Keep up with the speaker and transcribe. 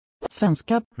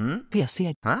Svenska.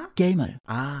 PC. Gamer.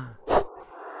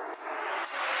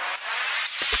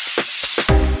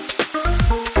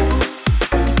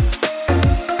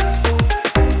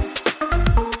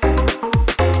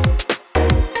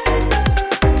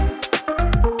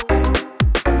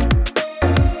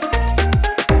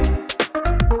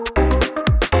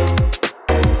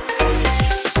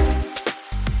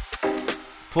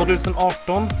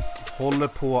 –2018 håller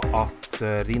på att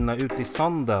rinna ut i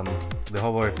sanden. Det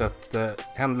har varit ett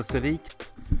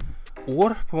händelserikt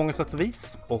år på många sätt och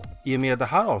vis. Och i och med det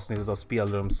här avsnittet av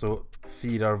Spelrum så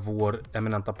firar vår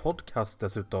eminenta podcast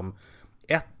dessutom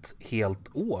ett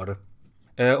helt år.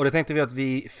 Och det tänkte vi att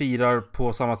vi firar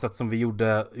på samma sätt som vi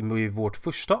gjorde i vårt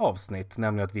första avsnitt.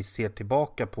 Nämligen att vi ser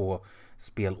tillbaka på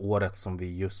spelåret som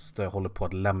vi just håller på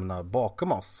att lämna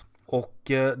bakom oss. Och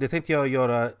det tänkte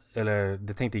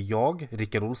jag,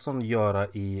 Rickard Olsson, göra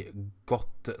i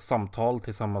gott samtal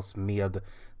tillsammans med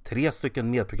 3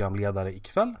 stycken medprogramledare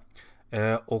ikväll.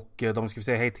 Och de ska vi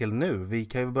säga hej till nu. Vi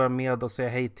kan ju börja med att säga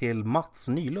hej till Mats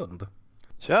Nylund.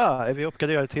 Tja, är vi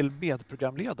uppgraderade till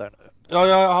medprogramledare nu? Ja,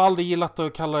 jag har aldrig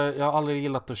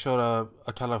gillat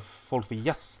att kalla folk för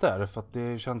gäster, för att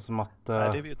det känns som att...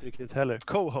 Nej, det är vi inte riktigt heller.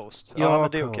 Co-host. Ja,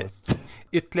 men det är okej.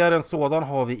 Ytterligare en sådan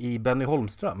har vi i Benny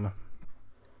Holmström.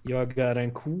 Jag är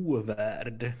en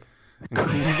kovärd.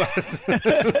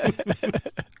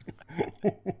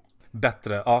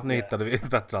 Bättre, ja, nu hittade vi ett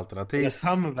bättre alternativ. Jag är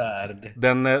samvärd.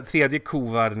 Den tredje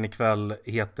kovärden ikväll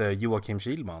heter Joakim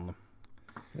Kilman.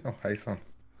 Ja, hejsan.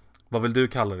 Vad vill du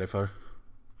kalla det för?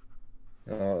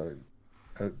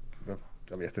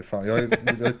 Jag vet inte fan. Jag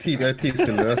är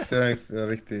titellös. Jag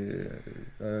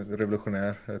är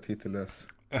revolutionär. Jag är titellös.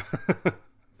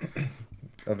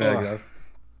 Jag vägrar.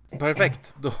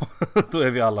 Perfekt. Då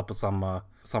är vi alla på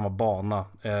samma bana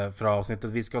för avsnittet.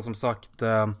 Vi ska som sagt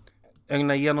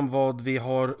ägna igenom vad vi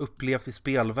har upplevt i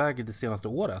spelväg det senaste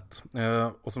året.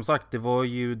 Och som sagt, det var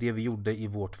ju det vi gjorde i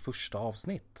vårt första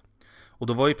avsnitt. Och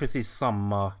då var ju precis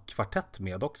samma kvartett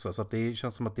med också. Så att det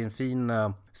känns som att det är en fin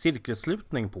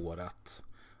cirkelslutning på året.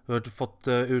 Vi har fått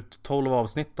ut 12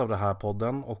 avsnitt av den här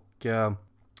podden. Och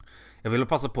jag vill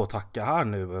passa på att tacka här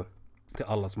nu till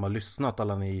alla som har lyssnat.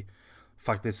 Alla ni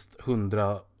faktiskt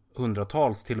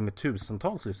hundratals, till och med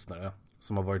tusentals lyssnare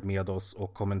som har varit med oss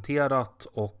och kommenterat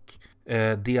och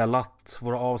delat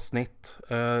våra avsnitt.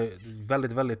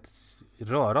 Väldigt, väldigt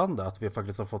rörande att vi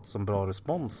faktiskt har fått så bra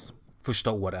respons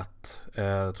första året,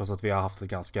 trots att vi har haft ett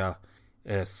ganska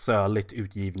söligt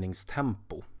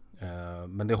utgivningstempo.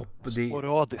 Men det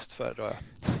sporadiskt för då.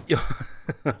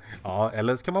 Ja,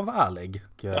 eller ska man vara ärlig.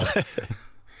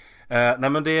 Nej,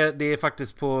 men det är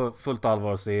faktiskt på fullt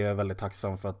allvar, så är jag väldigt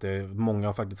tacksam för att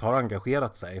många faktiskt har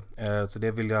engagerat sig. Så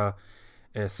det vill jag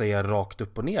säga rakt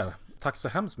upp och ner. Tack så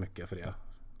hemskt mycket för det.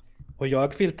 Och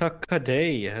jag vill tacka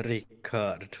dig,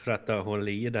 Rickard, för att du har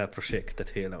hållit i det här projektet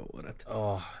hela året.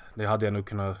 Det hade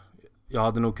jag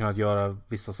hade nog kunnat göra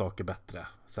vissa saker bättre,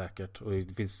 säkert. Och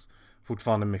det finns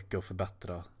fortfarande mycket att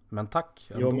förbättra. Men tack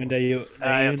ändå. Jo, men det är ju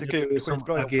jag tycker du som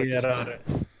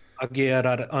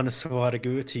agerar ansvarig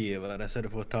utgivare, så du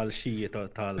får ta all skit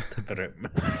och ta allt beröm.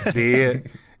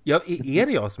 Är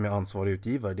det jag som är ansvarig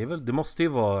utgivare? Det måste ju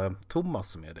vara Thomas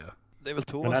som är det. Det är väl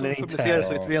Thomas som publicerar,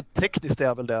 så rent tekniskt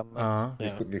är väl den.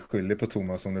 Vi skyller på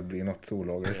Thomas om det blir något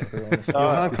olagligt.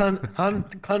 Han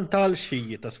kan ta all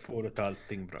skit, och så får du ta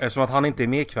allting bra. Eftersom att han inte är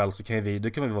med ikväll så kan vi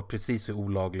vara precis så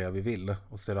olagliga vi vill.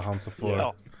 Och så är det han som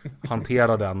får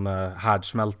hantera den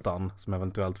härdsmältan som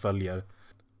eventuellt följer.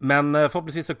 Men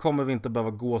förhoppningsvis så kommer vi inte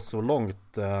behöva gå så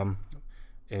långt.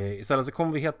 Istället så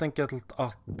kommer vi helt enkelt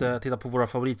att titta på våra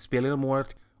favoritspel inom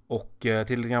året. Och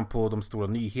titta lite grann på de stora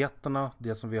nyheterna,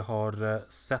 det som vi har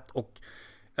sett.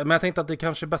 Men jag tänkte att det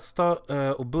kanske bästa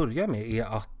att börja med är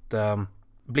att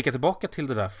blicka tillbaka till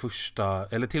det där första,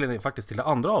 eller faktiskt till det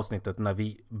andra avsnittet, när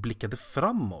vi blickade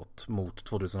framåt mot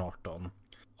 2018.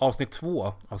 Avsnitt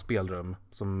 2 av Spelrum,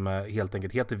 som helt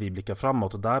enkelt heter Vi blickar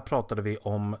framåt. Och där pratade vi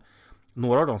om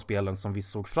några av de spelen som vi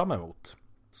såg fram emot.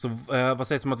 Så vad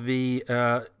sägs om att vi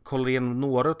kollar igenom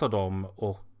några av dem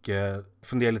och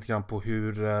funderar lite grann på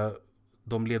hur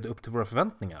de levde upp till våra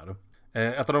förväntningar.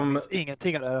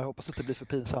 Ingenting av det här, jag hoppas att det blir för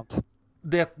pinsamt.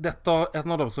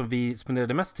 En av dem som vi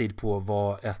spenderade mest tid på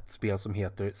var ett spel som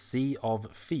heter Sea of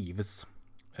Thieves.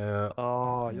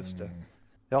 Just det.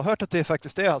 Jag har hört att det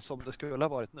faktiskt är som det skulle ha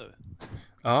varit nu.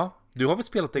 Ja, du har väl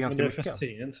spelat det ganska mycket?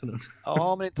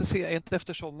 Ja, men inte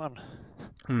efter sommaren.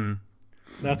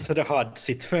 Alltså det hade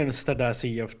sitt fönster där,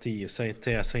 Sea of Thieves, så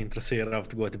inte är så intresserad av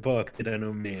att gå tillbaka till den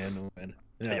om igen.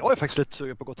 Jag är faktiskt lite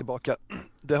sugen på att gå tillbaka.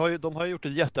 De har ju gjort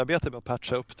ett jättearbete med att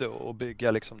patcha upp det och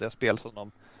bygga liksom det spel som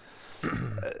de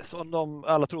Som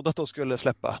alla trodde att de skulle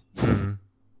släppa. Mm.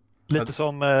 Lite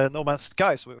som No Man's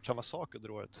Sky som har gjort samma sak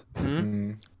under året.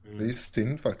 Det är ju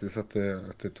synd faktiskt att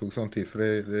det tog sån tid, för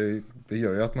det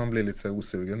gör ju att man blir lite så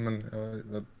osugen, men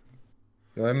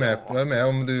jag är med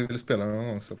om du vill spela någon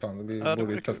gång, så fan, vi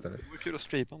borde ju testa det. Det vore kul att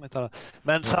streama om inte annat.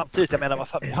 Men samtidigt, jag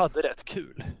menar, vi hade rätt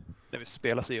kul när vi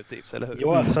spelade Sea of Thieves, eller hur?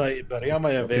 Jo, alltså i början var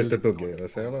jag Tills det väldigt... buggade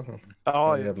sig i alla fall.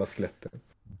 Ja, Den jävla skeletten.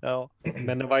 ja.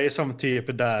 Men det var ju som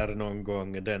typ där någon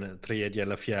gång den 3:e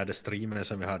eller 4:e streamen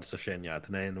som vi hade, så känner jag att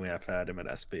nej, nu är jag färdig med det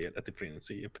här spelet i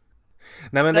princip.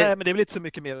 Nej, men Nej, men det är väl inte så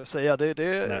mycket mer att säga.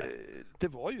 Det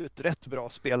var ju ett rätt bra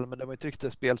spel, men det var inte riktigt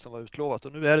ett spel som var utlovat.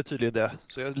 Och nu är det tydligen det.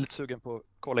 Så jag är lite sugen på att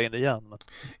kolla in det igen. Men...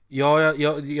 Ja,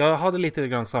 jag hade lite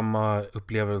grann samma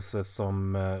upplevelse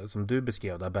som du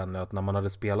beskrev där, Benny. Att när man hade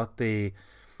spelat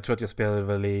jag tror att jag spelade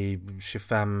väl i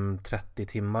 25-30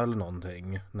 timmar eller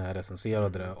någonting när jag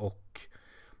recenserade det. Och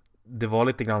det var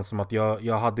lite grann som att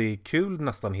jag hade kul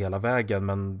nästan hela vägen,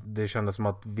 men det kändes som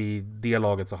att vid det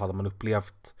laget så hade man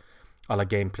upplevt alla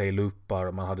gameplay-loopar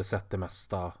och man hade sett det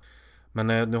mesta. Men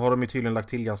nu har de ju tydligen lagt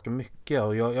till ganska mycket,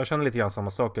 och jag känner lite grann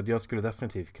samma sak, att jag skulle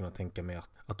definitivt kunna tänka mig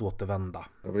att återvända.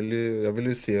 Jag vill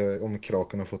ju se om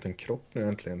Kraken har fått en kropp nu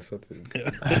äntligen. Så att...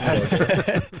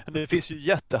 Det finns ju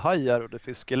jättehajar och det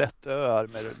finns skelettöar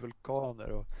med vulkaner.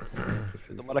 Och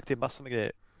de har lagt till massor med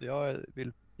grejer. Jag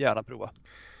vill gärna prova.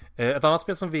 Ett annat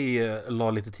spel som vi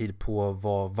la lite tid på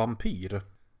var Vampyr.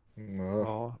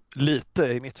 Ja, lite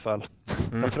i mitt fall.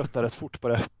 Jag tröttnade rätt fort på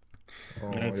det.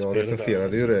 Ja, jag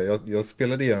recenserade ju det. Jag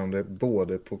spelade igenom det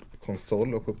både på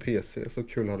konsol och på PC. Så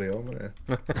kul hade jag med det.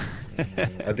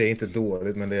 Det är inte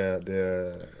dåligt, men det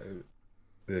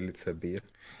är lite så här B.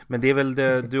 Men det är väl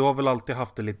det, du har väl alltid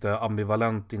haft en lite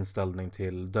ambivalent inställning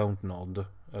till Don't Nod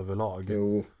överlag?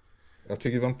 Jo, jag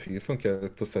tycker Vampyr funkar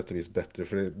på sätt och vis bättre,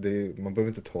 för man behöver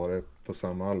inte ta det på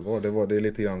samma allvar. Det är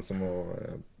lite grann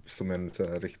som en så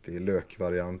här riktig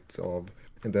lökvariant av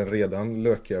den redan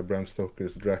lökiga Bram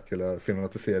Stokers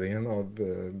Dracula-filmatiseringen av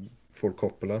Ford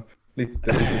Coppola.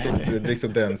 Lite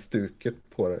liksom den stuket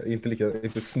på det.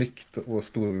 Inte snyggt och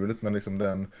storvulet, men liksom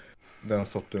den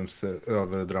sortens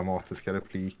överdramatiska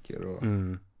repliker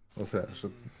och sådär. Så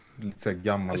lite så här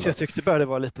gammal. Alltså jag tyckte bara det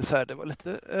var lite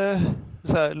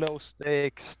så här low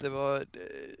stakes.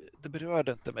 Det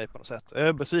berörde inte mig på något sätt. Jag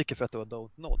är besviken för att det var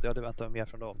Don't Nod. Jag hade väntat mig mer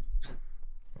från dem.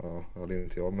 Ja, det är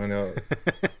inte jag, men jag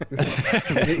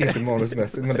inte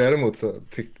manusmässigt, men däremot så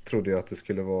trodde jag att det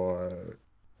skulle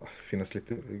finnas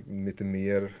lite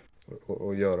mer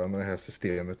att göra med det här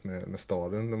systemet med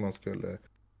staden, där man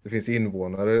det finns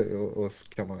invånare och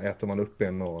äter man upp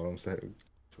en av dem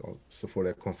så får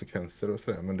det konsekvenser och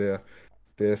sådär, men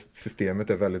det systemet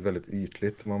är väldigt, väldigt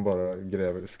ytligt. Man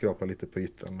bara skrapar lite på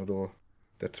ytan, och då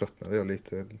tröttnade jag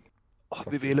lite.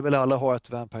 Vi ville väl alla ha ett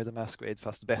Vampire the Masquerade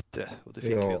fast bättre, och det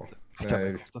fick vi inte. Kan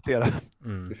vi konstatera.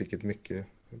 Vi fick ett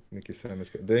mycket sämre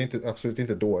spel. Det är absolut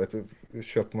inte dåligt.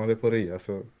 Köper man det på rea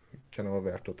så kan det vara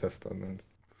värt att testa, men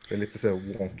det är lite så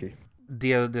wonky.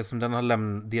 Det som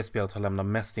det spelet har lämnat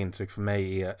mest intryck för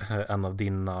mig är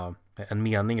en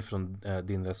mening från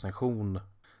din recension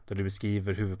där du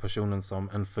beskriver huvudpersonen som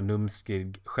en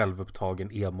förnumskig,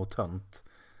 självupptagen emotönt.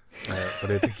 Och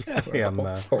det tycker jag är Men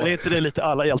är inte det lite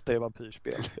alla hjältar i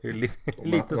vampyrspel?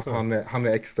 Lite så. Han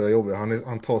är extra jobbig.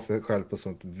 Han tar sig själv på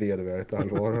sånt vedervärdigt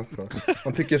allvar. Alltså.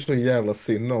 Han tycker så jävla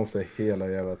synd om sig hela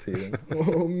jävla tiden.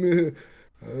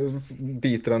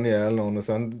 Biter han ihjäl någon, och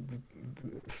sen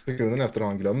sekunden efter har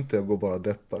han glömt det och går bara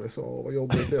deppare. Så vad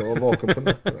jobbigt det är att vara vaken på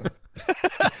nätterna.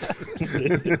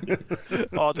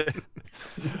 Ja,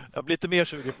 jag blir lite mer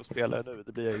sugen på spelare nu.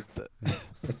 Det blir jag inte.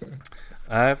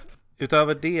 Nej.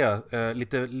 Utöver det,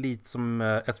 lite som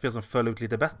ett spel som föll ut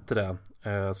lite bättre,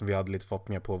 som vi hade lite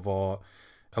förhoppningar på, var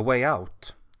A Way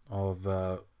Out av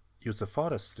Josef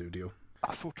Fares studio. Jag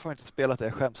har fortfarande inte spelat det,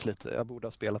 jag skäms lite. Jag borde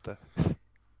ha spelat det.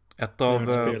 Ett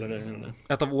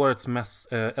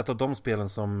av de spelen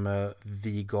som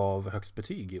vi gav högst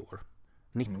betyg i år.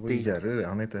 90. Jerry,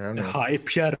 han är inte här nu.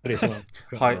 Hype Jerry som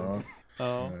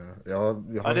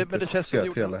Jag har inte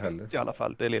spelat hela heller. I alla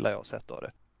fall, det lilla jag har sett av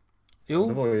det. Jo.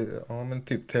 Det var ju, men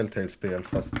typ Telltale-spel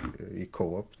fast i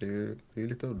co-op. Det är ju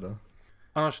lite udda.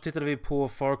 Annars tittade vi på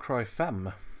Far Cry 5.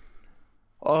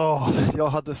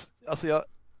 Jag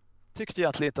tyckte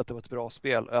egentligen inte att det var ett bra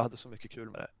spel. Jag hade så mycket kul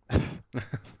med det.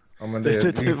 Ja, men det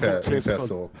är ungefär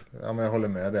så. Ja, men jag håller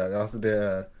med där. Alltså det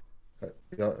är...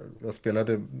 Jag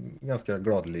spelade ganska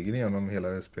gladeligen igenom hela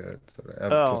det spelet.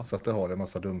 Trots att det har en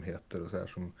massa dumheter och så här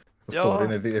som... Och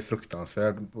storyn är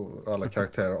fruktansvärd och alla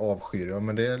karaktärer avskyr jag,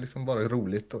 men det är liksom bara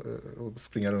roligt att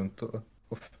springa runt och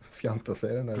och fjanta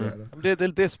sig i den där världen. Det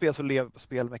är ett spel som lever på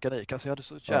spelmekanik. Alltså jag hade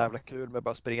så jävla kul med att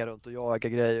bara springa runt och jaga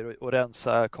grejer och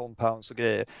rensa compounds och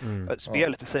grejer.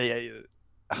 Spelet i sig är ju,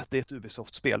 det är ett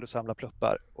Ubisoft-spel. Du samlar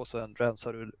pluppar och sen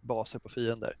rensar du baser på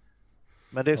fiender.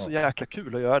 Men det är så jäkla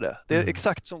kul att göra det. Det är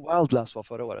exakt som Wildlands var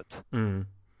förra året.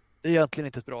 Det är egentligen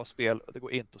inte ett bra spel och det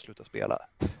går inte att sluta spela.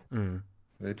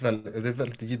 Det är ett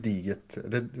väldigt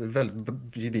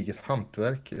gediget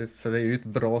hantverk. Så det är ju ett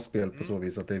bra spel på så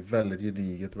vis att det är väldigt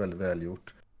gediget, väldigt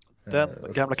välgjort. Den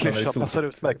gamla klyschan passar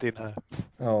utmärkt in här.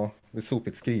 Ja, det är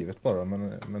sopigt skrivet bara.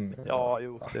 Men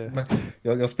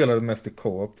jag spelade mest i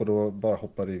co-op och då bara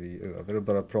hoppade vi över och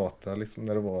började prata liksom,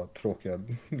 när det var tråkiga,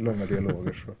 långa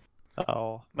dialoger. Så.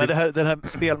 Ja, men den här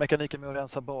spelmekaniken med att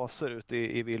rensa baser ute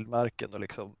i vildmarken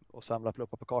och samla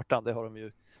pluppar på kartan, det har de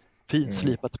ju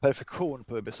finslipat till perfektion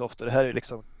på Ubisoft och det här är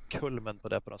liksom kulmen på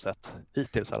det på något sätt,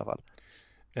 hittills i alla fall.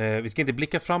 Vi ska inte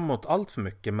blicka framåt allt för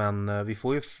mycket, men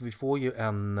vi får ju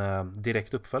en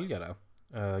direkt uppföljare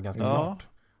ganska snart.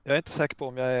 Jag är inte säker på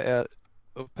om jag är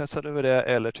upphetsad över det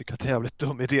eller tycker att det är en jävligt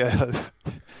dum idé.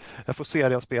 Jag får se det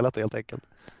jag har spelat helt enkelt.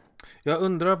 Jag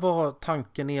undrar vad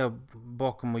tanken är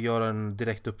bakom att göra en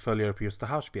direkt uppföljare på just det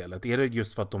här spelet. Är det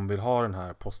just för att de vill ha den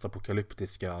här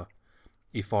postapokalyptiska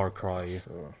i Far Cry?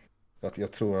 Alltså,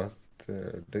 jag tror att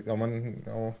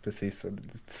precis.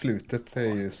 Slutet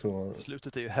är ju så...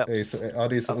 Slutet är ju hemskt. Det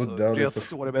är så udda. Och det är så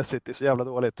storymässigt, det är så jävla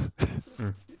dåligt.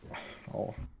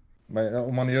 Ja. Men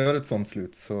om man gör ett sånt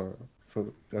slut så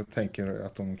jag tänker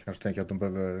att de kanske tänker att de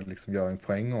behöver liksom göra en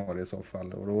poäng av det i så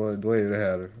fall. Och då är ju det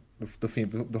här...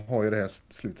 Då har ju det här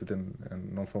slutet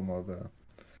någon form av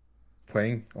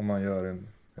poäng om man gör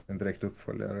en direkt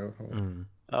uppföljare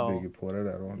och bygger på det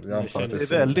där. Och det är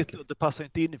väldigt, det passar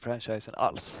inte in i franchisen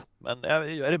alls. Men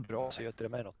är det bra så gör det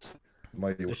med något. De har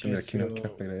gjort en del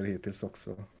knäppa grejer hittills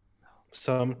också.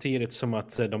 Samtidigt som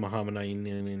att de har hamnat in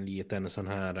i en liten sån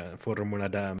här formula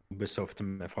där Ubisoft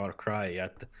med Far Cry,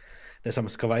 att det som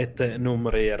ska vara ett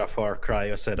numrera Far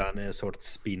Cry och sedan en sorts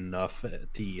spin-off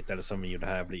titel som ju det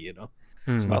här blir då.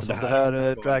 Som alltså det här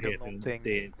är Dragon någonting.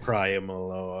 Det är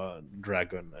Primal och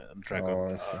Dragon.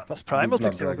 Ja, fast Primal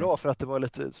tyckte jag var bra för att det var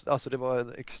lite, alltså det var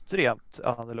en extremt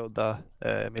annorlunda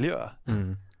miljö.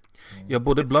 Ja,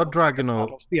 både Blood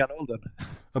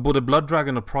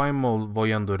Dragon och Primal var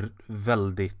ju ändå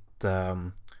väldigt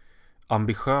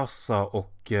ambitiösa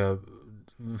och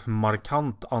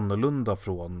markant annorlunda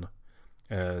från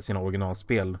sina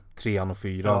originalspel, 3:an och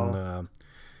 4:an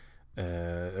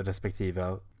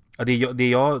respektive. Det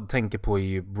jag tänker på är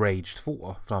ju Rage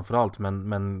 2 framförallt,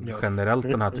 men generellt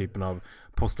den här typen av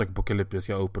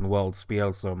postapokalyptiska open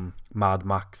world-spel som Mad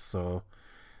Max och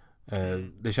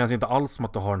det känns inte alls som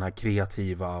att du har den här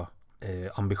kreativa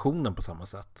ambitionen på samma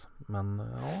sätt. Men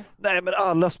ja. Nej, men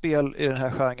alla spel i den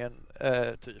här genren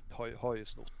typ har ju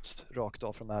snott rakt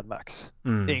av från Mad Max.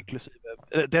 Inklusive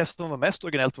det som var mest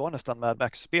originellt var nästan Mad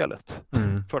Max-spelet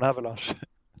från Avalanche.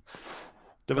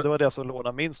 Det var det som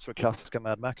lånade minst för klassiska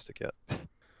Mad Max tycker jag.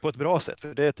 På ett bra sätt,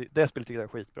 för det spelet tycker jag är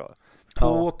skitbra.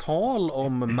 På tal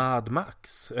om Mad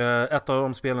Max, ett av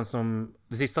de spelen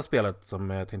det sista spelet som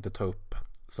jag tänkte ta upp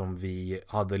som vi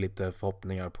hade lite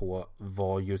förhoppningar på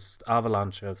var just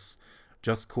Avalanches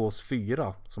Just Cause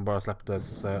 4 som bara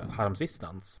släpptes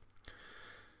häromsistens.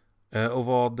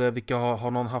 Och vilka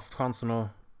har någon haft chansen att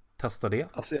testa det?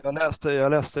 Alltså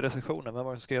jag läste recensionen, men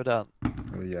var skrev den?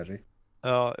 Det var Jerry.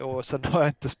 Ja, och sen har jag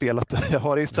inte spelat det. Jag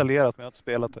har installerat men jag har inte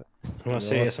spelat det. Man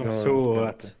säger som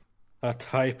så att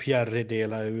Hype Jerry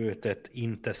delar ut ett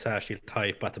inte särskilt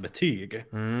hypat betyg.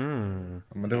 Ja,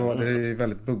 men det är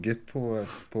väldigt buggigt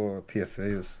på PC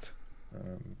just.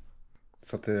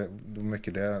 Så att det är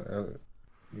mycket det.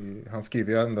 Han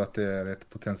skriver ju ändå att det är ett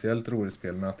potentiellt roligt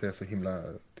spel, men att det är så himla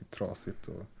typ trasigt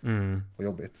och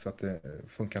jobbigt. Så att det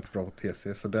funkar inte så bra på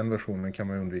PC. Så den versionen kan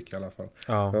man ju undvika i alla fall.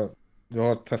 Ja. Jag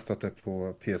har testat det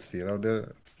på PS4 och det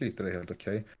flyter det helt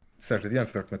okej. Särskilt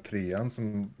jämfört med 3:an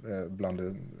som är bland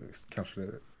det kanske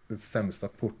den sämsta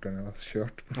porten jag har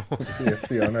kört på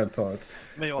PS4 när taget.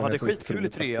 Men jag hade skitkul i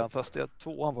 3:an, fast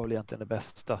 2:an var väl egentligen det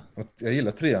bästa. Jag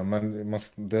gillar 3:an, men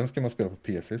den ska man spela på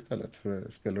PC istället.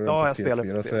 För spelar du den på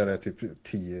PS4 så är det typ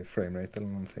 10 framerate eller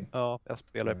någonting. Ja, jag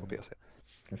spelar på PC.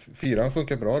 4:an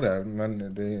funkar bra där,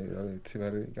 men det är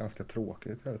tyvärr ganska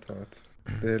tråkigt här taget.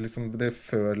 Det är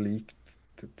för likt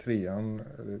 3:an.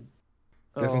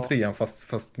 Det är som 3:an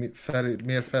fast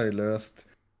mer färglöst,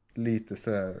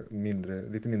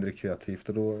 lite mindre kreativt,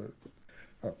 och då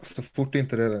så fort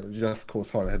inte det Just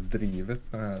Cause har det här drivet,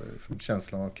 den här liksom,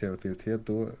 känslan av kreativitet,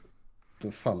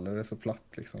 då faller det så platt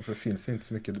liksom, för det finns inte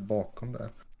så mycket bakom där.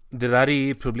 Det där är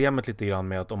ju problemet lite grann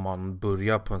med att om man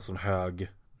börjar på en sån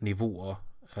hög nivå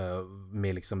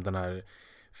med liksom den här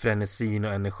frenesin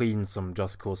och energin som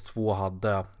Just Cause 2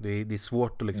 hade. Det är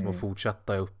svårt att liksom att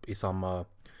fortsätta upp i samma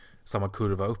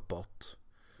kurva uppåt.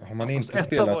 Har man inte ettan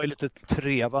spelat... var ju lite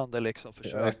trevande liksom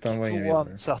försök.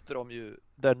 Tvåan satte de ju,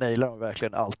 där nailade de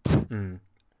verkligen allt.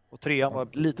 Och trean var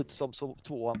lite som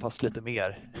tvåan fast lite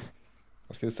mer.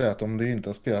 Jag skulle säga att om du inte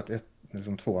har spelat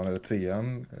liksom tvåan eller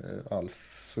trean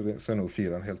alls så är nog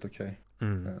fyran helt okej.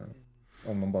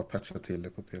 Om man bara patchar till det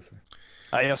på PC.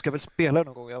 Nej, jag ska väl spela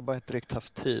någon gång, jag har bara inte riktigt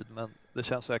haft tid, men det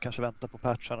känns som jag kanske väntar på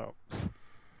patcharna då.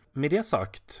 Med det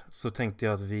sagt så tänkte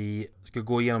jag att vi ska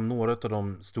gå igenom några av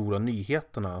de stora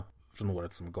nyheterna från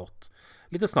året som gått.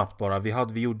 Lite snabbt bara,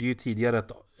 vi gjorde ju tidigare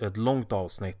ett långt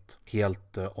avsnitt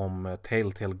helt om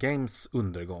Telltale Games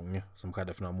undergång som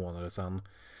skedde för några månader sedan.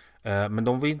 Men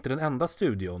de var inte den enda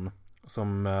studion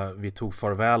som vi tog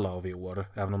farväl av i år,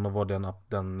 även om de var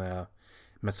den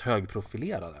mest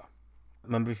högprofilerade.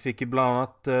 Men vi fick ju bland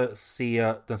annat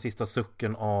se den sista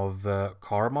sucken av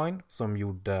Carmine som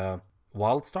gjorde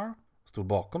Wildstar. Stod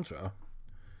bakom tror jag.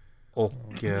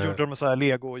 Och gjorde de så här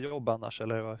Lego-jobb annars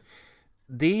eller vad?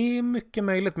 Det är mycket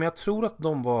möjligt, men jag tror att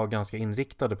de var ganska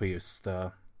inriktade på just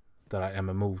det där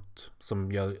MMO't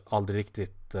som jag aldrig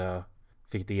riktigt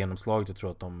fick det genomslaget jag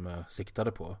tror att de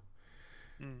siktade på.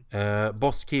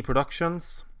 Boss Key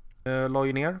Productions la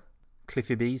ju ner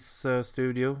Cliffy B's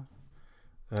studio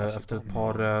efter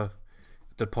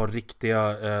ett par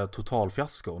riktiga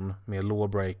totalfiaskon med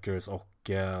Lawbreakers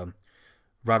och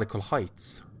Radical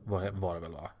Heights var det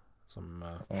väl va?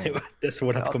 Som, det är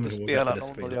svårt att komma ihåg.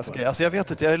 Alltså jag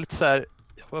vet inte, jag är lite så här,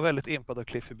 jag var väldigt impad av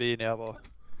Cliffy B när jag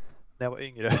var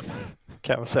yngre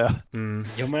kan jag säga.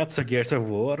 Ja, men alltså Gears of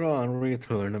War och Unreal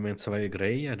Tournament så var ju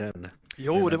grejer den.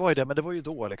 Jo, det var ju det, men det var ju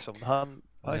då liksom. Han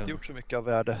har inte gjort så mycket av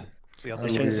värde.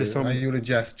 Han gjorde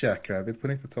Jazz Jackrabbit på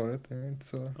 90-talet. Det är inte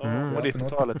så... på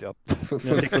 90-talet, ja.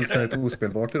 Fullständigt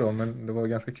ospelbart idag, men det var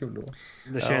ganska kul då.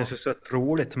 Det känns ju så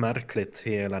otroligt märkligt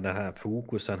hela det här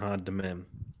fokusen hade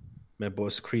med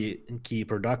Boss Key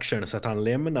Production, så att han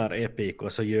lämnar Epic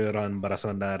och så gör han bara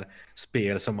sån där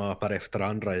spel som apar efter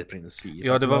andra i princip.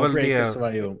 Ja, det var väl det.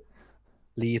 Var ju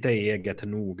lite eget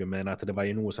nog, men att det var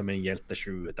ju nog som en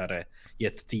hjälteskjutare i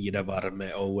ett tidevarv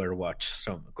med Overwatch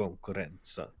som konkurrent.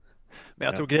 Så. Men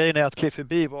jag tror grejen är att Cliffy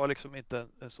B var liksom inte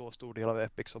en så stor del av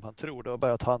Epic som han tror. Det var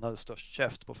bara att han hade störst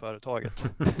käft på företaget.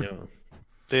 Ja.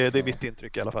 Det är mitt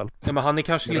intryck i alla fall. Ja, men han är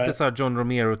kanske lite så här John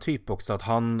Romero typ också, att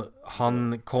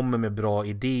han kommer med bra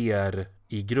idéer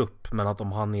i grupp, men att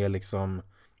om han är liksom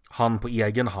han på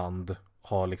egen hand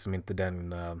har liksom inte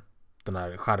den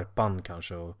här skärpan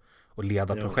kanske och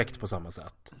leda projekt på samma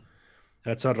sätt.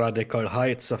 Jag tror Radical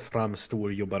Heights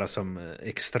framstod ju bara som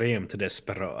extremt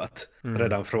desperat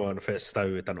redan från första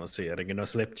utannonseringen. De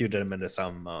släppte ju den med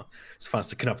detsamma. Så fanns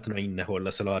det knappt något innehåll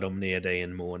och så la de ner det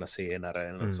en månad senare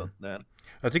eller något sånt där.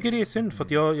 Jag tycker det är synd för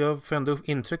att jag får ändå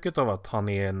intrycket av att han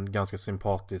är en ganska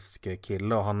sympatisk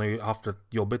kille och han har ju haft ett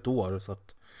jobbigt år så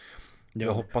att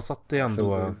jag hoppas att det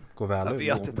ändå går väl ut.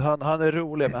 Jag vet inte, han är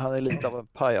rolig men han är lite av en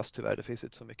pajas tyvärr. Det finns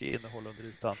inte så mycket innehåll under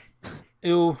ytan.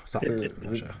 Jo,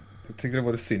 jag tycker det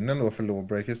var det synd ändå för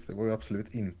Lawbreakers. Det var ju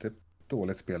absolut inte ett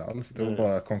dåligt spel alls. Det var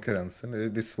bara konkurrensen.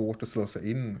 Det är svårt att slå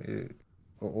sig in.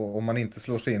 Och om man inte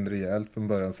slår sig in rejält från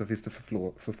början så finns det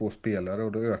för få spelare.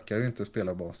 Och då ökar ju inte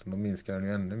spelarbasen. Då minskar den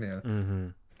ju ännu mer.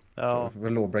 Ja,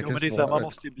 men det är så, man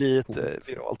måste ju bli ett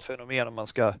viralt fenomen om man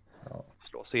ska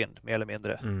slå sig in mer eller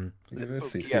mindre. Det är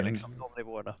precis liksom de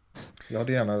nivåerna. Jag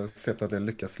hade gärna sett att det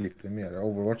lyckas lite mer.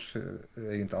 Overwatch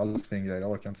är ju inte alls min grej.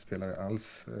 Jag orkar inte spela det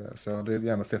alls. Så jag hade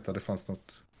gärna sett att det fanns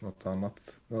något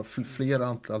annat. Fler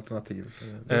alternativ.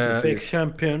 Fake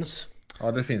Champions.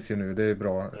 Ja, det finns ju nu. Det är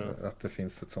bra att det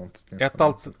finns ett sånt. Ett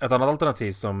annat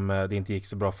alternativ som det inte gick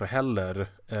så bra för heller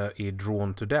är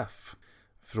Drawn to Death.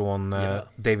 Från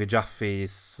David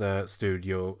Jaffes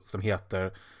studio som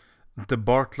heter The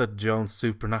Bartlett Jones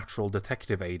Supernatural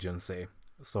Detective Agency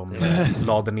som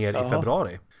lade ner i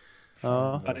februari.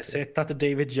 Jag hade sett att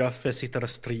David Jaffe sitter och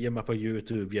streamar på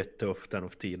YouTube jätteofta av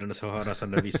tiden, så har han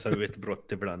sådana vissa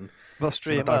utbrott ibland. Vad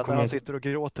streamar han? När han sitter och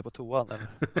gråter på toan? Eller?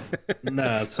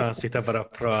 Nej, alltså han sitter bara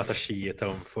och pratar skit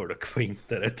om folk på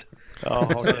internet.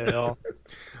 Ja.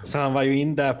 Så han var ju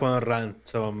in där på en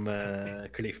rant om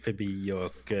Cliffy B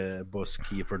och Boss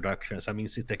Key Productions. Jag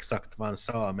minns inte exakt vad han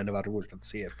sa, men det var roligt att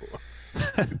se på.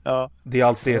 Ja. Det är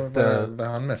alltid ett... Vad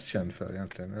är han mest känd för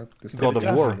egentligen? God of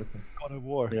War. God of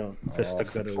War. Ja,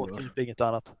 första God of War. Inget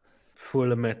annat.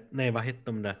 Nej, vad hette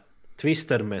de där?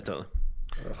 Twisted Metal.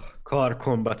 Car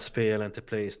Combat-spelen till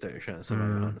PlayStation som var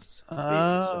hans. Jag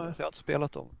har inte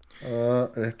spelat dem.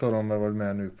 Ett av dem är väl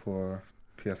med nu på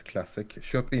PS Classic.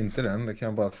 Köp inte den, det kan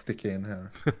jag bara sticka in här.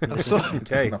 Alltså,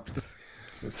 Okej. Snabbt.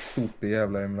 Sopig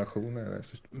jävla emulation är det.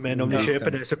 Men om ni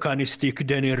köper den så kan ni sticka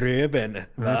den i röven. Va?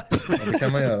 Ja, det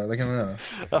kan man göra.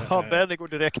 ja, Benny går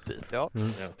direkt dit. Ja.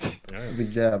 Det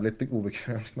blir jävligt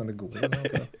obekvämt, men det går. Den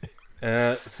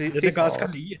är ganska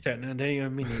liten, det är ju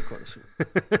en minikonsol.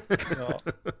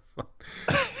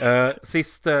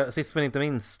 Sist men inte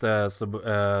minst så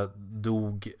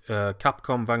dog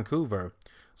Capcom Vancouver,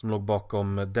 som låg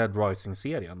bakom Dead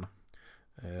Rising-serien.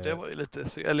 Det var ju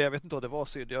lite, eller jag vet inte vad det var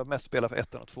synd. Jag mest spelade för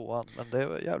 1 och 2, men det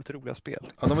var jävligt roliga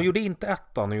spel. Ja, de gjorde inte 1,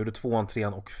 de gjorde 2, 3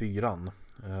 och 4.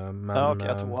 Men, ja,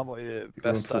 okej, 2 var ju det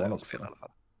bästa också. spel, i alla fall.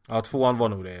 Ja, 2 var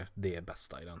nog det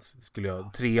bästa i den.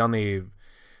 3 är ju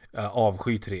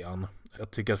avsky 3.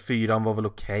 Jag tycker att 4 var väl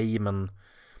okej, men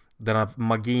den här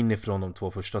magin ifrån de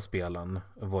 2 första spelen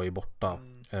var ju borta.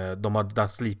 Där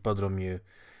slipade de ju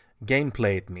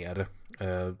gameplayet mer,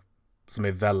 som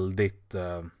är väldigt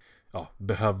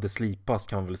behövde slipas,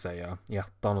 kan man väl säga, i 1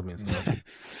 åtminstone.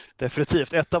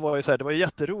 Definitivt. 1 var ju så här, det var ju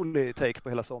jätterolig take på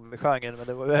hela zombie-genren, men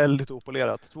det var väldigt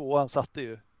opolerat. 2 satte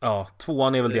ju. Ja, 2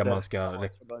 är väl det man ska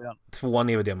 2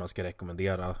 är väl det man ska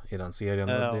rekommendera i den serien.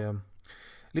 Ja. Det är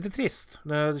lite trist.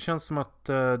 Det känns som att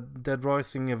Dead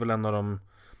Rising är väl en av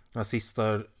de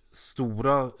sista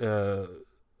stora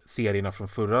serierna från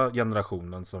förra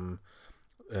generationen som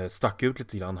stack ut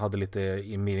lite grann, hade lite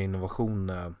mer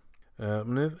innovation.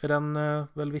 Nu är den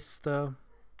väl visst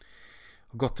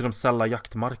gått till de sälla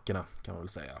jaktmarkerna, kan man väl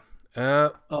säga.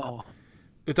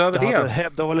 Utöver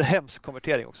det var väl en hemsk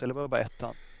konvertering också, eller var det bara 1?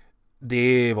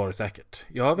 Det var det säkert.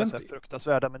 Jag vet inte.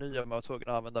 Fruktansvärda menyer, man var tvungen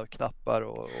att använda knappar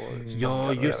och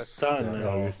ja, just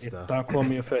det. Ettan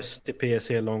kom ju först till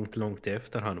PC långt i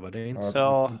efterhand, var det inte?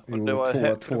 Ja, jo, det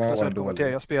var tvåan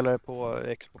dålig. Jag spelade på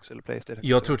Xbox eller PlayStation.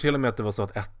 Jag tror till och med att det var så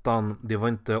att 1, det var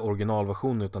inte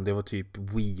originalversionen, utan det var typ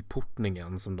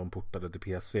Wii-portningen som de portade till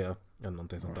PC eller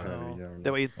någonting sånt där.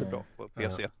 Det var inte bra på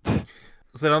PC.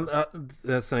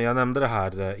 Sen jag nämnde det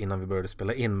här innan vi började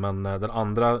spela in, men den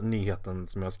andra nyheten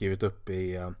som jag har skrivit upp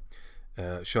i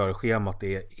körschemat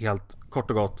är helt kort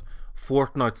och gott: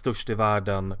 Fortnite störst i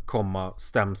världen,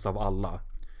 stäms av alla.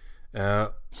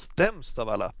 Stäms av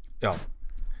alla? Ja.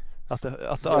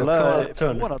 Att alla är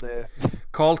förvånade.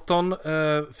 Carlton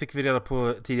fick vi reda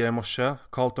på tidigare i morse.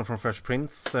 Carlton från Fresh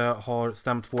Prince har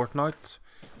stämt Fortnite,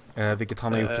 vilket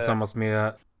han har gjort tillsammans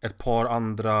med ett par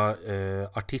andra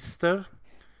artister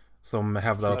som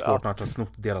hävdar att Fortnite har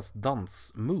snott deras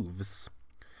dansmoves.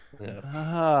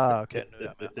 Okej.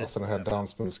 Alltså den här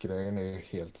dansmoves-grejen är ju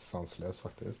helt sanslös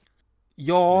faktiskt.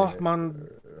 Ja,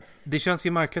 det känns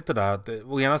ju märkligt det där.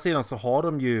 Å ena sidan så har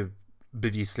de ju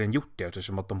bevisligen gjort det,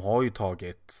 eftersom att de har ju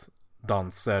tagit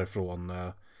danser från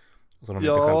som de inte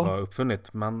själva har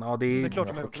uppfunnit. Men ja, det är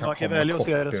klart man kan välja att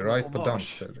se det som på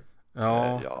danser.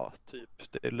 Ja, typ.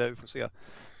 Det lär vi få se.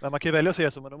 Men man kan ju välja att se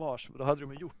det som en hommage. Då hade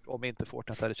de gjort, om inte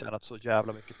Fortnite hade tjänat så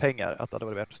jävla mycket pengar, att det hade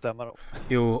varit värt att stämma dem.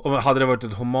 Jo, och hade det varit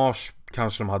ett hommage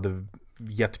kanske de hade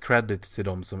gett credit till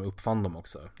dem som uppfann dem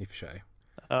också, i och för sig.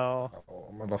 Ja.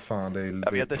 Men vad fan, det är ju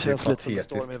jag vet, det känns lite som en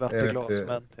storm i vattenglas,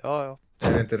 men ja.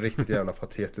 Är det inte riktigt jävla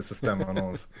patetiskt att stämma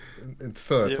någon ett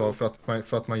företag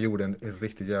för att man gjorde en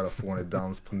riktigt jävla fånig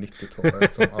dans på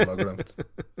 90-talet som alla har glömt?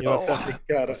 Ja,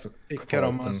 tycker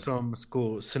om man som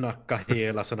skulle snacka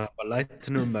hela sådana här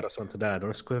balettnummer och sånt där,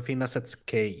 då skulle det finnas ett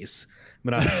case.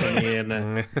 Men alltså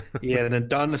i en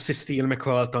dans i stil med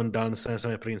Carlton-dansen,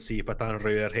 som är i princip att han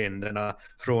rör händerna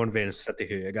från vänster till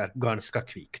höger ganska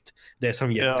kvickt. Det är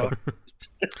som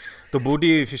Då borde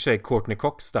ju i och för sig Courtney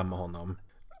Cox stämma honom.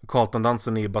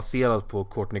 Carlton-dansen är ju baserad på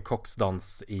Courtney Cox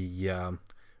dans i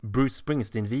Bruce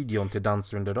Springsteen-videon till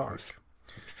Dancer in the Dark.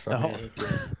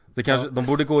 Det kanske, de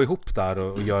borde gå ihop där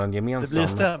och göra en gemensam... Det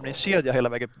blir stämningskedja hela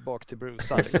vägen bak till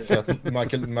Bruce. Så att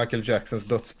Michael Jacksons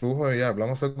dödsbo har ju jävla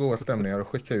massa goda stämningar att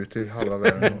skicka ut till halva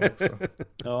världen också.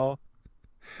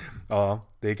 Ja,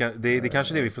 det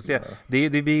kanske det vi får se.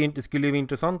 Det skulle ju vara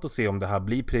intressant att se om det här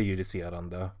blir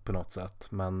prejudicerande på något sätt,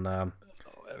 men...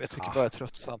 Jag vet inte, bara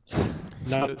tröttsamt.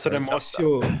 Så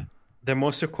det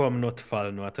måste ju komma något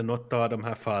fall nu, att något av de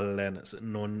här fallen,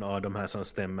 någon av de här som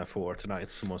stämmer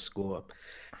Fortnite, som måste gå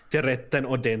till rätten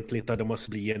ordentligt, och det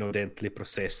måste bli en ordentlig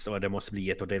process och det måste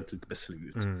bli ett ordentligt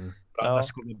beslut.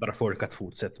 Annars kommer bara folk att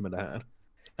fortsätta med det här.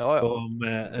 Om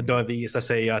då visar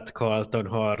sig att Carlton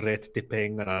har rätt till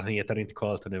pengarna. Han heter inte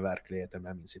Carlton i verkligheten, men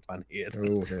jag minns inte vad han heter.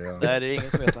 Nej, det är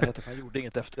ingen som vet vad han heter, han gjorde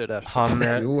inget efter det där.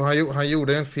 Han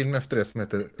gjorde en film efter det som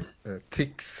heter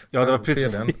Tix. Ja, det var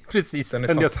precis den är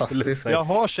fantastisk. Jag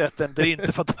har sett den, det är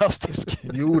inte fantastisk.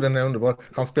 Jo, den är underbar.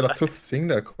 Han spelar tuffing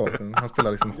där, Carlton. Han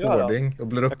spelar liksom hårding och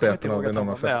blir uppäten av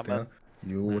enorma fästingar.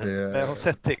 Jo, det Men jag har är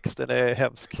sett Tix, den är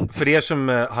hemsk. För er som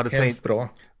hade tänkt... hemskt bra.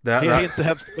 Det är inte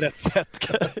hemskt på rätt sätt.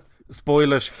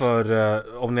 Spoilers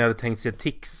för om ni hade tänkt se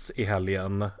Tix i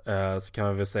helgen, så kan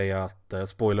vi väl säga att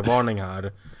spoilervarning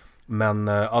här. Men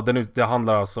det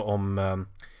handlar alltså om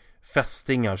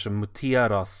fästingar som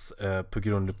muteras på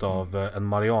grund av en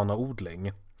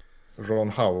marijuanaodling. Ron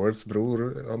Howards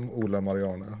bror odlar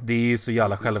marijuana. Det är ju så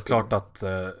jävla självklart att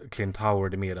Clint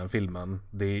Howard är med i den filmen.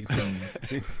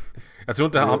 Jag tror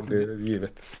inte Det är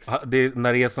givet.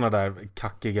 när det är såna där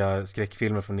kackiga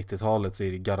skräckfilmer från 90-talet så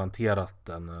är det garanterat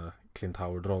en Clint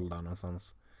Howard-roll där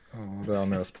någonstans. Ja, då är han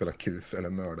med och spelar kuf eller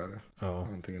mördare. Ja.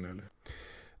 Antingen eller.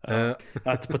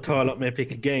 Att på tal om Epic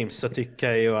Games så tycker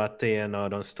jag ju att det är en av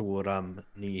de stora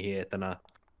nyheterna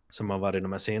som har varit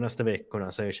de här senaste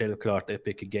veckorna, så är självklart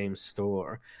Epic Games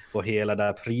Store och hela det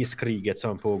här priskriget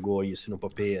som pågår just nu på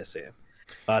PC.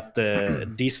 Att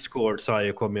Discord har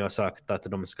ju kommit och sagt att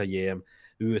de ska ge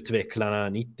utvecklarna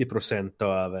 90%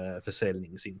 av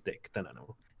försäljningsintäkterna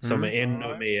nu, som är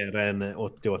ännu mer än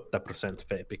 88%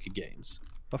 för Epic Games.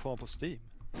 Vad får man på Steam?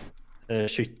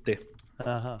 70.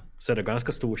 Aha. Så det är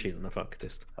ganska stor skillnad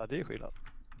faktiskt. Ja, det är skillnad.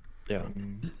 Ja.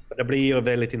 Det blir ju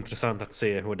väldigt intressant att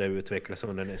se hur det utvecklas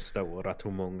under nästa år, att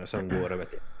hur många som går över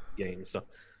till Games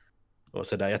och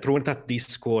så där. Jag tror inte att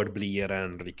Discord blir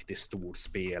en riktigt stor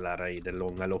spelare i det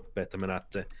långa loppet, men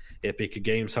att Epic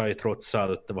Games har ju trots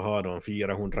allt, vad har de,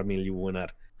 400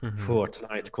 miljoner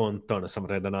Fortnite-konton som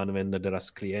redan använder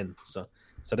deras klient,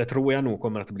 så det tror jag nog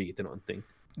kommer att bli till någonting.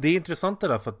 Det är intressant det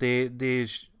där, för att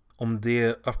om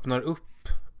det öppnar upp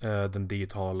den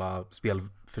digitala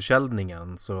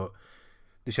spelförsäljningen, så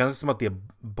det känns som att det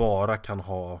bara kan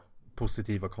ha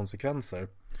positiva konsekvenser.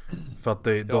 För att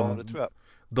det tror jag.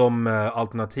 De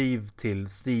alternativ till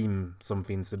Steam som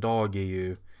finns idag är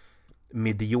ju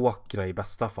mediokra i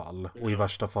bästa fall, och i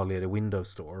värsta fall är det Windows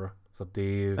Store. Så att det är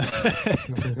ju...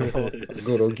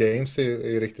 Good Old Games är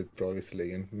ju riktigt bra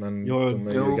visserligen, men de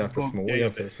är ju ganska små i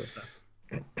jämförelse.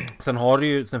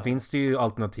 Sen finns det ju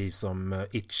alternativ som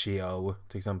Itch.io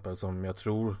till exempel, som jag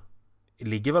tror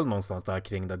ligger väl någonstans där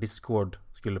kring där Discord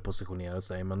skulle positionera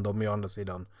sig, men de är ju å andra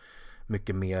sidan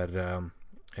mycket mer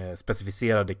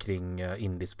specificerade kring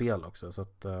indiespel också,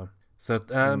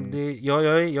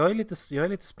 jag är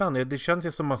lite spänd. Det känns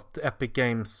ju som att Epic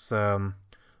Games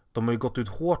de har ju gått ut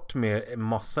hårt med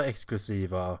massa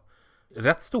exklusiva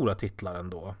rätt stora titlar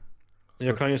ändå.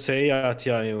 Jag kan ju säga att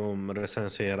jag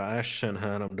recenserar Ashen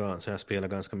häromdagen, så jag spelar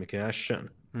ganska mycket Ashen.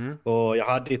 Och jag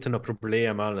hade inte något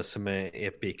problem alls med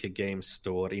Epic Games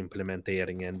Store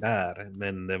implementeringen där,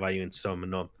 men det var ju inte som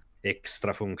några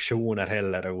extra funktioner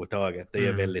heller överhuvudtaget. Det är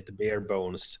ju väldigt bare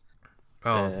bones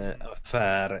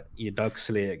affär i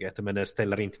dagsläget, men den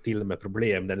ställer inte till med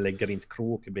problem, den lägger inte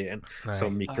krokben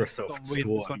som Microsoft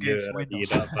Store gör vid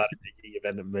varje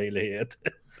given möjlighet.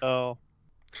 Ja.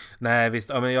 Nej visst,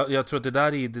 men jag tror att det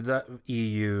där är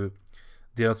ju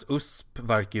deras USP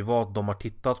verkar ju vara att de har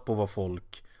tittat på vad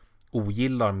folk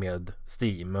ogillar med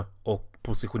Steam och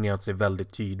positionerat sig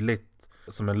väldigt tydligt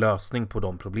som en lösning på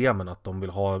de problemen, att de vill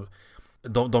ha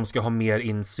de ska ha mer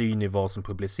insyn i vad som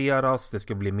publiceras, det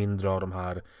ska bli mindre av de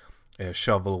här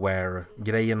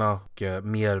shovelware-grejerna och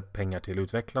mer pengar till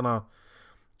utvecklarna.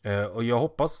 Och jag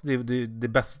hoppas det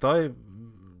bästa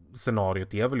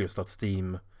scenariot är väl just att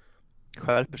Steam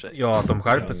skärper sig. Ja, att de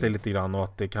skärper sig lite grann och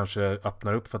att det kanske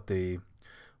öppnar upp för att det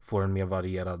får en mer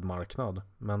varierad marknad.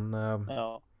 Men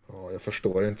ja, jag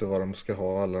förstår inte vad de ska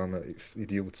ha alla de här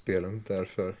idiotspelen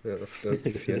därför. Jag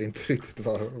ser inte riktigt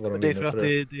vad de det är för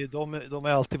att de är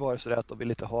alltid varit så rätt. De vill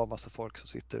inte ha massa folk som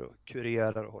sitter och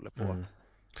kurerar och håller på.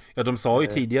 Ja, de sa ju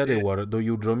tidigare i år, då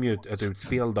gjorde de ju ett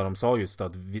utspel där de sa just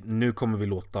att nu kommer vi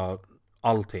låta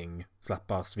allting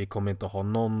släppas. Vi kommer inte ha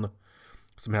någon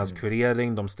som helst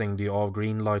kurering. De stängde ju av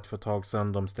Greenlight för ett tag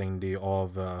sedan. De stängde ju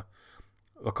av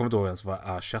jag kommer då ens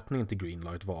vad ersättningen till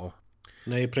Greenlight var.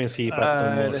 Nej, i princip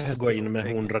att de måste gå in med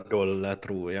 $100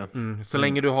 tror jag. Så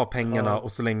länge du har pengarna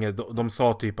och så länge de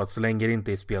sa typ att så länge det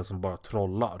inte är spel som bara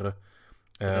trollar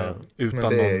utan men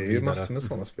det är ju vidare. massor med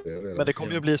sådana spel redan. Men det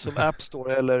kommer ju bli som App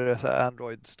Store eller så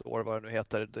Android Store, vad det nu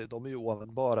heter. De är ju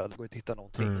oanvändbara, det går inte att hitta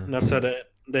någonting. Alltså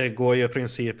det går ju i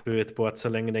princip ut på att så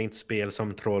länge det inte är spel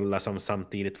som trollar som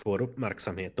samtidigt får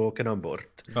uppmärksamhet, då åker de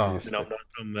bort. Men om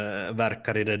de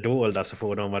verkar i det dolda så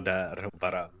får de vara där och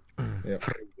bara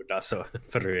frodas och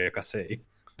föröka sig.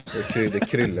 Det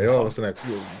kryllar ju av sådana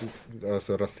här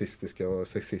alltså rasistiska och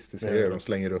sexistiska grejer de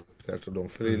slänger upp där, så de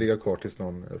får ju ligga kvar tills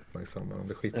någon uppmärksammar dem.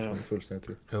 Det skiter de fullständigt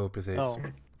i. Jo, precis.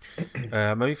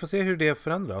 Men vi får se hur det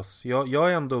förändras.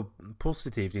 Jag är ändå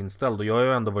positivt inställd och jag har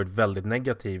ju ändå varit väldigt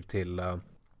negativ till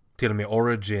till och med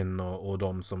Origin och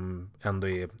de som ändå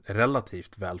är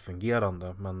relativt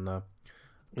välfungerande. Men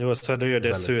jo, så det är ju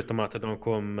dessutom att de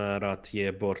kommer att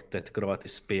ge bort ett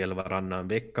gratis spel varannan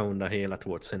vecka under hela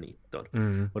 2019.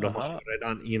 Och de har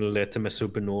redan inlett med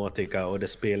Subnautica och det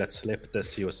spelet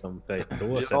släpptes ju som för ett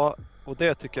år sedan. Ja, och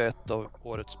det tycker jag är ett av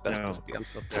årets bästa spel.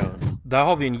 Så att... Där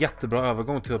har vi en jättebra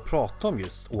övergång till att prata om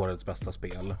just årets bästa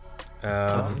spel.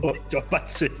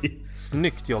 Jobbat.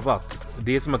 Snyggt jobbat.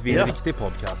 Det är som att vi är en riktig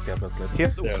podcast helt plötsligt.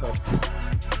 Helt osökt.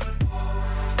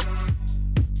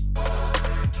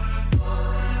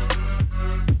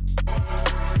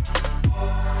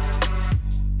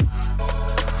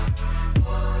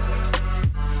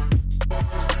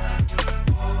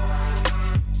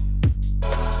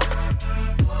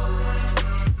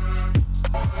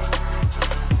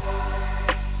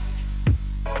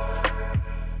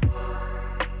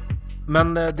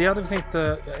 Men det hade vi tänkt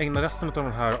ägna resten av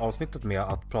det här avsnittet med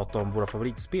att prata om våra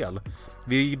favoritspel.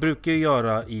 Vi brukar ju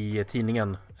göra i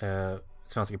tidningen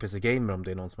Svenska PC Gamer, om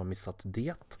det är någon som har missat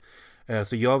det.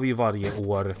 Så gör vi ju varje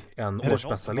år en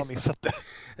årsbästa lista.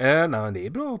 Nej, men det är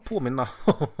bra att påminna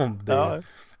om det. Ja,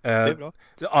 det är bra.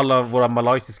 Alla våra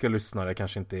malaysiska lyssnare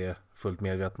kanske inte är fullt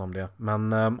medvetna om det. Men,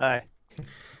 nej.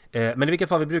 Men i vilket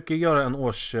fall, vi brukar göra en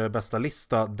årsbästa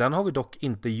lista. Den har vi dock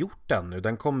inte gjort ännu.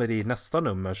 Den kommer i nästa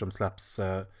nummer som släpps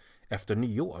efter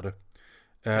nyår.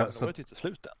 Så året är inte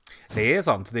slut än. Det är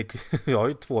sant. Vi har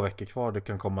ju 2 veckor kvar. Det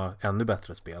kan komma ännu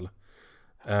bättre spel.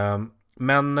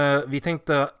 Men vi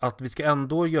tänkte att vi ska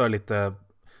ändå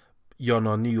göra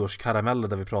några nyårskarameller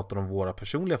där vi pratar om våra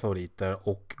personliga favoriter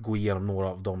och gå igenom några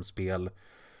av de spel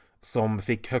som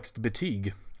fick högst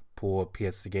betyg på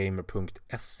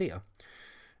pcgamer.se.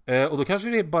 Och då kanske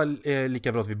det är bara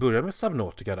lika bra att vi börjar med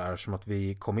Subnautica där, som att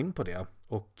vi kom in på det.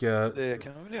 Och det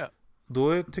kan man väl göra.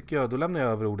 Då tycker jag, då lämnar jag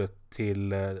över ordet till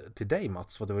dig,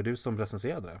 Mats, för det var du som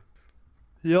recenserade det.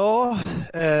 Ja,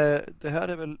 det här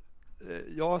är väl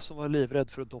jag som var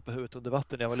livrädd för att doppa huvudet under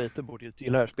vatten när jag var liten borde ju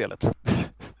gilla det här spelet.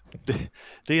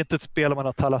 Det är inte ett spel om man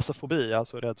har talassofobi,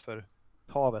 alltså rädd för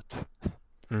havet.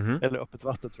 Eller öppet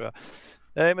vatten, tror jag.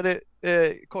 Nej, men det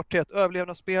är korthet,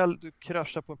 överlevnadsspel, du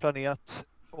kraschar på en planet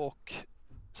och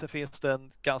sen finns det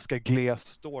en ganska gles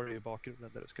story i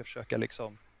bakgrunden där du ska försöka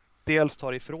liksom dels ta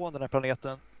dig ifrån den här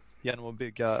planeten genom att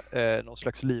bygga någon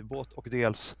slags livbåt och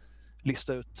dels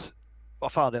lista ut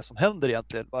vad fan det är som händer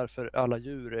egentligen, varför alla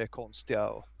djur är konstiga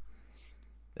och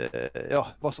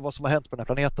vad som har hänt på den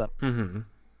här planeten.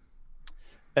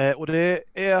 Och det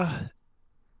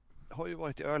har ju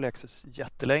varit i Early Access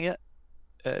jättelänge,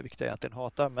 vilket jag egentligen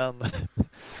hatar, men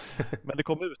det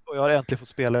kom ut och jag har äntligen fått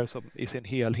spela det som i sin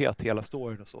helhet, hela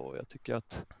storyn och så, och jag tycker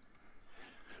att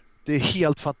det är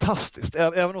helt fantastiskt.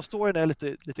 Även om storyn är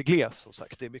lite gles, som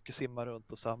sagt. Det är mycket simma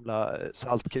runt och samla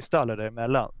saltkristaller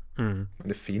däremellan. Men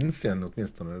det finns en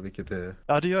åtminstone, vilket är...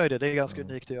 Ja, det gör det. Det är ganska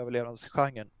unikt i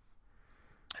överlevnadsgenren.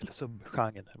 Eller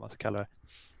subgenren, hur man ska kalla det.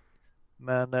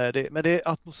 Men det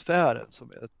är atmosfären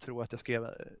som jag tror att jag skrev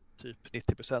typ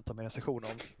 90% av min recension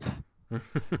om.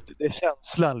 Det är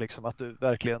känslan liksom att du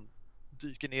verkligen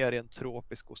dyker ner i en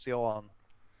tropisk ocean.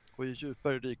 Och ju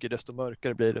djupare du dyker, desto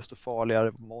mörkare blir det, desto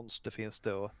farligare monster finns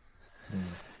det.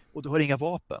 Och du har inga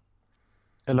vapen.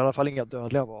 Eller i alla fall inga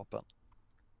dödliga vapen.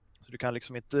 Så du kan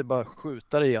liksom inte bara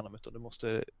skjuta dig igenom, utan du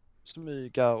måste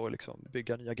smyga och liksom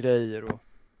bygga nya grejer.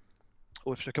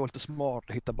 Och försöka vara lite smart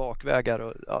och hitta bakvägar.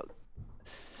 Och, ja.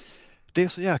 Det är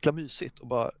så jäkla mysigt att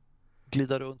bara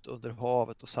glida runt under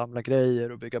havet och samla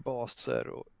grejer och bygga baser.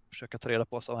 Och försöka ta reda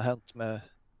på vad som har hänt med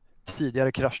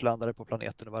tidigare kraschlandare på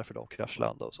planeten och varför de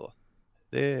kraschlandade och så.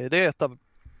 Det är ett av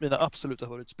mina absoluta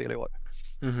favoritspel i år.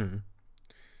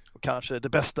 Och kanske det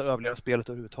bästa överlevnadsspelet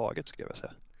överhuvudtaget, skulle jag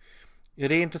säga. Ja,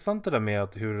 det är intressant det där med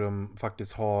att hur de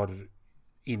faktiskt har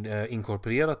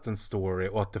inkorporerat en story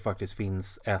och att det faktiskt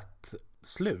finns ett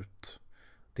slut.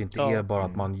 Det inte är bara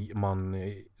att man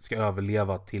ska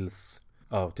överleva tills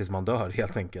man dör,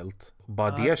 helt enkelt.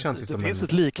 Bara det känns ju som det finns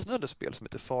ett liknande spel som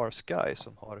heter Far Sky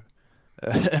som har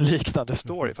en liknande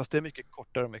story, fast det är mycket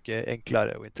kortare och mycket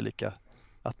enklare och inte lika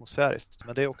atmosfäriskt.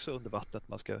 Men det är också under vattnet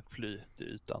man ska fly till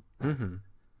ytan.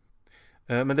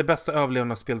 Men det bästa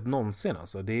överlevnadsspelet någonsin,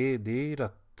 alltså, det är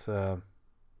rätt...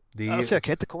 Alltså jag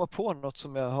kan inte komma på något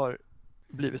som jag har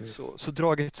blivit så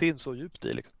dragits in så djupt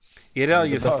i. Liksom. Är det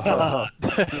just...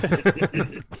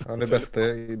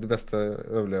 det bästa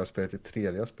överlevnadsspelet i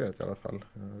tredje spelet i alla fall.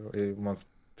 Om man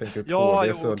tänker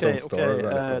 2D så okej, Don't Starve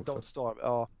väldigt Don't Starve,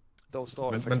 ja. Don't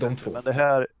Starve men de två. Men det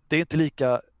här, det är inte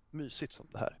lika mysigt som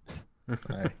det här.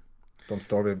 Nej. Don't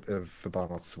Starve är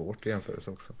förbannat svårt i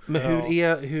jämförelse också. Men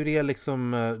hur är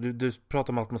liksom, du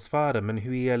pratar om atmosfären, men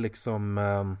hur är liksom,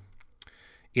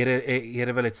 Är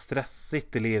det väldigt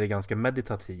stressigt eller är det ganska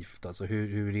meditativt? Alltså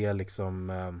hur är liksom...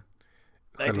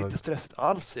 Nej, det är inte stressigt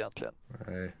alls egentligen.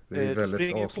 Nej, det är Du väldigt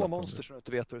springer på avslappnande. monster som du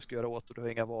inte vet vad du ska göra åt och du har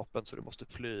inga vapen så du måste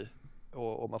fly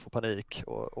och man får panik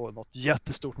och något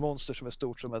jättestort monster som är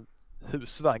stort som en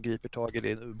husvagn griper tag i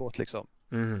din ubåt liksom.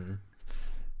 Mm.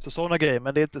 Så sådana grejer,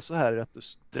 men det är inte så här att du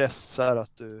stressar,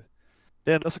 att du...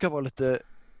 Det enda som kan vara lite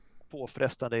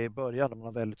påfrestande i början om man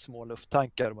har väldigt små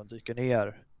lufttankar och man dyker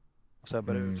ner och sen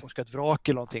börjar utforska ett vrak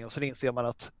eller någonting och sen inser man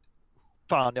att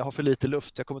fan, jag har för lite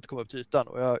luft, jag kommer inte komma upp till ytan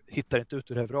och jag hittar inte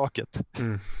ut ur det här vraket.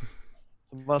 Mm.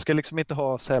 Så man ska liksom inte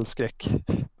ha cellskräck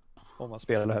om man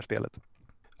spelar det här spelet.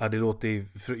 Ja, det låter ju...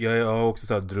 Jag har också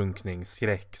så här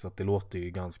drunkningsskräck, så att det låter ju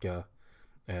ganska...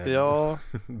 Ja,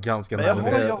 ganska men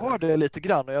nära. jag har det lite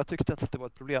grann och jag tyckte inte att det var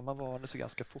ett problem. Man var så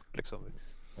ganska fort liksom.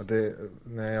 Ja,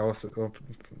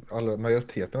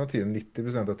 majoriteten av tiden,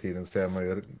 90% av tiden, så är man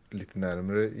ju lite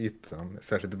närmare ytan,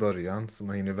 särskilt i början, så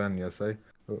man hinner vänja sig.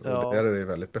 Och där är det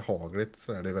väldigt behagligt,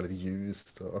 så där. Det är väldigt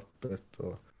ljust och öppet.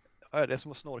 Och... Ja, det är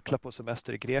som att snorkla på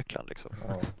semester i Grekland liksom.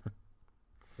 Ja.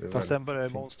 Fast sen börjar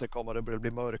monster komma och det börjar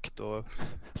bli mörkt och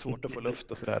svårt att få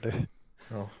luft och sådär.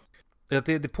 Ja.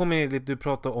 Det påminner lite, vi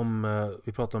pratade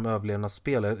om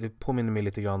överlevnadsspel. Det påminner mig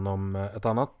lite grann om ett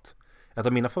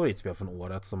av mina favoritspel från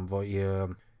året som var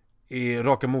i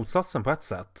raka motsatsen på ett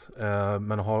sätt,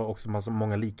 men har också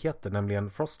många likheter,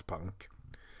 nämligen Frostpunk,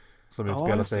 som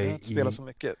utspelar sig i så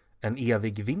mycket. En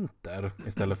evig vinter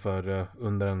istället för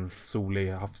under en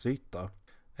solig havsyta.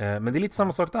 Men det är lite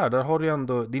samma sak där har du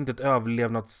ändå, det är inte ett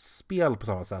överlevnadsspel på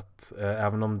samma sätt,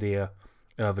 även om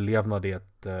överlevnad är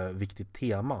ett viktigt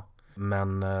tema.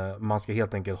 Men man ska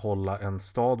helt enkelt hålla en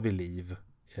stad vid liv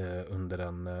under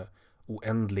en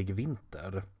oändlig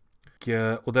vinter.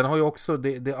 Och den har ju också,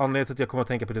 det anledningen till att jag kommer att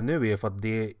tänka på det nu är för att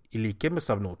det i likhet med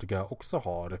Subnautica också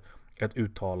har ett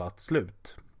uttalat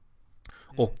slut.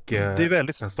 Och det är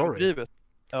väldigt en story.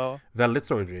 Ja. Väldigt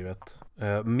storydrivet.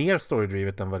 Mer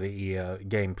storydrivet än vad det är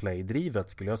gameplay-drivet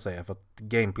skulle jag säga. För att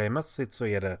gameplaymässigt så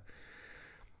är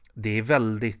det är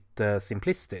väldigt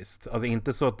simplistiskt. Alltså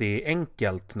inte så att det är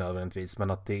enkelt nödvändigtvis,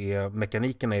 men att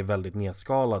mekanikerna är väldigt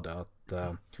nedskalade. Att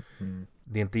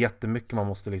det är inte jättemycket man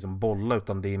måste liksom bolla,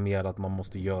 utan det är mer att man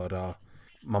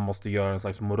måste göra en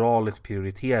slags moralisk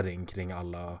prioritering kring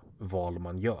alla val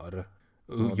man gör.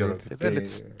 Det är väldigt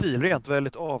stilrent,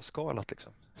 väldigt avskalat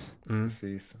liksom.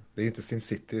 Precis. Det är inte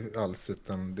SimCity alls,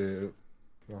 utan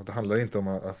det handlar inte om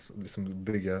att liksom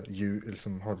bygga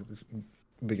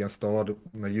en stad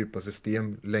med djupa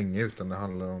system länge, utan det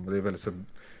handlar om, det är väldigt så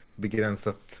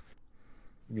begränsat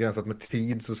med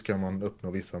tid, så ska man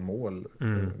uppnå vissa mål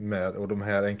och de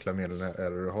här enkla medlen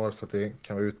är det du har, så att det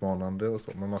kan vara utmanande och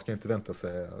så, men man ska inte vänta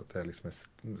sig att det är liksom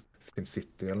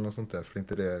SimCity eller något sånt där, för det är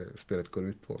inte det spelet går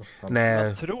ut på. Nej.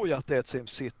 Man tror ju att det är ett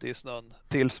SimCity i snön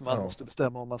tills man måste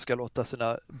bestämma om man ska låta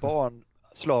sina barn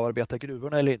slavarbeta i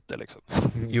gruvorna eller inte liksom.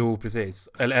 Jo, precis.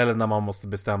 Eller när man måste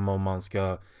bestämma om man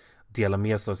ska dela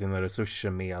med sig av sina resurser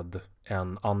med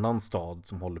en annan stad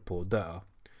som håller på att dö.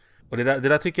 Och det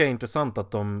där tycker jag är intressant,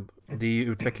 att det är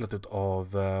utvecklat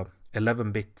av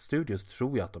 11-bit Studios,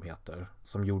 tror jag att de heter,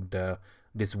 som gjorde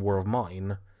This War of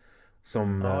Mine,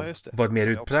 som var ett mer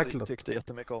utpräglat, tyckte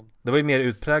jättemycket om. Det var ju mer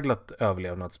utpräglat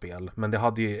överlevnadsspel, men det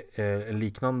hade ju en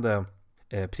liknande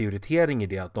prioritering i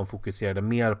det, att de fokuserade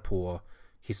mer på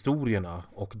historierna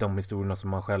och de historierna som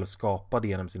man själv skapade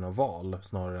genom sina val,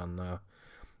 snarare än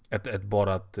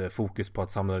bara ett fokus på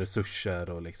att samla resurser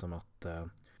och liksom att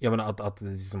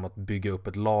liksom att bygga upp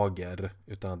ett lager,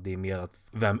 utan att det är mer att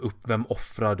vem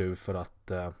offrar du för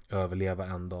att överleva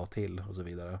en dag till och så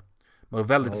vidare. Men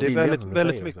det är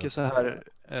väldigt mycket så här,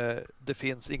 det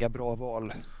finns inga bra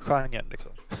val-genren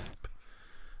liksom.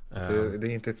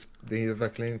 Det är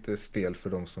verkligen inte ett spel för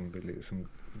de som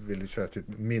vill köra typ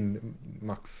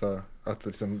maxa, att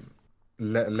liksom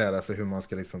lära sig hur man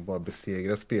ska liksom bara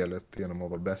besegra spelet genom att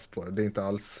vara bäst på det. Det är inte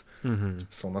alls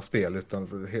sådana spel,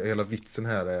 utan hela vitsen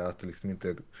här är att det liksom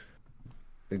inte,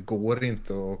 det går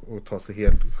inte att ta sig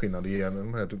helt skinnad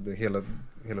igenom här.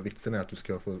 Hela vitsen är att du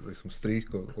ska få liksom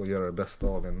stryk och göra det bästa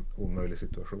av en omöjlig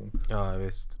situation. Ja,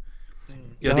 visst.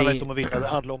 Det handlar inte om att vinna, det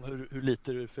handlar om hur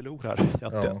lite du förlorar.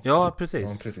 Ja, precis.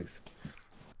 Ja, precis.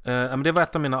 Men det var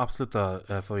ett av mina absoluta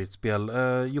favoritspel.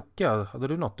 Jocke, hade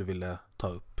du något du ville ta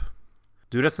upp?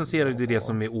 Du recenserade ju det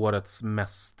som är årets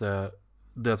mest,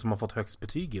 det som har fått högst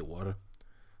betyg i år.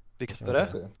 Vilket var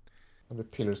det? Det är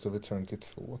Pillars of Eternity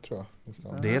 2, tror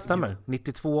jag. Det stämmer.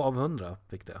 92 av 100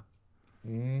 fick det.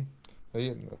 Jag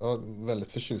är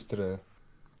väldigt förtjust i det.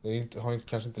 Det har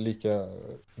kanske inte lika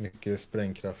mycket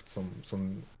sprängkraft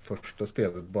som första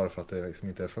spelet, bara för att det liksom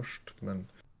inte är först. Men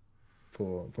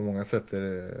på många sätt är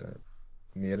det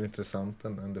mer intressant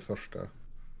än det första.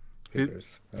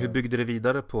 Hur byggde det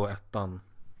vidare på ettan?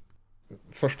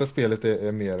 Första spelet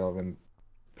är mer av en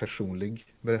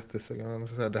personlig berättelse.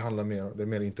 Det är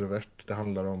mer introvert. Det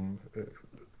handlar om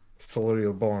sorg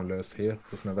och barnlöshet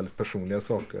och sådana väldigt personliga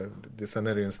saker. Sen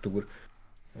är det en stor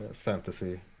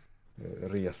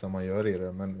fantasy-resa man gör i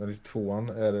det. Men i tvåan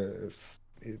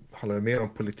handlar det mer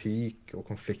om politik och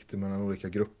konflikter mellan olika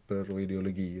grupper och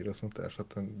ideologier och sånt där. Så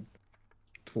att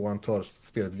tvåan tar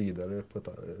spelet vidare på ett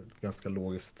ganska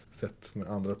logiskt sätt med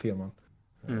andra teman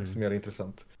som är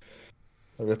intressant.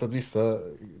 Jag vet att vissa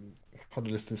hade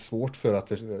lite svårt för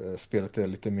att spelet är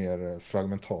lite mer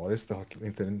fragmentariskt. Det har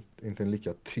inte en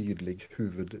lika tydlig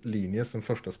huvudlinje som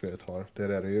första spelet har. Där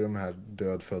är det ju de här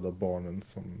dödfödda barnen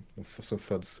som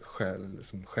föds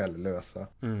själlösa.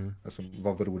 Alltså,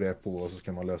 vad beror det på och så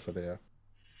ska man lösa det.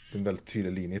 Det är en väldigt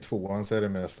tydlig linje. I tvåan så är det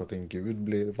mest att en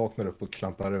gud vaknar upp och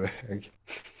klampar iväg.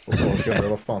 Och folk undrar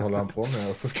vad fan håller han på med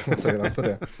och så ska man ta reda på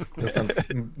det.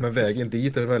 Men vägen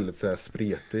dit är väldigt så här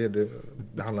spretig.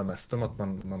 Det handlar mest om att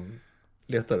man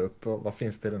letar upp vad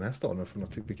finns det i den här staden för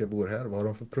något, vilka bor här, vad har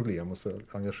de för problem och så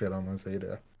engagerar man sig i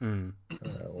det.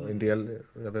 Och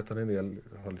jag vet att en del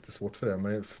har lite svårt för det,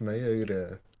 men för mig är ju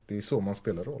det är ju så man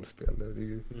spelar rollspel.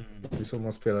 Det är så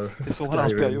man spelar Skyrim. Det är så man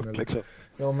alltid har gjort liksom.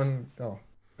 Ja, men ja.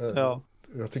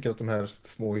 Jag tycker att de här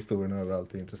små historierna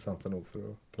överallt är intressanta nog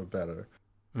för att bära det.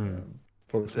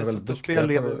 Folk som är väldigt duktiga spel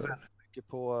lever väldigt mycket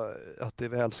på att det är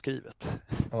välskrivet.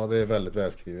 Ja, det är väldigt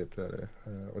välskrivet.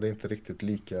 Och det är inte riktigt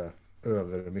lika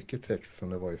över mycket text som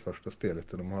det var i första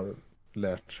spelet. De har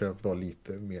lärt sig att vara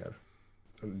lite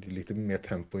mer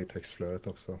tempo i textflödet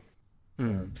också.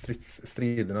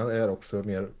 Striderna är också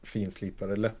mer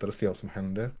finslipade, lättare att se vad som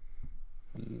händer.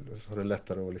 Så det är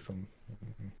lättare att liksom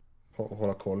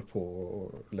hålla koll på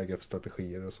och lägga upp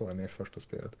strategier och så än i första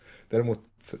spelet. Däremot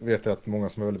vet jag att många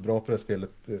som är väldigt bra på det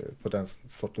spelet, på den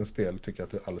sortens spel, tycker att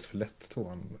det är alldeles för lätt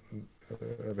tvåan.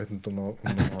 Jag vet inte om de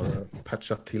har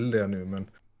patchat till det nu, men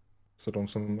så de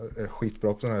som är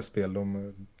skitbra på sådana här spel,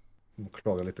 de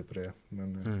klagar lite på det.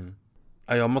 Men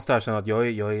jag måste erkänna att jag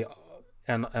är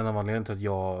en av anledningarna till att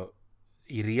jag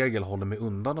i regel håller mig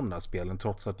undan de där spelen,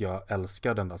 trots att jag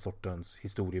älskar den där sortens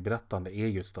historieberättande, är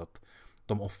just att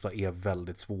de ofta är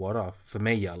väldigt svåra, för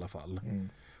mig i alla fall.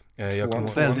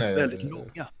 Väldigt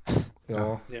långa.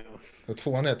 Ja.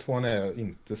 Tvåan är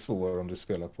inte svår om du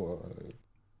spelar på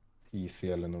easy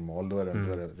eller normal. Då är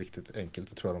det riktigt enkelt.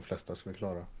 Det tror jag de flesta skulle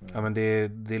klara. Ja, men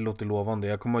det låter lovande.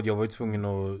 Jag kommer ihåg att jag var ju tvungen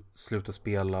att sluta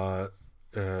spela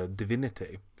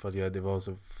Divinity, för att det var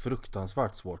så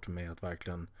fruktansvärt svårt för mig att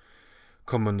verkligen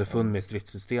komma underfund med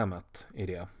stridssystemet i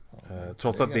det.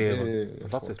 Trots att det är ett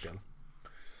fantastiskt spel.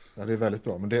 Ja, det är väldigt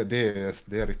bra, men det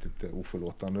är riktigt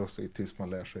oförlåtande också tills man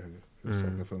lär sig hur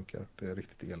saker funkar. Det är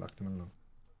riktigt elakt emellan.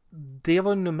 Det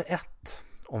var nummer 1,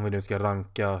 om vi nu ska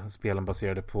ranka spelen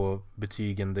baserade på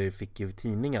betygen det fick i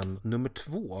tidningen. Nummer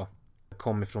 2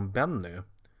 kom ifrån Benny.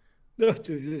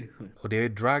 Och det är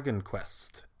Dragon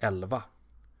Quest 11.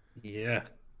 Yeah.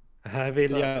 Här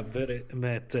vill jag börja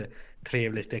med ett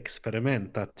trevligt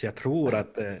experiment. Att jag tror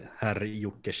att herr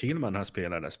Jocke Kilman har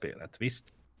spelat det spelet,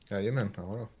 visst? Jajamän, ja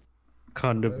då.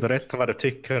 Kan du berätta vad du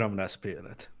tycker om det här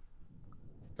spelet?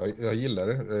 Jag gillar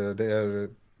det. Det är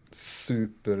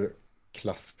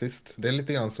superklassiskt. Det är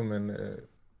lite grann som en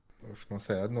vad ska man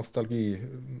säga,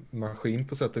 nostalgimaskin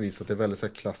på sätt och vis. Att det är väldigt så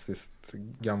här klassiskt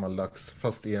gammaldags,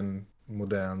 fast i en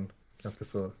modern, ganska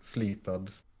så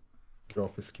slipad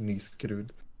grafisk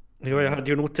nyskrud. Jo, jag hade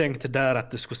ju nog tänkt där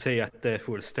att du skulle säga att det är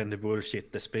fullständig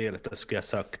bullshit det spelet. Då skulle jag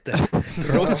sagt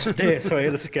trots det så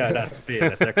älskar jag det här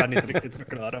spelet. Jag kan inte riktigt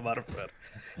förklara varför.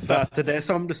 För att det är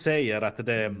som du säger, att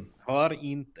det har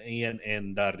inte en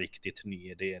enda riktigt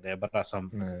ny idé. Det är bara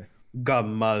som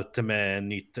gammalt med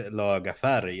nytt laga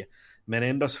färg. Men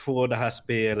ändå så får det här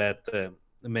spelet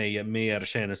mig mer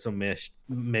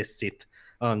känslomässigt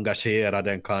engagerad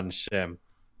än kanske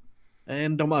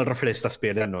än de allra flesta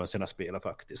spel jag någonsin har spelat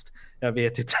faktiskt. Jag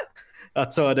vet inte.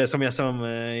 Alltså det som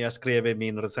jag skrev i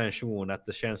min recension, att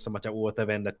det känns som att jag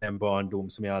återvänder till en barndom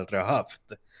som jag aldrig har haft.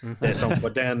 Det är som på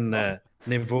den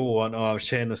nivån av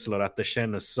känslor, att det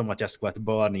känns som att jag ska vara ett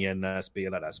barn igen när jag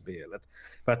spelar det här spelet.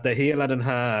 För att det hela den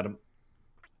här,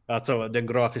 alltså den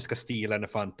grafiska stilen är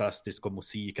fantastisk och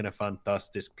musiken är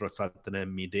fantastisk trots att den är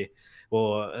midi.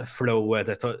 Och flowet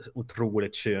är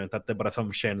otroligt skönt, att det bara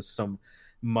som känns som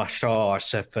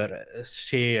massage för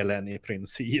själen i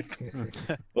princip.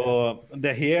 Och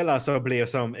det hela så blev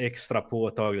som extra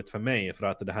påtagligt för mig, för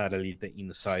att det här är lite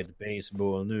inside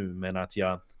baseball nu, men att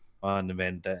jag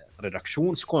använde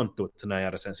redaktionskontot när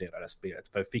jag recenserade spelet,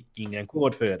 för jag fick ingen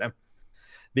kod för det.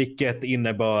 Vilket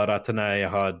innebar att när jag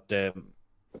hade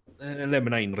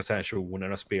lämnat in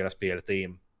recensionen och spelat spelet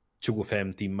i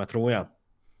 25 timmar tror jag,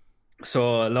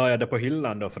 så la jag det på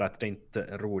hyllan då, för att det inte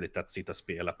är roligt att sitta och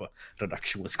spela på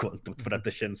redaktionskontot, för att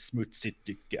det känns smutsigt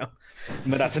tycker jag.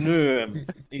 Men att nu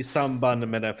i samband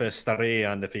med den första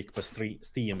rean det fick på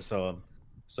Steam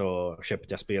så köpte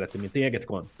jag spelet till mitt eget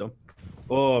konto.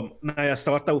 Och när jag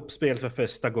startade upp spelet för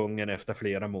första gången efter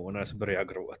flera månader så började jag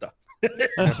gråta.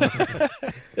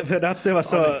 För att det var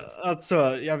så, alltså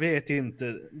jag vet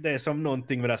inte, det är som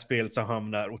någonting med det här spelet som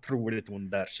hamnar otroligt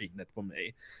under skinnet på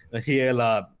mig.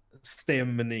 Hela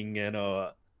stämningen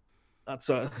och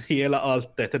alltså hela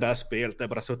allt det där spelet är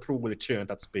bara så otroligt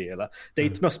skönt att spela. Det är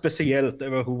inte något speciellt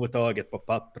överhuvudtaget på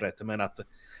pappret, men att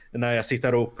när jag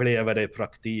sitter och upplever det i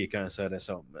praktiken så är det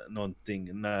som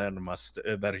någonting närmast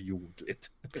överjordligt.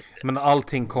 Men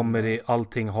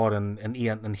allting har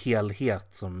en helhet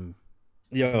som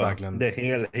verkligen... det är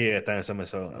helheten som är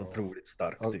så otroligt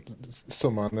stark.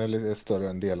 Summan är större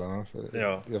än delarna.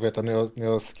 Ja. Jag vet att när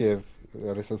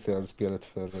jag recenserade spelet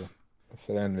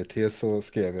för NVT så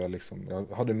skrev jag liksom,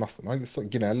 jag hade massor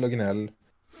gnäll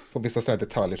på vissa sådana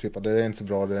detaljer, typ det är inte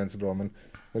så bra, men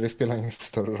det spelar ingen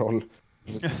större roll.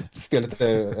 Spelet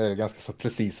är ganska så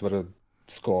precis vad det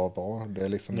ska vara. Det är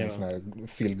liksom en sån här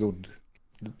feel good.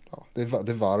 Ja, det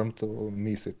är varmt och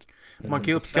mysigt. Man kan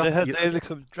ju uppskatta... Det är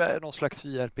liksom någon slags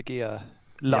JRPG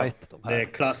light. Ja, det är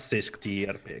klassisk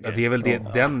JRPG. Ja, det är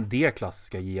väl det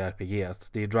klassiska JRPG.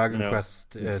 Det är Dragon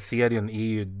Quest-serien är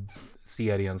ju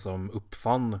serien som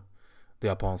uppfann det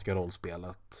japanska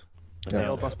rollspelet.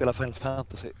 Jag bara spelar Final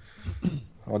Fantasy.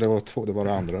 Ja, det var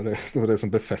det andra. Det var det som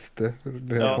befäste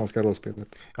det japanska rollspelet.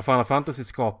 Ja, Final Fantasy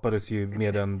skapades ju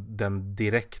med den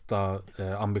direkta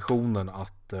ambitionen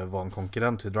att vara en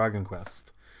konkurrent till Dragon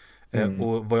Quest.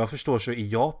 Och vad jag förstår så i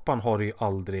Japan har det ju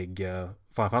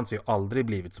Final Fantasy har aldrig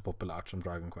blivit så populärt som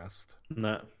Dragon Quest.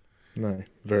 Nej,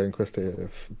 Dragon Quest är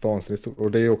vansinnigt stort.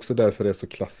 Och det är också därför det är så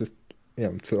klassiskt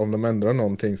jämt. För om de ändrar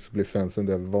någonting så blir fansen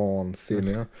där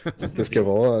vansinniga. Det ska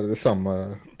vara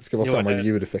samma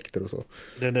ljudeffekter och så.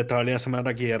 Den detaljen som jag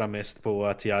reagerar mest på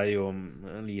att jag är ju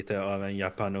lite av en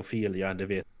japanofil, det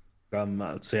vet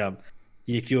gammalt. Så jag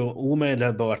gick ju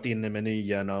omedelbart in i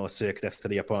menyerna och sökte efter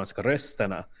de japanska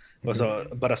rösterna. Och så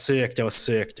bara sökte och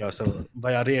så var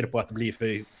jag redo på att bli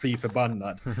fly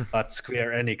förbannad att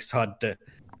Square Enix hade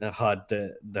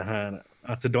det här,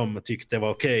 att de tyckte det var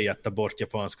okej att ta bort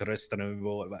japanska rösterna i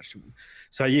vår version.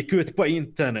 Så jag gick ut på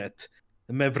internet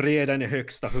med vreden i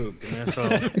högsta hugg. Men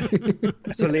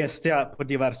så läste jag på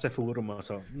diverse forum och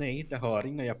så, nej, det har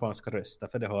inga japanska röster,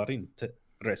 för det har inte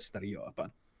röster i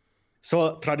Japan.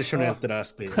 Så traditionellt det där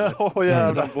spelet.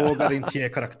 De vågar inte ge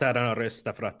karaktärerna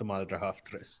röster för att de aldrig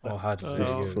haft röster.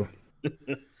 Herregud.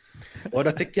 Och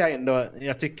då tycker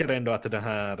jag tycker ändå att det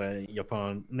här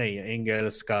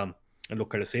engelska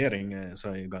lokalisering så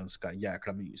är ju ganska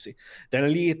jäkla mysig. Den är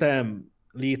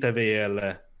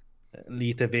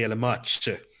lite väl match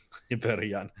i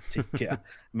början tycker jag,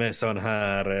 med sån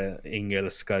här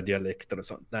engelska dialekter och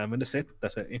sånt. Nej, men det sätter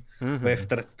sig. Och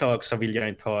efter ett tag så vill jag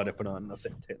inte ha det på något annat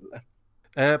sätt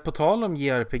heller. På tal om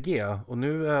JRPG, och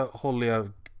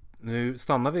nu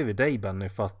stannar vi vid dig Benny,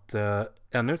 för att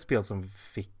ännu ett spel som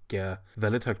fick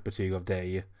väldigt högt betyg av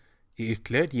dig i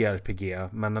ytterligare ett JRPG,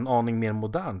 men en aning mer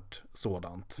modernt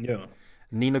sådant. Ja.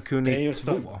 Ni no Kuni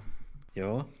 2.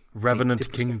 Ja.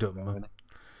 Revenant Kingdom.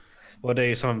 Och det är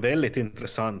ju som väldigt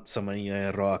intressant som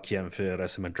en rak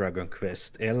jämförelse med Dragon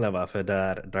Quest 11, för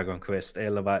där Dragon Quest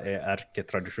 11 är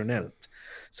ärketraditionellt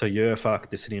så gör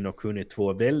faktiskt Ni no Kuni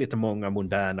 2 väldigt många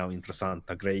moderna och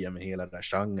intressanta grejer med hela den här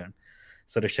genren.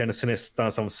 Så det känns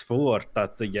nästan som svårt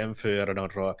att jämföra dem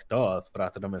rakt av, för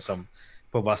att de är som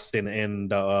på varsin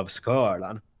ända av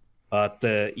skalan. Att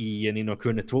i Ni no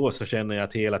Kuni 2 så känner jag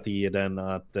att hela tiden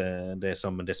att det är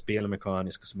som det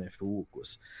spelmekaniska som är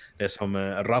fokus. Det är som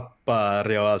rappa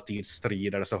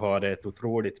realtidsstrider, så har det ett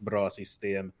otroligt bra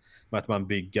system med att man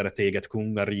bygger ett eget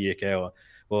kungarike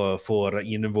och får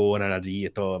invånarna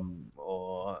dit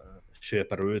och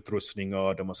köper utrustning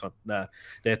av dem och sånt där.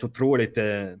 Det är ett otroligt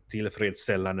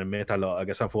tillfredsställande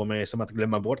metalag som får mig som att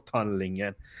glömma bort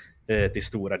handlingen till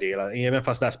stora delar. Även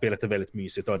fast det här spelet är väldigt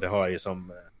mysigt och det har ju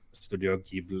som Studio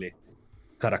Ghibli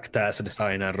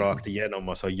karaktärsdesignen rakt igenom,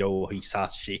 och så Joe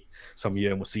Hisashi som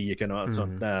gör musiken och allt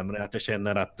sånt där. Men jag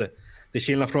känner att till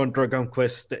skillnad från Dragon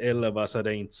Quest 11 så är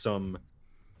det inte som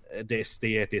det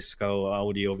estetiska och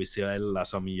audiovisuella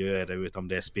som gör det, utan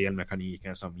det är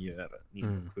spelmekaniken som gör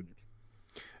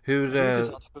Hur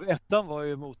ettan var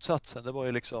ju motsatsen. Det var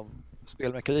ju liksom,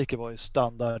 spelmekaniken var ju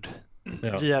standard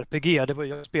JRPG.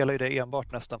 Jag spelade ju det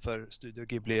enbart nästan för Studio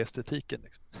Ghibli-estetiken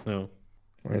liksom. Ja.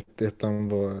 Och ettan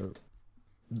var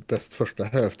bäst första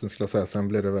hälften skulle jag säga. Sen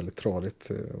blev det väldigt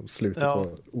tradigt. Och slutet var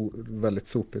väldigt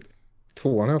sopigt.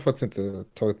 Tvåan har jag faktiskt inte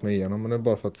tagit mig igenom, men det är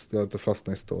bara för att jag inte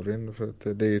fastnar i storyn. För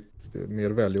att det är ett mer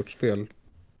välgjort spel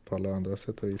på alla andra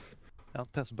sätt och vis. Jag har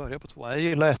inte ens börjat på tvåan. Jag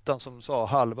gillar ettan som sa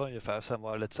halva ungefär. Sen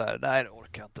var det lite så här, nej det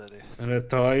orkar jag inte. Det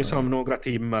tar ju som några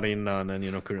timmar innan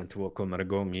Nino Kuni 2 kommer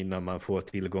igång, innan man får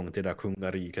tillgång till det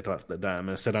kungariket och allt det där.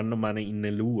 Men sedan när man är inne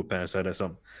i loopen så är det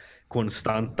som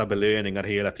konstanta belöningar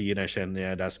hela tiden, känner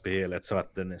jag i det här spelet, så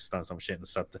att det nästan som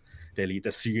känns att det är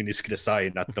lite cynisk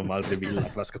design, att de aldrig vill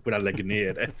att man ska kunna lägga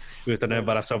ner det. Utan det är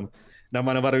bara som, när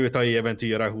man har varit ute och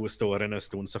äventyrat hos storyn en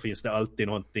stund, så finns det alltid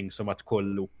någonting som att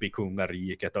kolla upp i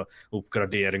kungariket och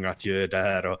uppgraderingar att göra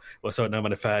där, och så när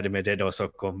man är färdig med det då så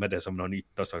kommer det som något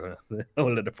nytt och så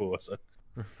håller det på så.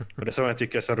 Och det som jag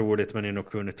tycker är så roligt med Nino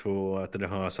Kuni 2, att det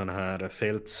har såna här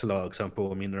fältslag som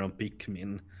påminner om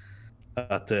Pikmin.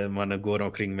 Att man går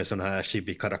omkring med såna här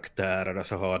chibi-karaktärer och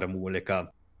så har de olika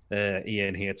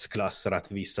enhetsklasser,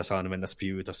 att vissa så använder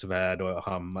spjut och svärd och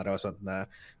hammare och sånt där.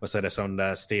 Och så är det sån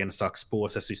där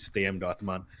stensaxpåsesystem då, att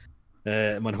man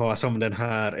har som den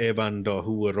här även då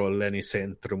huvudrollen i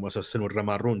centrum, och så snurrar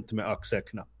man runt med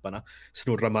axelknapparna.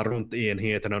 Snurrar man runt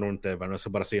enheterna runt även, och så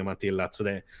bara ser man till att så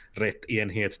det är rätt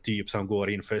enhet typ som går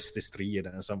in först i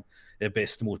striden, som är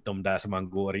bäst mot dem där som man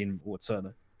går in mot.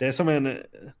 Så det är som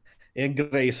en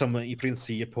grej som i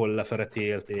princip håller för ett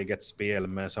helt eget spel,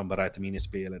 men som bara ett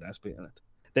minispel i det här spelet.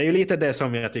 Det är ju lite det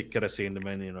som jag tycker är synd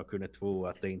med Nino Kuni 2,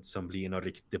 att det inte som blir någon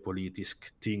riktig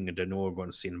politisk tyngd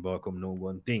någonsin bakom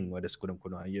någonting, och det skulle de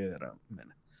kunna göra.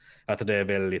 Men att det är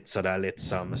väldigt sådär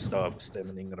lättsam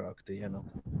stabstämning rakt igenom.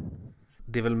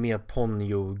 Det är väl mer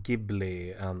Ponyo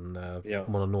Ghibli än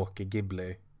Mononoke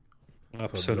Ghibli.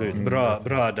 Absolut,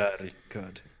 bra där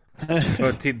Rickard.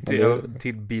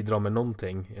 Tid bidra med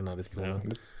någonting i den här diskussionen.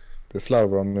 Ja. Det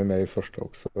slarvar de med mig första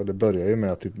också. Och det börjar ju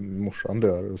med att typ morsan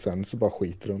dör och sen så bara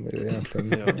skiter de i det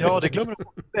egentligen. Ja, det glömmer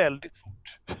de väldigt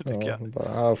fort. Ja,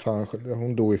 bara, fan,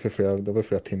 hon dog ju det var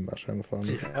flera timmar sedan. Fan,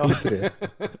 det.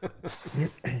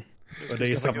 Och det är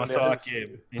ju samma sak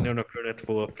i Nino Kuni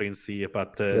 2 princip,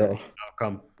 att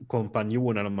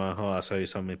kompanjonerna man har så är ju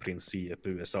som i princip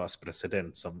USAs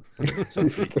president som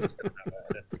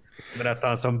men att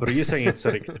han som bryr sig inte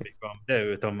så riktigt mycket om det,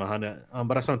 utan han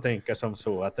bara som tänker som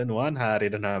så att nu är han här i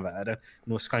den här världen,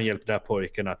 nu ska han hjälpa den här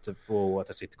pojken att få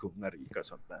åt sitt kungarike och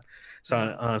sånt där. Så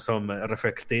han som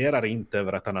reflekterar inte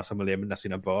över att han har som lämnat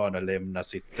sina barn och lämnat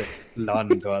sitt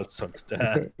land och allt sånt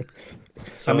där.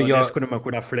 Så det skulle man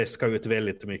kunna fläska ut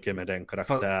väldigt mycket med den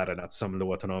karaktären, att som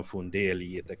låter någon fundera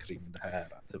lite kring det här,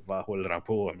 att vad håller han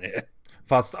på med?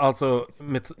 Fast alltså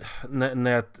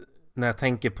när jag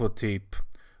tänker på typ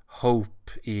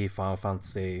Hope i Final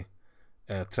Fantasy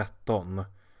 13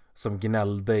 som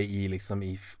gnällde i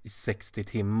 60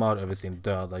 timmar över sin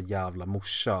döda jävla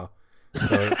morsa,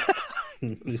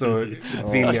 så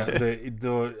vill jag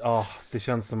det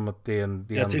känns som att det är en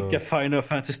jag ändå... tycker Final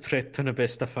Fantasy 13 är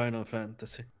bästa Final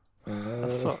Fantasy.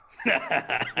 Alltså,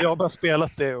 jag har bara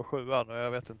spelat det och 7an, och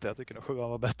jag vet inte, jag tycker att 7an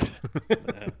var bättre.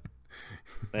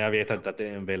 Nej, jag vet inte, att det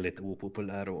är en väldigt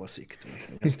opopulär åsikt,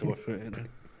 men jag står för det.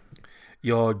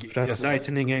 För att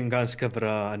Lightning är en ganska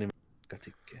bra anime, jag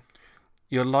tycker.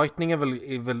 Ja, Lightning är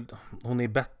väl hon är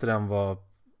bättre än vad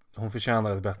hon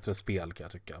förtjänar, ett bättre spel kan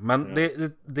jag tycka. Men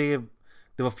det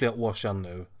var flera år sedan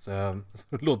nu, så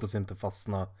låt oss inte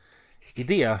fastna i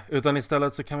det, utan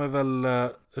istället så kan vi väl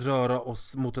röra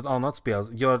oss mot ett annat spel.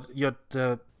 Gör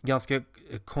ett ganska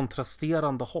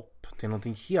kontrasterande hopp till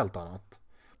någonting helt annat.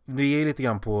 Vi är lite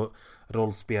grann på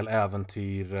rollspel,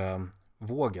 äventyr,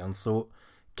 vågen. Så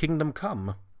Kingdom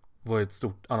Come var ett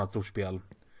annat stort spel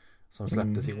som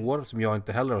släpptes i år, som jag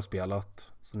inte heller har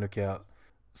spelat. Så nu kan jag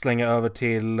slänga över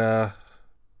till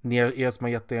er som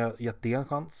har gett det en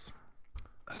chans.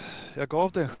 Jag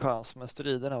gav det en chans, men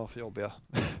striderna var för jobbiga.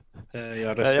 Jag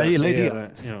gillar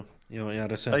det.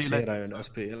 Jag recenserar ju det här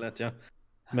spelet, ja.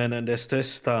 Men det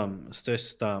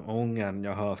största ångern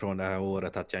jag har från det här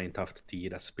året, att jag inte haft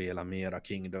tid att spela mera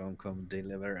Kingdom Come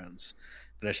Deliverance.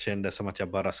 För det kändes som att jag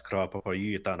bara skrapade på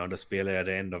ytan, och då spelade jag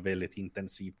det ändå väldigt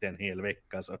intensivt en hel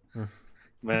vecka. Så.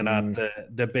 Men att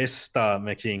det bästa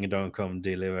med Kingdom Come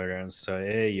Deliverance så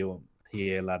är ju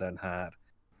hela den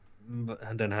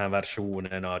här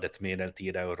versionen av det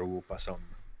medeltida Europa som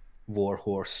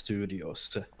Warhorse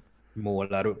Studios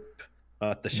målar upp.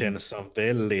 Att det känns som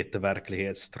väldigt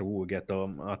verklighetstroget,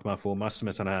 och att man får massor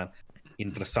med sådana här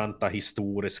intressanta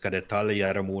historiska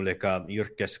detaljer om olika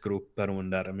yrkesgrupper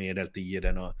under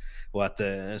medeltiden, och att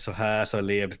så här så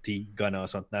levde tiggarna och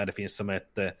sånt där. Det finns som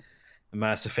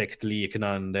Mass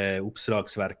Effect-liknande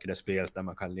uppslagsverk i det spelet där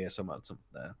man kan läsa om allt sånt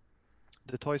där.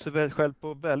 Det tar ju sig själv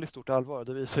på väldigt stort allvar.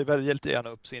 Det visar ju väldigt gärna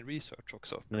upp sin research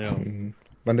också. Ja.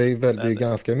 Men det är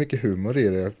ganska mycket humor i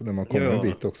det när man kommer en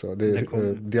bit också.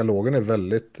 Dialogen är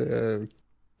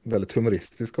väldigt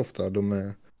humoristisk ofta.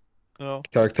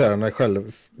 Karaktärerna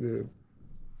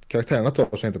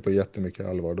tar sig inte på jättemycket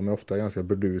allvar. De är ofta ganska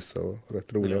burdusa och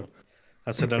rätt roliga. Ja.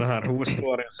 Alltså den här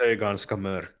huvudhistorien så är ganska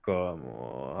mörk och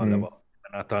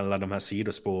att alla de här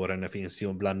sidospåren, det finns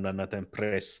ju bland annat en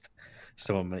präst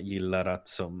som gillar att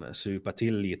supa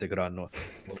till lite grann och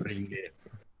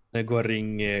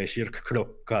ringa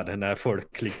kyrkklockan när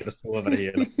folk ligger och sover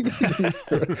hela.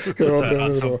 Och så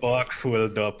alltså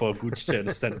bakfull då på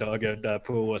gudstjänsten dagen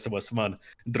därpå, och så måste man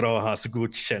dra hans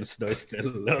gudstjänst då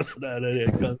istället och så där. Det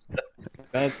är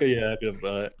ganska jävligt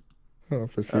bra. Ja,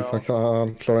 precis. Ja.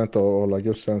 Han klarar inte att hålla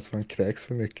gudstjänst för han kräks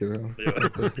för mycket.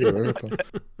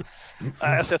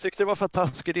 Alltså, jag tyckte det var en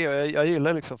fantastisk idé. Jag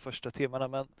gillar liksom första timmarna,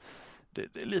 men det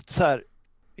är lite så här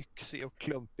yxig och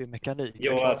klumpig mekanik.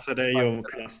 Ja, alltså det är ju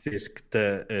klassiskt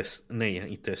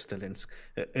inte österländskt,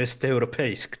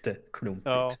 östeuropeiskt klumpigt.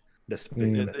 Ja,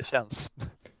 det känns.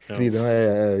 Striderna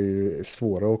är ju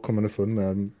svåra att komma underfund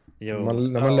med.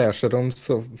 När man lär sig dem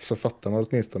så fattar man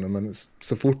åtminstone, men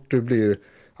så fort du blir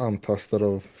antastad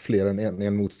av fler än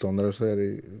en motståndare så är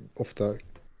det ofta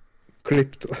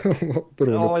klippt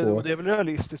beroende på. Det är väl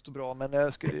realistiskt och bra, men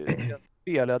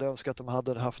jag hade önskat att de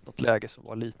hade haft något läge som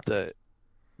var lite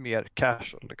mer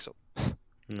casual liksom.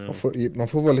 Man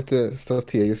får vara lite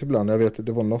strategisk ibland. Jag vet,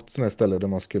 det var något sånt här ställe där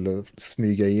man skulle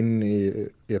smyga in i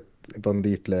ett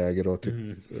banditläger och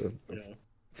typ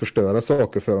förstöra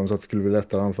saker för dem så att det skulle bli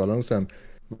lättare anfalla dem sen.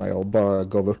 Men jag bara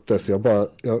gav upp det, så jag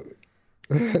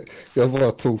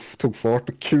bara tog fart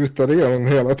och kutade igenom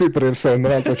hela typen av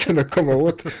sönder allt jag kunde komma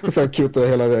åt, och sen kutade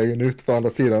jag hela vägen ut på andra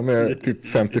sidan med typ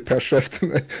 50 pers efter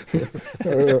mig.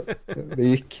 Det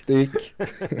gick.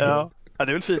 Ja, det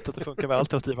är väl fint att det funkar med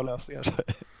alternativa lösningar.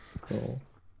 Ja,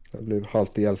 jag blev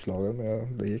halvt ihjälslagen,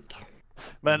 men det gick.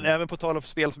 Men även på tal om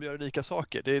spel som gör unika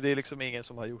saker, det är liksom ingen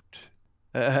som har gjort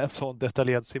en sån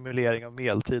detaljerad simulering av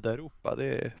medeltida Europa.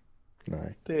 Det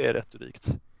är rätt unikt.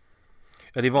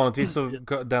 Ja, det är vanligtvis så,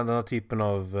 den här typen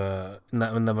av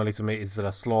när man liksom är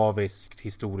sådär slaviskt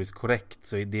historiskt korrekt,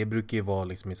 så det brukar ju vara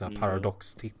liksom i så här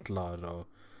paradox-titlar och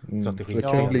strategispel. Det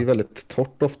kan bli väldigt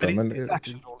torrt ofta. Det är men inte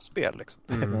action-rollspel liksom.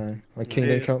 Nej,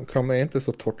 Kingdom Come är inte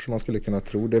så torrt som man skulle kunna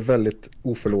tro. Det är väldigt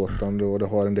oförlåtande och det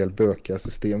har en del bökiga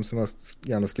system som jag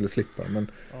gärna skulle slippa.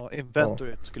 Men,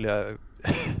 Inventory skulle jag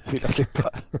vilja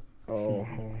slippa. Ja.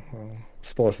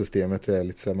 Sparsystemet är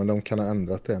lite så här, men de kan ha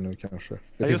ändrat det nu kanske.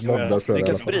 Det finns moddar för det i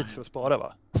alla fall. sprit för att spara,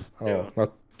 va? Ja.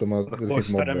 Att det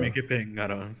kostar det mycket pengar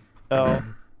då. Ja.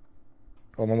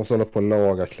 Ja, man måste hålla på och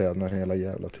laga kläderna hela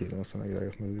jävla tiden och såna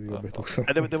grejer. Men det är jobbigt också.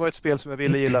 Det var ett spel som jag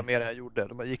ville gilla mer än jag gjorde.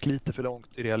 De gick lite för långt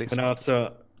i realism. Men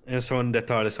alltså, en sån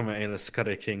detalj som jag älskar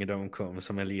i Kingdom Come,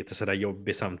 som är lite sådär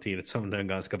jobbig samtidigt som den är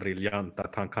ganska briljant,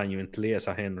 att han kan ju inte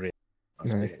läsa Henry.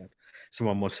 Så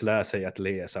man måste lära sig att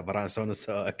läsa bara en sån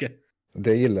sak.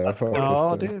 Det gillar jag faktiskt.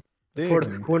 Ja,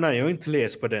 folk kunde ju inte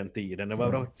läsa på den tiden. Det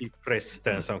var typ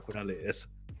prästen som kunde läsa.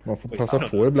 Man får passa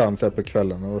på ibland så här på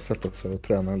kvällarna och sätta sig och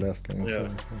träna läsning. Och så.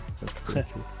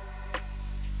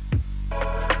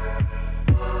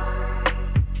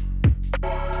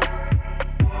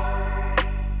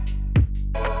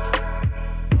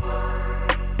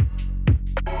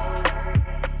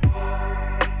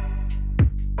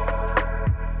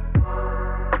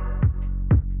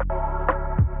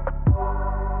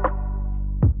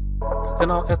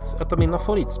 Ett av mina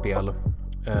favoritspel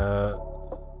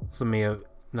som är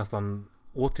nästan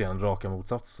återigen raka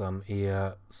motsatsen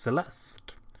är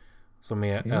Celeste, som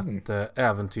är ett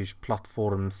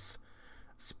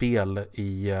äventyrsplattformsspel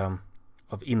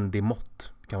av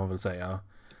indie-mått kan man väl säga,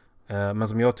 men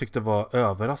som jag tyckte var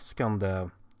överraskande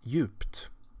djupt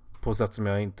på ett sätt som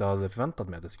jag inte hade förväntat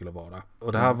mig att det skulle vara.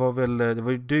 Och det här var väl, det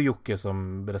var ju du Jocke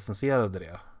som recenserade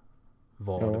det, det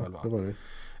väl, va? Det var det.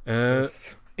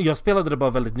 Yes. Jag spelade det bara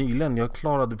väldigt nyligen. Jag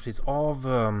klarade precis av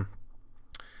om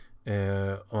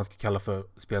man ska kalla för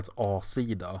spelets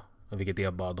A-sida, vilket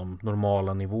är bara de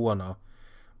normala nivåerna,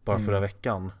 bara förra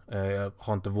veckan. Jag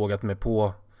har inte vågat mig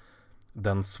på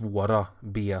den svåra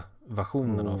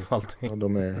B-versionen av allting. Ja,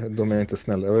 de är inte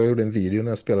snälla. Jag gjorde en video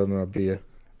när jag spelade några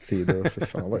B-sidor. För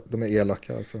fan, de är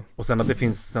elaka alltså. Och sen att det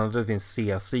finns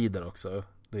C-sidor också.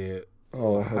 Det är,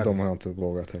 de har jag inte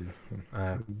vågat heller.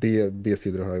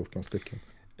 B-sidor har jag gjort några stycken.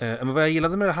 Men vad jag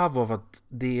gillade med det här var att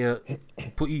det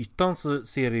på ytan så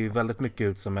ser det ju väldigt mycket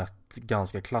ut som ett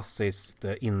ganska klassiskt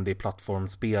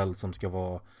indie-plattformspel som ska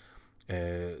vara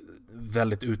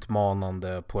väldigt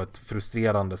utmanande på ett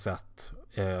frustrerande sätt.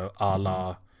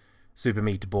 Alla Super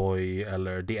Meat Boy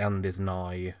eller The End Is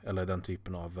Nigh eller den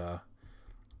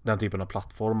typen av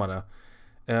plattformare.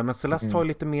 Men Celeste har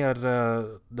lite mer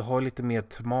det har lite mer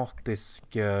tematisk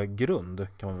grund,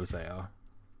 kan man väl säga.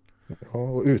 Ja,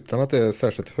 och utan att det är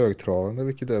särskilt högtravande,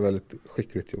 vilket är väldigt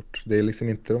skickligt gjort. Det är liksom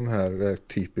inte de här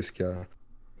typiska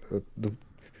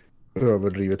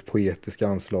överdrivet poetiska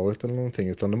anslaget eller någonting,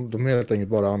 utan de helt enkelt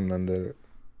bara använder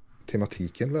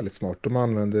tematiken väldigt smart.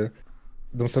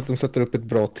 De sätter upp ett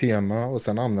bra tema och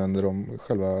sen använder de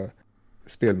själva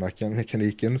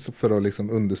spelmekaniken för att liksom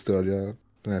understödja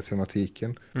den här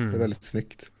tematiken. Det är väldigt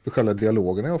snyggt. För själva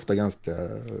dialogen är ofta ganska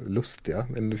lustiga.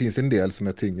 Det finns en del som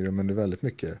är tyngre, men det är väldigt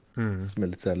mycket som är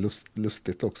lite så här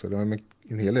lustigt också. Det är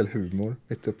en hel del humor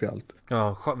mitt upp i allt.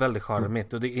 Ja, väldigt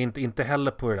charmigt. Och det är inte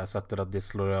heller på det där sättet att det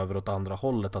slår över åt andra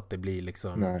hållet, att det blir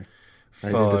liksom... Nej, det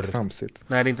är inte tramsigt.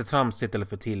 Nej, det är inte tramsigt eller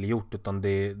för tillgjort, utan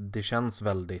det känns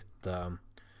väldigt...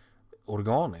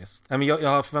 organiskt.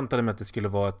 Jag förväntade mig att det skulle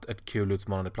vara ett kul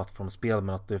utmanande plattformsspel,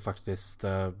 men att det faktiskt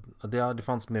det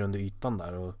fanns mer under ytan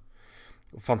där, och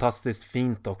fantastiskt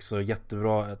fint också,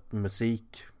 jättebra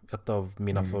musik, ett av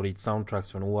mina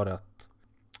favoritsoundtracks från året.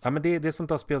 Ja, men det är sånt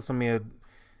där spel som är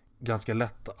ganska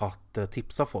lätt att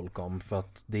tipsa folk om, för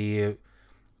att det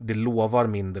lovar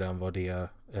mindre än vad det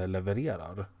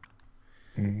levererar.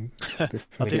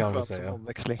 Det kan man säga.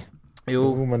 Omväxling.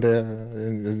 Jo, men det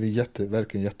är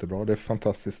verkligen jättebra. Det är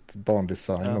fantastiskt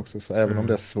bandesign också. Så även om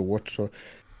det är svårt så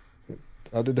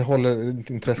det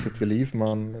håller intresset vid liv.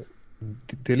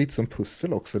 Det är lite som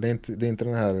pussel också. Det är inte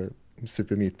den här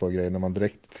Super Meat Boy-grejen när man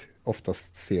direkt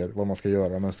oftast ser vad man ska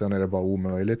göra, men sen är det bara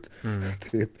omöjligt.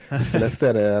 Typ. Celeste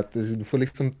är det att du får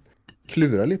liksom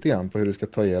klura lite grann på hur du ska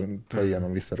ta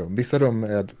igenom vissa rum. Vissa rum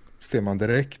ser man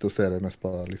direkt och så är det mest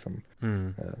bara liksom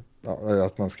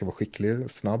att man ska vara skicklig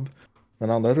och snabb. Men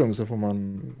andra rum så får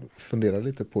man fundera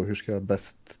lite på hur ska jag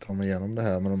bäst ta mig igenom det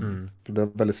här. Men det är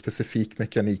väldigt specifik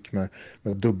mekanik med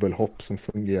dubbelhopp som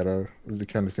fungerar. Du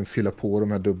kan liksom fylla på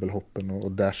de här dubbelhoppen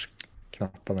och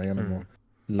dash-knapparna genom att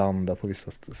landa på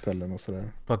vissa ställen och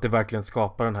sådär. Och att det verkligen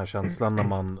skapar den här känslan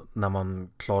när man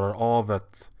klarar av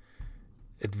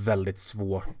ett väldigt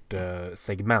svårt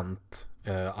segment.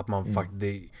 Att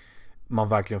man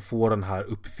verkligen får den här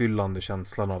uppfyllande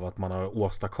känslan av att man har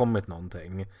åstadkommit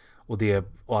någonting.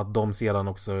 Och att de sedan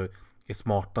också är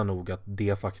smarta nog att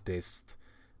det faktiskt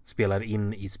spelar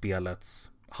in i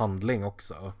spelets handling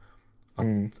också.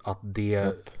 Att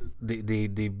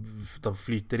de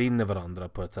flyter in i varandra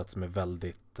på ett sätt som är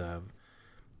väldigt,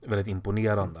 väldigt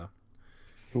imponerande.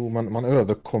 Jo, man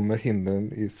överkommer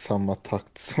hindren i samma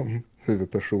takt som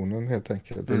huvudpersonen helt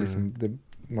enkelt. Det är liksom,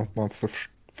 man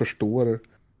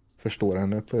förstår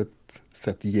henne på ett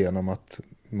sätt genom att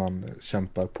man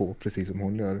kämpar på precis som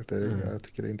hon gör. Jag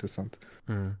tycker det är intressant.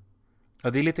 Ja,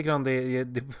 det är lite grann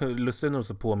lustigt nog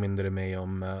så påminner det mig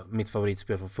om mitt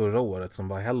favoritspel från förra året som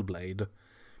var Hellblade.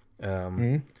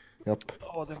 Japp.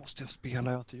 Ja, det måste jag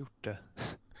spela, jag har inte gjort det.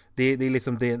 Det är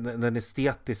liksom den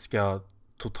estetiska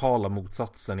totala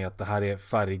motsatsen i att det här är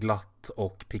färgglatt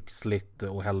och pixligt,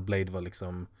 och Hellblade var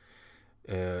liksom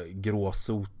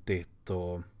gråsotigt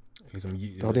och liksom...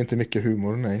 Det hade inte mycket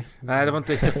humor, nej. Nej, det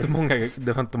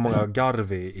var inte många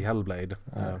garv i Hellblade.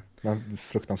 Men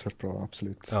fruktansvärt bra,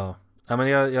 absolut. Ja, men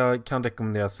jag kan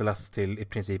rekommendera Celeste till i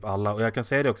princip alla. Och jag kan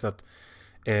säga det också att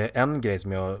en grej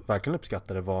som jag verkligen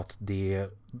uppskattade var att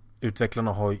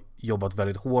utvecklarna har jobbat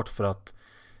väldigt hårt för att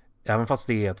även fast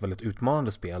det är ett väldigt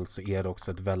utmanande spel så är det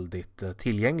också ett väldigt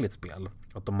tillgängligt spel.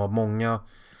 Att de har många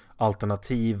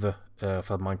alternativ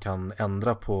för att man kan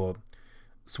ändra på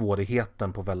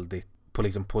svårigheten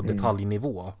på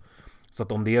detaljnivå. Så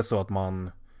att om det är så att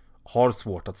man har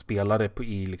svårt att spela det på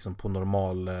den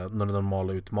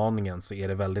normala utmaningen, så är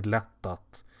det väldigt lätt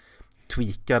att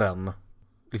tweaka den,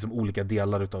 liksom olika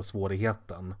delar utav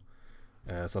svårigheten,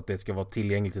 så att det ska vara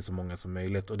tillgängligt till så många som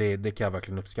möjligt. Och det kan jag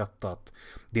verkligen uppskatta, att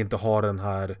det inte har den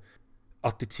här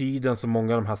attityden som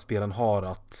många av de här spelen har,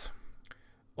 att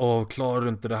klarar du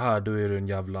inte det här, då är du en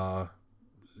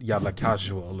jävla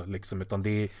casual liksom, utan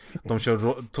de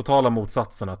kör totala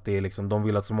motsatsen, att det är liksom, de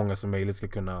vill att så många som möjligt ska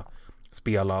kunna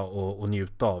spela och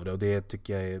njuta av det, och det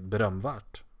tycker jag är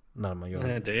berömvärt när man gör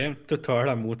det. Det är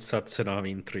totala motsatsen av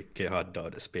intrycket jag hade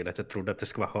av det spelet. Jag trodde att det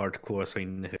skulle vara hardcore, så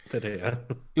inte det.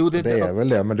 Jo, det är väl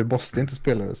det, men du måste inte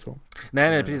spela det så.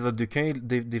 Nej, precis. Du kan ju,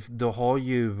 du har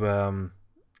ju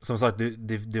som sagt,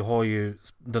 du har ju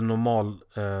den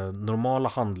normala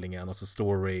handlingen, alltså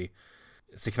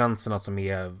story-sekvenserna som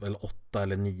är väl 8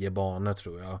 eller 9 banor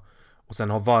tror jag. Och sen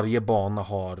har varje bana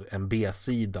har en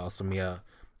B-sida som är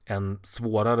en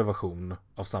svårare version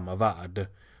av samma värld.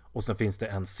 Och sen finns det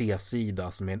en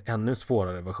C-sida som är en ännu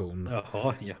svårare version.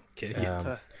 Jaha, ja, okej.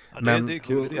 Ja, Men- det är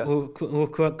kul det.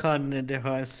 Och kan det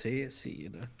ha en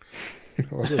C-sida?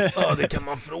 Ja, det kan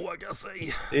man fråga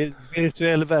sig. Det är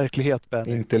virtuell verklighet,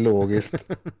 Benny. Inte logiskt.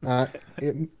 Nej,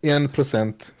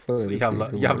 1%. Så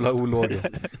jävla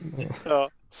ologiskt. Ja.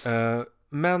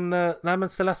 Men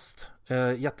Celeste,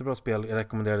 jättebra spel. Jag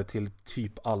rekommenderar det till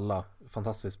typ alla.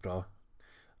 Fantastiskt bra.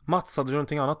 Mats, hade du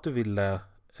någonting annat du ville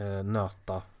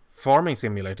nöta? Farming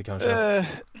Simulator kanske?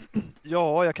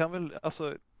 Ja, jag kan väl,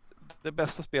 alltså det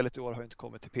bästa spelet i år har ju inte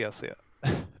kommit till PC.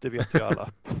 Det vet ju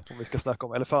alla. Om vi ska snacka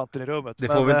om elefanten i rummet. Det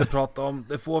får vi inte prata om.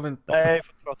 Det får vi inte. Nej, vi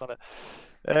får inte prata om det.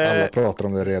 Alla pratar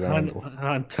om det redan ändå.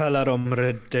 Han talar om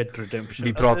Red Dead Redemption.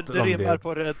 Vi pratar det om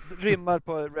rimmar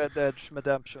på Red Dead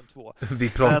Redemption 2. Vi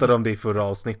pratade om det i förra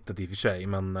avsnittet i och för sig,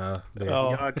 men det...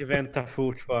 Ja. Jag väntar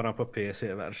fortfarande på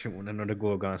PC-versionen och det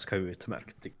går ganska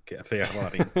utmärkt tycker jag. För jag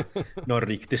har inte någon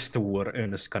riktigt stor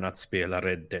önskan att spela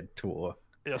Red Dead 2.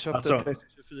 Jag köpte Alltså- en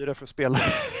PlayStation 4 för att spela.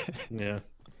 Ja.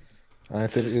 Jag är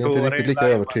inte riktigt lika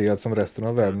övertygad som resten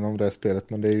av världen om det här spelet,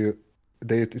 men det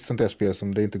är ett sånt där spel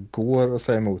som det inte går att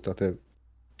säga emot att det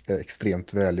är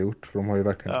extremt välgjort. För de har ju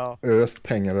verkligen öst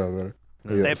pengar över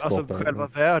Nej, alltså själva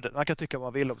världen. Man kan tycka vad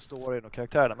man vill om storyn och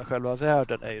karaktärerna, men själva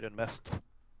världen är ju den mest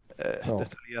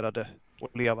detaljerade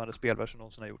och levande spelvärld som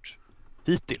någonsin har gjorts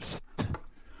hittills.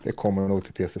 Det kommer nog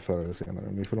till PC förr eller senare.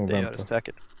 Vi får nog Det gör vänta. det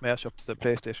säkert. Men jag köpte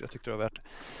PlayStation, jag tyckte det var värt det.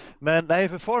 Men nej,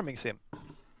 för Farming Sim.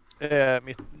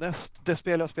 Det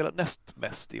spel jag spelat näst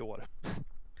mest i år.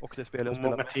 Och det spel jag Hur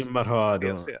många spelat timmar har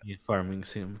du PC. i Farming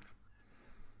Sim?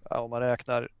 Ja, om man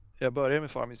räknar. Jag började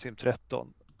med Farming Sim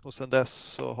 13. Och sen dess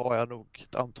så har jag nog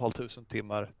ett antal tusen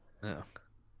timmar. Ja.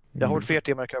 Jag har fler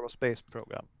timmar i Kerbal Space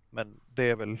Program. Men det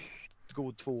är väl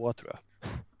god 2 tror jag.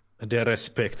 Det är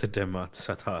respekt det Mats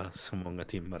att ha så många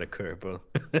timmar i Kerbal.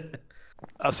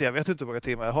 Alltså jag vet inte hur många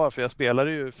timmar jag har. För jag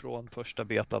spelade ju från första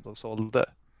betan de sålde.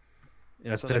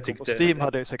 Så när jag kom på Steam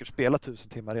hade jag säkert spelat 1000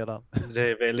 timmar redan. Det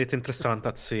är väldigt intressant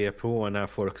att se på när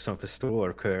folk som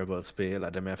förstår Kerbal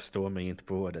spelar det, men jag förstår mig inte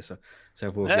på det. Så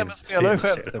jag vågar Nej, inte men spelare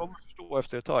spela själv kommer förstå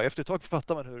efter ett tag. Efter ett tag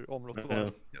fattar man hur området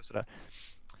går. Och sådär.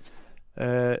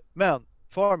 Men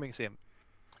Farming Sim.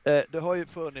 Det har ju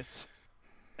funnits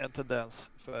en tendens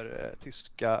för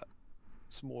tyska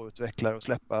småutvecklare att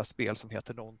släppa spel som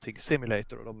heter någonting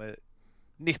Simulator, och de är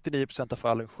 99% av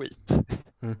fallen skit.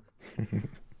 Mm.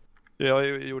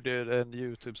 Jag gjorde en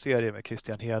YouTube-serie med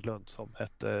Christian Hedlund som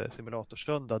hette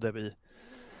Simulatorsöndag, där vi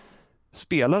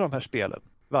spelar de här spelen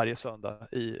varje söndag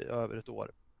i över ett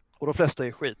år. Och de flesta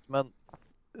är skit, men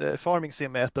Farming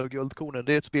Sim är ett av guldkornen.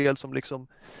 Det är ett spel som liksom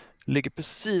ligger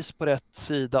precis på rätt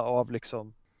sida av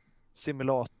liksom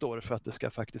simulator för att det ska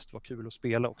faktiskt vara kul att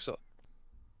spela också.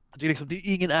 Det är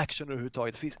ingen action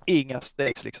överhuvudtaget. Det finns inga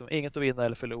stakes liksom. Inget att vinna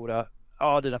eller förlora.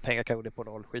 Ja, dina pengar kan gå ner på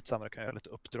noll. Skitsamma, du kan göra lite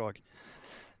uppdrag.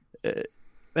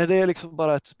 Men det är liksom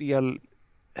bara ett spel.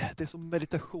 Det är som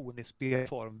meditation i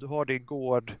spelform. Du har din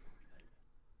gård.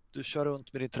 Du kör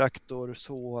runt med din traktor,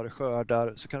 sår,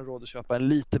 skördar. Så kan du råda att köpa en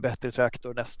lite bättre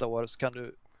traktor nästa år. Så kan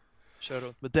du köra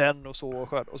runt med den och så och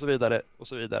skörda och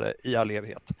så vidare i all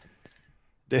evighet.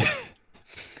 Det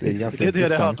är ganska det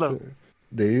intressant. handlar om.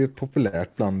 Det är ju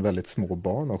populärt bland väldigt små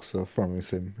barn också, Farming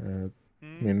Sim.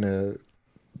 Min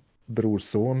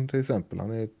brorson till exempel,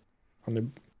 han är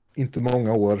inte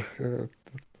många år,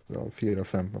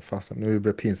 4-5, vad fasen. Nu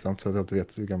blir det pinsamt så att jag inte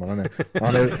vet hur gammal han är.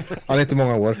 Han är inte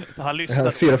många år. Han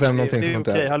lyssnar. 4-5 någonting det är sånt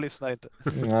okej, där. han lyssnar inte.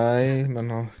 Nej,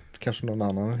 men kanske någon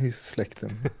annan i släkten.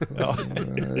 Ja.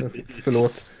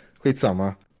 Förlåt,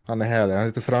 skitsamma. Han är härlig, han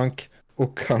heter Frank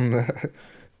och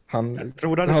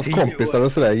hans kompisar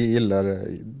och sådär gillar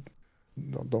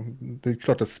det är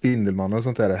klart att Spindelmannen och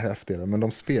sånt där är häftigare, men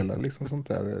de spelar liksom sånt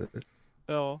där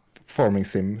Farming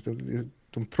Sim.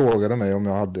 De frågade mig om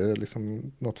jag hade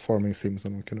liksom något Farming Sim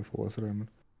som de kunde få och sådär. Men...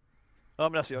 Ja,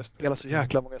 men alltså jag spelar så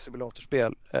jäkla många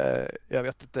simulatorspel. Jag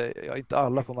vet inte, jag är inte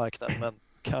alla på marknaden, men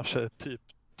kanske typ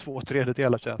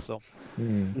 2/3 känns som. Och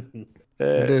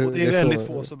det är väldigt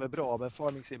få som är bra, men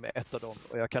Farming Sim är ett av dem,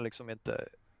 och jag kan liksom inte...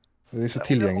 Det är så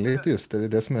tillgängligt just, det är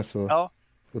det som är så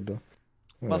udda.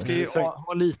 Man ska ju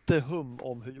ha lite hum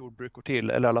om hur jordbruk går till,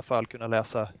 eller i alla fall kunna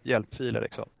läsa hjälpfiler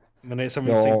liksom. Men det är som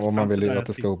om man vill att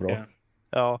det ska gå bra.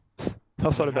 Ja,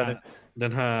 vad sa du Benny?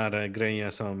 Den här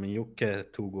grejen som Jocke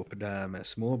tog upp där med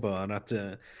småbarn, att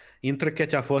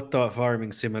intrycket jag fått av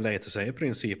Farming Simulator är i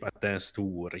princip att det är en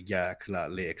stor jäkla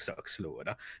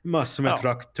leksakslåda. Massor med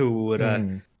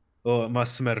traktorer och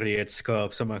massor med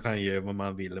redskap som man kan göra vad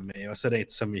man vill med. Och så är det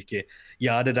inte så mycket,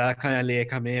 det där kan jag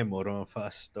leka med imorgon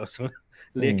fast. Och så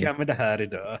leker jag med det här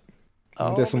idag.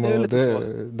 Ja, det är som men det är lite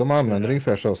så. de använder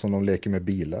ungefär så som de leker med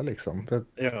bilar liksom.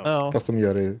 Ja. Fast de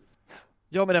gör det.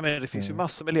 Ja, men det finns ju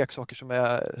massor med leksaker som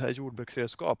är här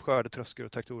jordbruksredskap, skördetröskor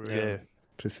och traktorer och grejer.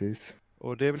 Precis.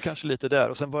 Och det är väl kanske lite där.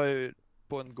 Och sen var jag ju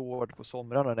på en gård på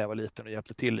somrarna när jag var liten och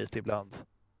hjälpte till lite ibland.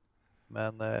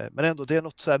 Men ändå, det är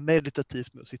något så här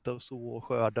meditativt med att sitta och så och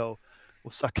skörda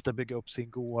och sakta bygga upp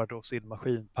sin gård och sin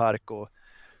maskinpark och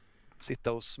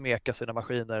sitta och smeka sina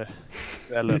maskiner.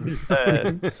 Eller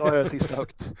sa jag det sista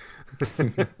högt?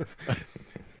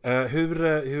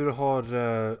 Hur har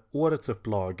årets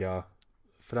upplaga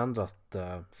förändrat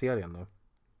serien då?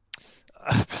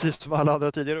 Precis som alla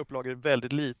andra tidigare upplagor,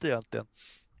 väldigt lite egentligen.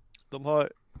 De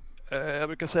har, jag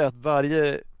brukar säga att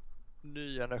varje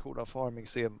ny generation av Farming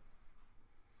Sim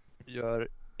gör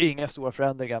inga stora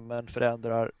förändringar men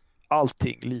förändrar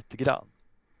allting lite grann.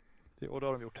 Och det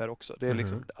har de gjort här också. Det är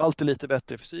liksom, allt är lite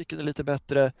bättre, fysiken är lite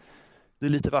bättre, det är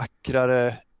lite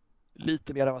vackrare,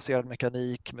 lite mer avancerad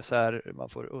mekanik med så här, man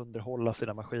får underhålla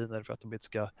sina maskiner för att de inte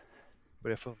ska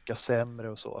börja funka sämre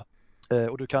och så.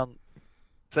 Och du kan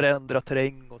förändra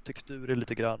terräng och texturer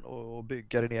lite grann och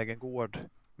bygga din egen gård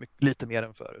lite mer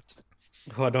än förut.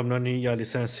 Har de några nya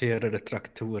licensierade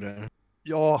traktorer?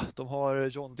 Ja, de har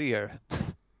John Deere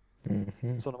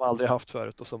som de aldrig haft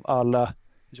förut och som alla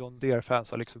John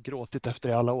Deere-fans har liksom gråtit efter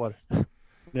i alla år.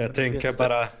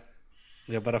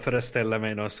 Jag bara föreställer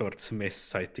mig någon sorts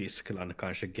mässa i Tyskland,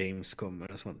 kanske Gamescom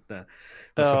eller sånt där.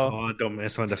 Och så har de en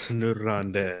sån där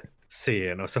snurrande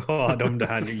scen och så har de det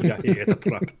här nya heta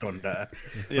traktorn där.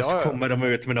 Och så kommer de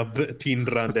ut med någon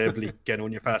tindrande blicken,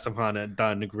 ungefär som han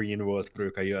Dan Greenwald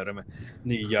brukar göra med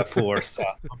nya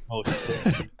Forza.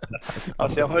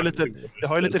 Alltså jag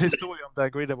har lite historia om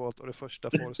Dan Greenwald och det första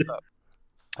Forza.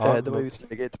 Det var ju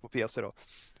inte på PC då.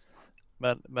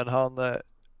 Men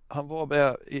han var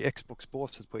med i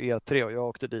Xbox-båset på E3 och jag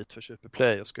åkte dit för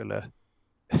Superplay och skulle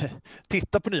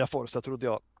titta på nya Forza, trodde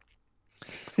jag.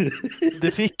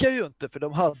 Det fick jag ju inte för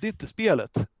de hade inte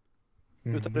spelet.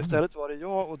 Utan istället var det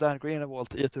jag och Dan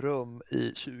Greenwald i ett rum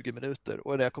i 20 minuter.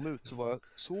 Och när jag kom ut så var jag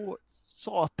så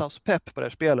satans pepp på det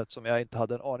här spelet som jag inte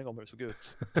hade en aning om hur det såg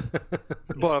ut.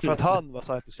 Bara för att han var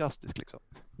så entusiastisk liksom.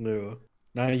 Nu.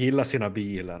 Nej, han gillar sina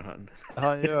bilar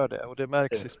Han gör det och det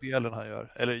märks i spelen han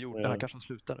gör. Eller gjorde han kanske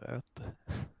slutar nu, jag vet inte.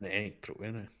 Nej, tror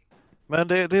jag inte. Men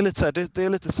det är lite så här, det är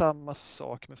lite samma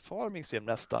sak med Farming Sim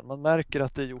nästan. Man märker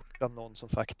att det är gjort av någon som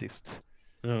faktiskt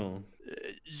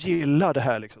gillar det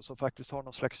här liksom. Som faktiskt har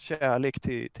någon slags kärlek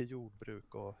till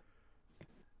jordbruk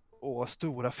och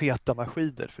stora feta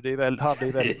maskiner. För det handlar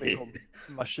ju väldigt mycket om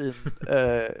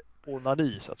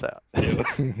onani så att säga.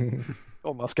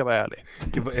 Om man ska vara ärlig.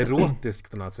 Gud vad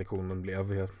erotisk den här sektionen blev.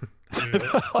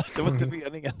 Det var inte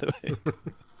meningen.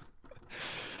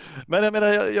 Men jag menar,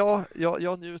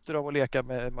 jag njuter av att leka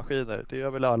med maskiner. Det gör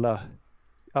väl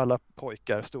alla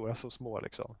pojkar, stora som små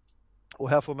liksom. Och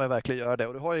här får man verkligen göra det.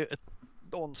 Och du har ju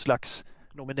någon slags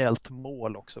nominellt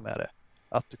mål också med det.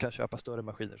 Att du kan köpa större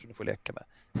maskiner som du får leka med.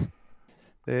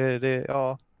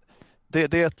 Det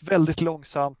är ett väldigt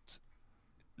långsamt,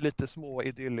 lite små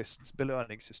idylliskt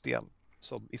belöningssystem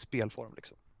som i spelform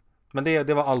liksom. Men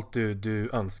det var allt du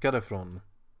önskade från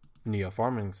nya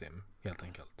Farming Sim helt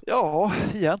enkelt? Ja,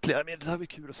 egentligen. Men det här blir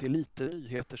kul att se lite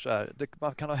nyheter så här.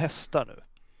 Man kan ha hästar nu.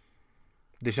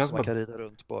 Det känns som man kan rida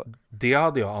runt på. Det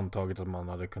hade jag antagit att man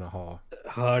hade kunnat ha.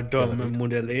 Har de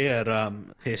modellerat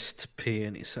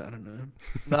hästpenisar nu?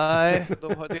 Nej, det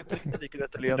är inte lika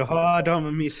detaljerat. Då har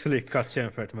de misslyckats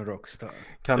jämfört med Rockstar.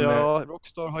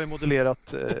 Rockstar har ju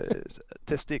modellerat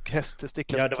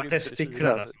hästtestiklar. Ja, det var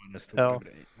testiklarna som var den stora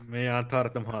grejen. Men jag antar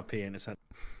att de har penisar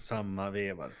samma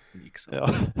vevar liksom.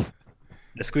 Ja.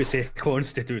 Det skulle se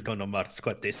konstigt ut om de bara ska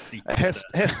ha testiklar.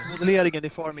 Hästmodelleringen i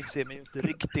Farming Sim är ju inte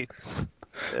riktigt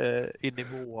i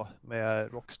nivå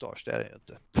med Rockstars, det är det ju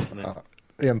inte. Ja,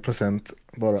 1%,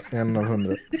 bara 1 av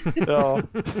 100. Ja.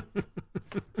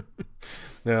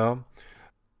 Ja.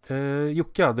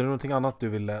 Jocke, hade du någonting annat du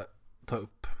ville ta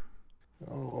upp?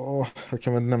 Ja, jag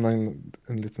kan väl nämna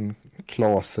en liten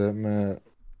klase med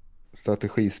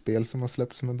strategispel som har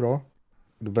släppts som är bra.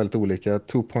 Det är väldigt olika.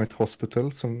 2 Point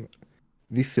Hospital som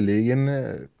visserligen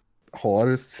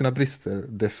har sina brister,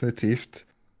 definitivt.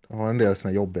 Har en del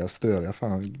sina jobbiga, störiga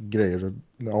grejer.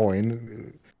 AI:n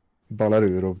ballar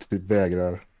ur och typ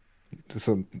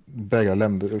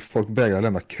folk vägrar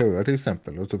lämna köer till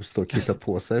exempel och typ står och kissar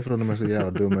på sig för att de är så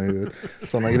jävla dumma i huvudet.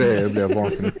 Sådana grejer blir jag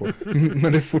vansinnig på.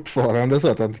 Men det är fortfarande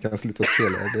så att han inte kan sluta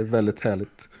spela. Det är väldigt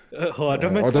härligt.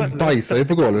 De bajsar ju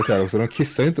på golvet här också. De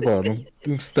kissar ju inte bara.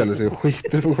 De ställer sig och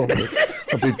skiter på golvet.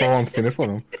 Jag blir vansinnig på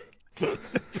dem.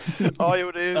 Ja,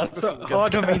 jo, det är Alltså, har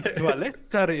de inte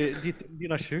toaletter i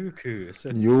dina sjukhus?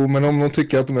 Jo, men om de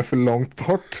tycker att de är för långt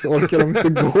bort så orkar de inte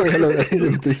gå hela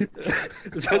vägen dit.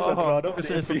 Jaha,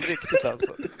 precis som riktigt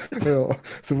alltså. Ja,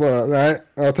 så bara, nej,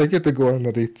 jag tänker inte gå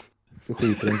ända dit. Så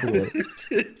skiter de på det.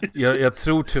 Jag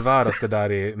tror tyvärr att det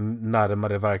där är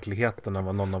närmare verkligheten än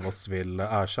vad någon av oss vill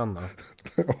erkänna.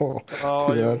 Ja,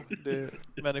 tyvärr. Jo,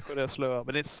 människor är slöa,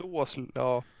 men det är så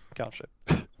ja, kanske.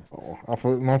 Ja,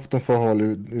 de får hålla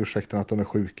ursäkten att de är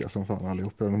sjuka som fan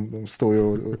allihop. De står ju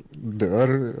och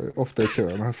dör ofta i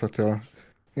köerna för att jag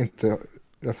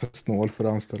är för snål för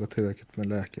att anställa tillräckligt med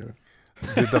läkare.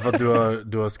 Det är därför att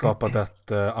du har skapat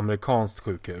ett amerikanskt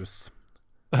sjukhus.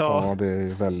 Ja, det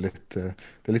är väldigt det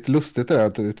är lite lustigt det där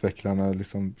att utvecklarna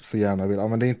liksom så gärna vill. Ja,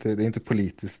 men det är inte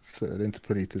politiskt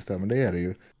där, men det är det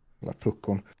ju. Alla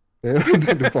puckon.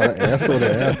 Det bara är så det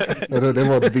är. Det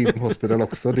var Dim Hospital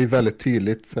också. Det är väldigt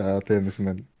tydligt så här, att det är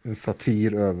liksom en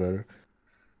satir över.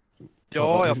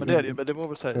 Ja, men det är det ju. Men det var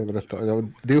väl så här. Ja,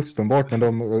 det är uppenbart, men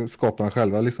de skaparna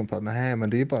själva liksom på, nej, men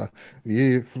det är bara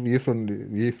vi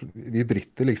är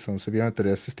britter liksom, så vi har inte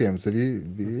det systemet, så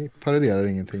vi parodierar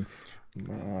ingenting.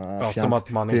 Ja, som att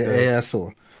man inte, det är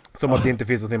så. Som att det inte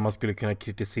finns något man skulle kunna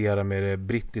kritisera med det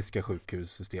brittiska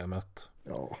sjukhussystemet.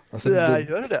 Ja, alltså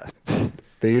Gör det.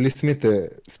 Det är ju liksom inte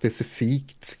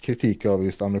specifikt kritik av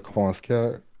just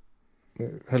amerikanska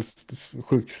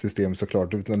sjuksystem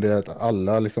såklart, utan det är att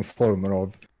alla liksom former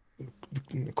av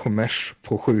kommers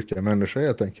på sjuka människor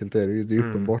helt enkelt. Det är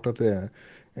uppenbart att det är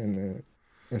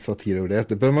en satir över det.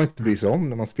 Det behöver man inte bry sig om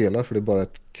när man spelar, för det är bara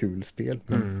ett kul spel.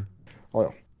 Men,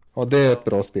 ja, det är ett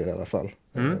bra spel i alla fall.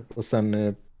 Och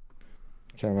sen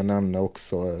kan jag nämna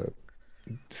också,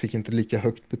 fick inte lika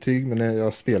högt betyg, men jag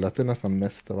har spelat det nästan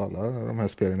mest av alla de här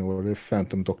spelen i år. Det är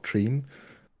Phantom Doctrine.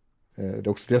 Det är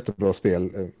också ett jättebra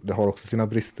spel. Det har också sina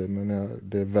brister, men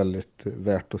det är väldigt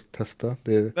värt att testa.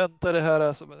 Vänta, det här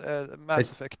är som Mass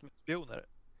Effect med spioner?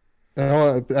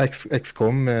 Ja,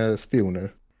 XCOM med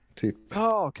spioner, typ.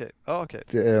 Okej.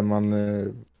 Det är man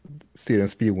styr en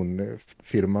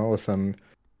spionfirma och sen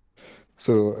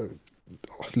så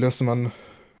löser man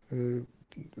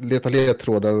letar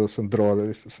ledtrådar och sen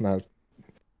drar såna här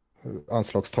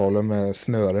anslagstavlor med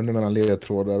snören mellan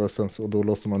ledtrådar och sen så då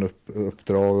låser man upp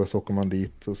uppdrag och så åker man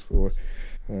dit och så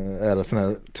är det såna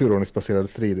här turordningsbaserade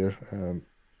strider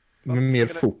med mer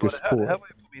fokus på. Det här var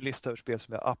ju på min lista över spel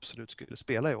som jag absolut skulle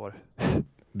spela i år.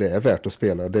 Det är värt att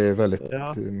spela. Det är väldigt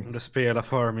om du spelar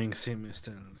Farming Sim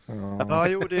istället. Ja,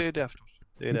 jo, det är det förstås.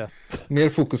 Det är det. Mer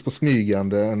fokus på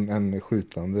smygande än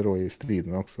skjutande då i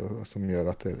striderna också, som gör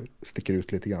att det sticker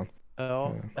ut lite grann.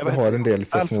 Ja, jag har en del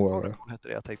lite små. Heter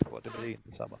det jag tänkte på, det var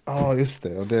inte samma. Ja, just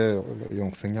det. Och det är ju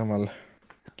också en gammal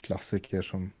klassiker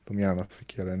som de gärna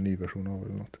fick göra en ny version av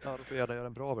eller något. Ja, då får gärna göra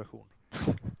en bra version.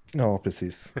 Ja,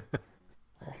 precis.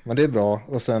 Ja, men det är bra.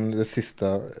 Och sen det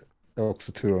sista är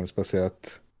också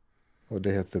turordningsbaserat och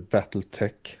det heter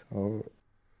Battletech och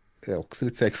är också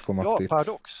lite XCOM-aktigt. Ja,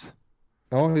 Paradox.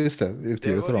 Ja, just det.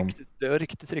 Utgivet av dem. Det var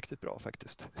riktigt bra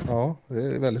faktiskt. Ja,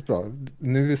 det är väldigt bra.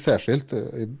 Nu särskilt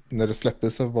när det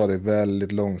släpptes så var det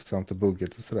väldigt långsamt och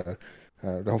buggigt och sådär.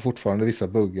 Det har fortfarande vissa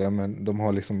buggar, men de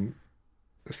har liksom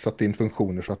satt in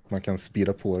funktioner så att man kan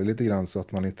spira på det lite grann så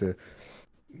att man inte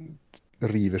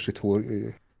river sitt hår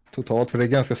totalt. För det är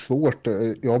ganska svårt.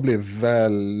 Jag blev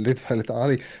väldigt, väldigt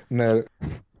arg när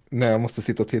jag måste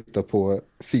sitta och titta på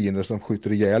fiender som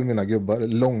skjuter ihjäl mina gubbar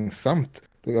långsamt.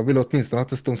 Jag vill åtminstone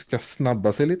att de ska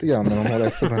snabba sig lite grann när de har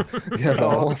det som en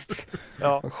jävla as.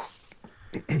 Ja.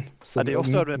 Så det jag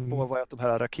störde mig på var att de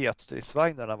här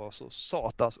raketstridsvagnarna var så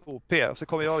satans OP. Och så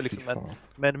kommer jag liksom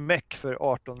med en mech för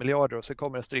 18 miljarder och så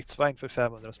kommer en stridsvagn för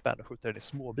 500 spänn och skjuter den i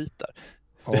små bitar.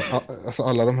 Ja, alltså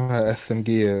alla de här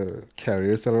SMG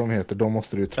carriers eller vad de heter, de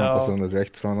måste du trampa sönder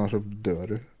direkt, för annars så dör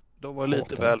du. De var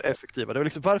lite väl effektiva. Det var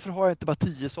liksom, varför har jag inte bara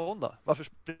 10 sådana? Varför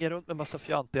springer jag runt med en massa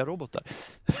fjantiga robotar?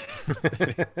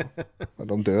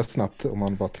 De dör snabbt om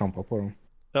man bara trampar på dem.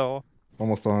 Ja. Man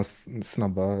måste ha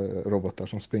snabba robotar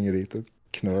som springer dit och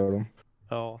knör dem.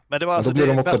 Ja, men det var alltså då blir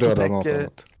de ofta döda av något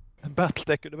annat.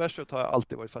 Battletech-universum har jag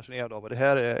alltid varit fascinerad av och det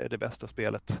här är det bästa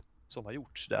spelet som har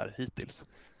gjorts där hittills.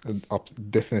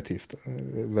 Definitivt.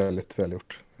 Väldigt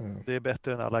välgjort. Det är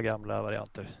bättre än alla gamla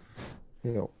varianter.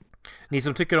 Ja. Ni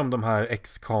som tycker om de här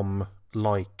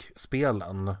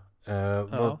XCOM-like-spelen,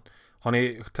 har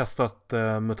ni testat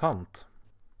MUTANT?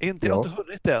 Jag har inte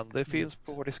hunnit än, det finns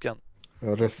på hårddisken.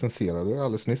 Jag recenserade det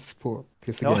alldeles nyss på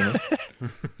PC Gamer.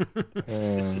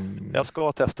 Jag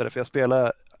ska testa det, för jag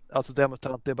spelar, alltså det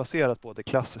MUTANT är baserat på det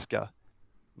klassiska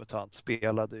MUTANT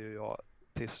spelade ju jag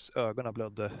tills ögonen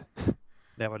blödde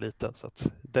när jag var liten, så att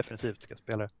definitivt ska jag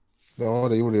spela det. Ja,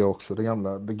 det gjorde jag också. Det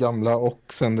gamla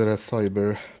och sen det där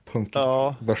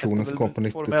Cyberpunk-versionen som kom på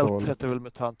 90-talet. Formellt hette det väl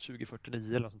MUTANT 2049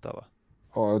 eller något sånt där, va?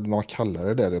 Ja, man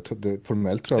kallar det.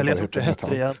 Formellt tror jag Eller bara jag tror det inte det hette det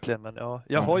MUTANT. egentligen, men ja.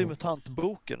 Jag har ju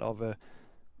MUTANT-boken av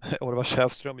Orvar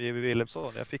Sävström och J.W.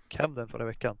 Wilhelmsson. Jag fick hem den förra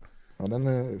veckan. Ja, den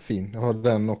är fin. Jag har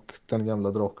den och den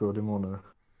gamla Drakar och Demoner.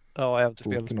 Ja, Boken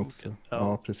äventyrsspelsboken också.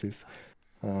 Ja, precis.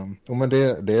 Men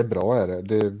det är bra är det.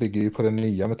 Det bygger ju på den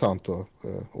nya MUTANT då,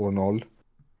 år 0.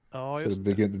 Ja, Så just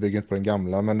det bygger inte på den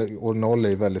gamla. Men år 0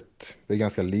 är väldigt, det är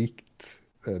ganska likt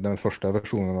den första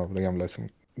versionen av den gamla liksom,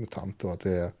 MUTANT då, att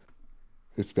det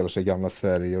utspelar sig i gamla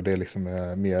Sverige och det är liksom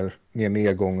mer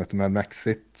nedgånget med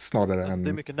maxigt snarare än... Det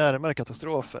är mycket närmare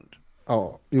katastrofen.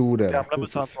 Ja, jo det är Gamla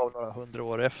precis. MUTANT var några 100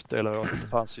 år efter, eller det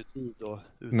fanns ju tid att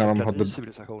När de utveckla en ny hade-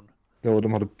 civilisation. Ja,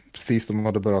 de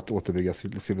hade börjat återbygga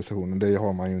civilisationen. Det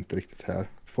har man ju inte riktigt här.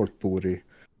 Folk bor i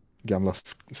gamla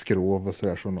skrov och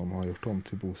sådär som de har gjort om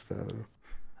till bostäder.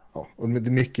 Ja, och det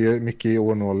är mycket i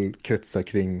år 0 kretsar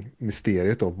kring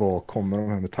mysteriet då. Var kommer de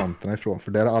här mutanterna ifrån?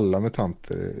 För det är alla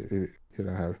mutanter i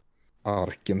den här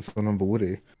arken som de bor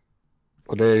i.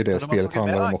 Och det är ju det Men de har spelet tagit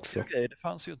med handlar om aktier också. och grejer. Det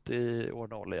fanns ju inte i år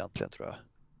 0 egentligen, tror jag.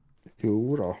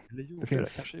 Jo då. Eller gjorde Det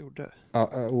finns. kanske gjorde.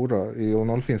 I år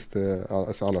 0 finns det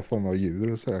alltså alla former av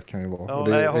djur och sådär kan ju vara. Ja, och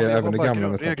det nej, jag har, är jag även har det bara gamla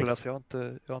grundreglerna,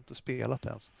 mutanter. så jag har inte spelat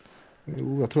ens.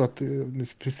 Jo, jag tror att i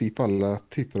princip alla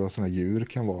typer av sådana djur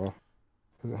kan vara,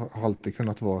 har alltid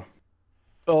kunnat vara.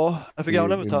 Ja, för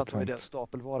gamla I MUTANT var ju MUTANT. det en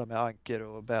stapelvara med anker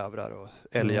och bävrar och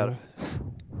älgar.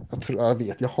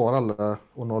 Jag har alla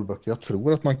och nollböcker. Jag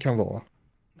tror att man kan vara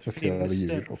flera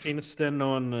djur också. Finns det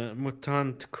någon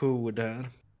mutantkod där?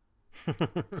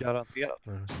 Garanterat.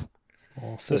 Ja,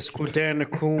 Så säkert. skulle den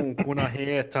kon kunna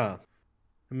heta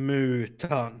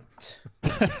Mutant.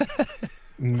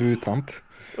 Mutant.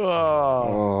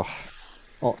 Oh.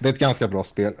 Ja, det är ett ganska bra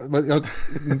spel.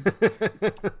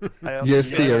 Nej, Year jag,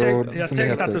 Zero Jag som det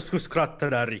tänkte att du heter. skulle skratta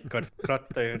där, Rickard.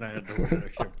 Skratta ju när jag dog när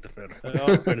jag köpte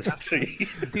för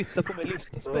Street. titta på min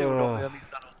lista som jag gjorde om jag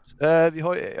missade något. Vi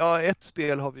har, ett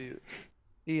spel har vi ju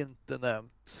inte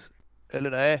nämnt.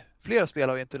 Eller nej, flera spel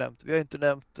har vi inte nämnt. Vi har inte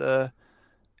nämnt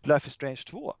Life is Strange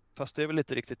 2. Fast det är väl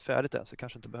inte riktigt färdigt än, så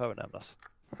kanske inte behöver nämnas.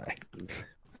 Nej,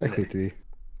 det skiter vi i.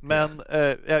 Men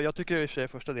jag tycker i och för sig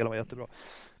första delen var jättebra.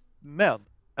 Men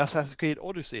Assassin's Creed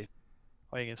Odyssey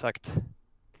har ingen sagt.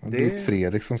 Det är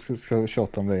Fredrik som ska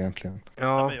tjata om det egentligen.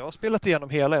 Ja. Men jag har spelat igenom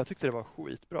hela, jag tyckte det var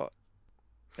skitbra.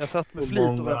 Jag satt med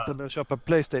flit och väntade med att köpa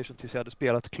PlayStation tills jag hade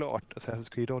spelat klart Assassin's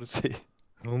Creed Odyssey.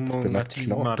 Hur många Spelat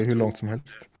timmar klart, det är hur långt som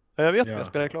helst. Jag vet, Ja. jag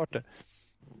spelade klart det.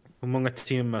 Hur många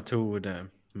timmar tog det,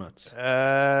 Mats?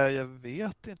 Jag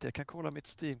vet inte, jag kan kolla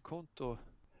mitt Steam-konto.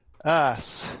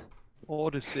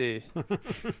 Odyssey.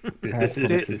 Här ska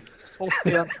vi se.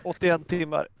 81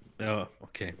 timmar. Ja,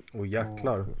 okej.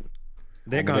 Jäklar.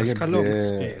 Det är Ja, men ganska långt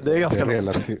spel. Det är ganska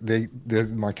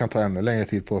långt. Man kan ta ännu längre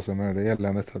tid på sig, men det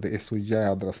eländet, det är så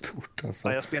jädra stort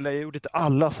alltså. Ja, jag gjorde inte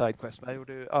alla sidequests, men jag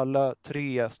gjorde alla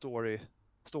 3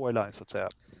 storylines så att säga.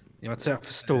 Jag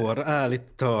förstår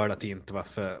ärligt talat inte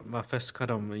varför ska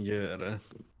de göra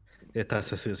ett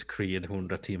Assassin's Creed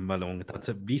 100 timmar långt.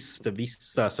 Alltså,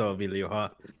 vissa så vill ju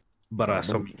ha bara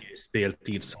så mycket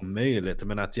speltid som möjligt,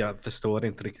 men att jag förstår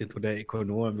inte riktigt hur det är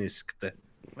ekonomiskt.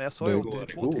 Men jag sa ju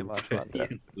 82 timmar för andra.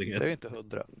 Det är ju inte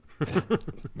 100.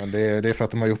 Men det är för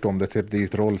att de har gjort om det till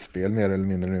ett rollspel mer eller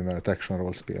mindre nu med ett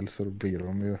actionrollspel, så då blir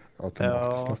de ju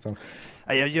automatiskt nästan.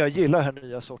 Jag gillar den här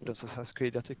nya sortens Assassin's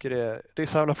Creed. Jag tycker det är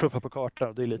samla pluppar på kartan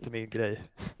och det är lite min grej.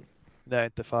 När jag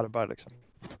inte farbar liksom.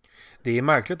 Det är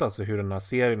märkligt alltså hur den här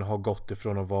serien har gått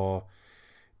ifrån att vara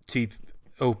typ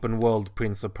Open World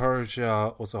Prince of Persia,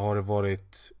 och så har det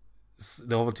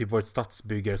har väl typ varit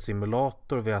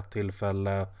stadsbyggarsimulator vid ett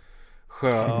tillfälle.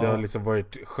 Det har liksom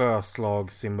varit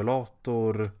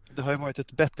sjöslagssimulator. Det har ju varit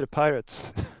ett bättre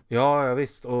Pirates. Ja,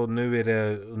 visst. Och nu är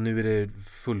det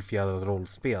fullfjädrat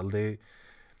rollspel. Det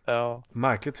är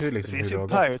märkligt hur liksom det finns hur ju en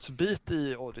det har gått. Pirates-bit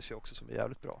i Odyssey också som är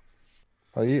jävligt bra.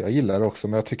 Jag gillar det också,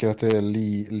 men jag tycker att det är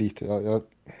lite...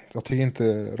 Jag tycker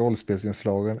inte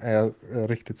rollspelsinslagen är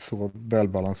riktigt så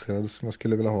välbalanserade som jag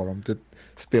skulle vilja ha dem.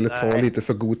 Spelet tar lite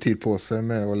för god tid på sig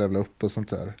med att levla upp och sånt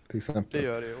där, till exempel. Det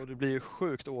gör det, och det blir ju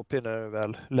sjukt OP när du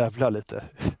väl levlar lite.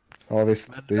 Ja,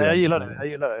 visst. Men jag gillar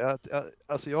det.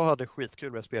 Alltså jag hade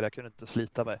skitkul med att spela, jag kunde inte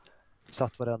slita mig.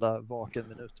 Satt varenda vaken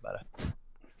minut med det.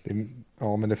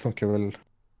 Ja, men det funkar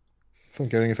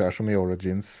ungefär som i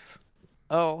Origins.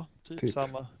 Ja, typ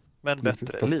samma. Men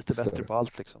lite bättre på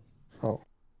allt liksom. Ja.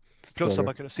 Plus att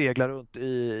man kunde segla runt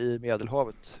i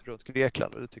Medelhavet runt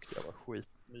Grekland, och det tyckte jag var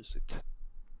skitmysigt.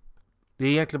 Det är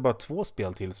egentligen bara 2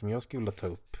 spel till som jag skulle ta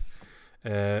upp.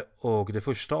 Och det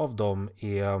första av dem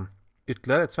är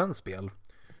ytterligare ett svenskt spel.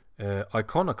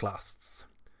 Iconoclasts.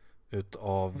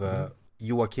 Utav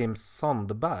Joakim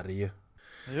Sandberg.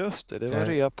 Just det var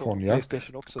rea på Konjak.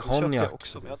 PlayStation också. Det Konjak, köpte jag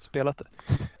också, men jag har inte spelat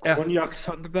det. Konjak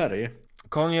Sandberg.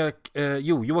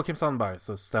 Joakim Sandberg,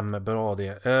 så stämmer bra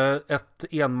det. Ett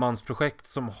enmansprojekt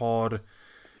som har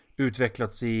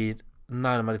utvecklats i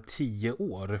närmare 10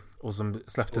 år och som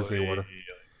släpptes i år.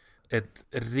 Ett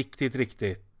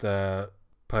riktigt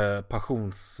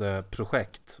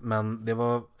passionsprojekt, men det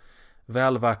var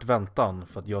väl värt väntan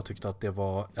för att jag tyckte att det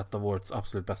var ett av årets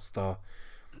absolut bästa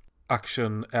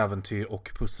action, äventyr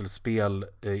och pusselspel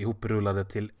ihoprullade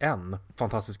till en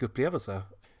fantastisk upplevelse.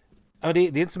 Ja, det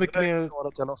är inte så mycket mer. Jag har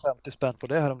att jag la 50 spänn på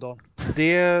det häromdagen.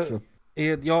 Det är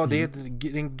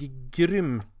en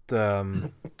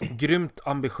grymt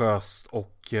ambitiöst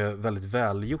och väldigt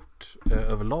välgjort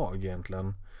överlag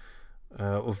egentligen.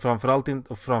 Och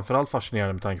framförallt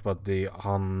fascinerande med tanke på att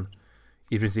han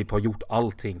i princip har gjort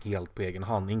allting helt på egen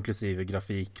hand, inklusive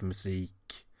grafik,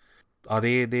 musik. Ja, det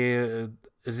är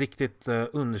riktigt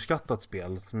underskattat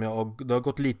spel som det har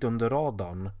gått lite under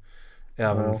radarn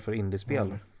även för indiespel.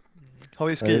 Ja. Har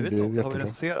vi skrivit det är något? Har vi jättebra.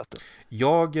 recenserat det?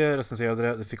 Jag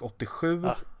recenserade det fick 87.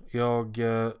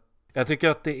 Jag tycker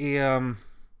att det är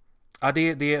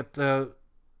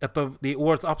det är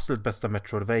årets absolut bästa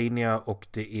Metroidvania, och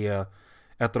det är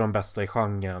ett av de bästa i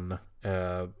genren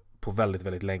på väldigt,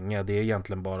 väldigt länge. Det är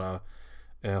egentligen bara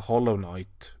Hollow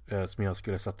Knight som jag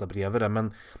skulle sätta bredvid det,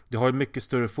 men det har mycket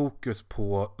större fokus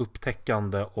på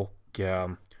upptäckande och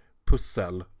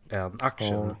pussel än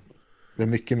action. Ja, det är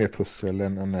mycket mer pussel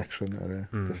än action är det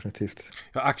definitivt.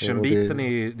 Ja, actionbiten det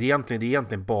är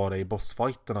egentligen bara i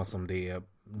bossfighterna som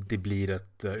det blir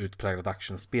ett utpräglat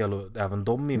actionspel, och även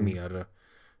de är mer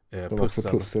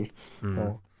pussel.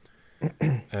 Ja.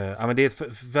 Ja, men det är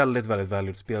ett väldigt, väldigt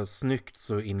välgjort spel. Snyggt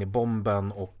så in i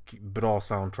bomben och bra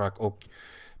soundtrack, och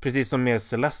precis som med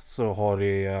Celeste så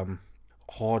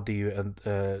har det ju en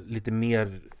lite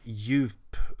mer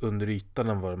djup under ytan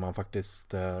än vad man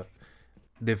faktiskt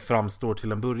det framstår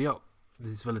till en början. Det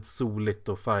är ett väldigt soligt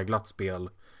och färgglatt spel.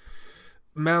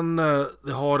 Men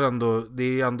det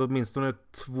är ändå åtminstone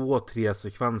 2-3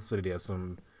 sekvenser i det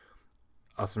som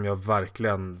jag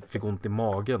verkligen fick ont i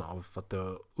magen av, för att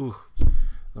det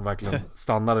verkligen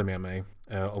stannade med mig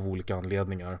av olika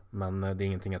anledningar. Men det är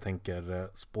ingenting jag tänker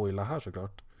spoila här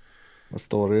såklart.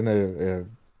 Storyn är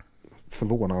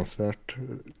förvånansvärt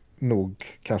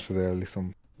nog kanske det är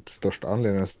liksom största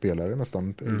anledningen att spela det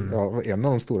nästan. Ja, en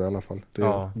av de stora i alla fall.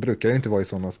 Det brukar inte vara i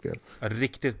sådana spel.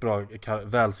 Riktigt bra,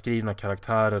 välskrivna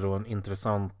karaktärer och en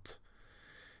intressant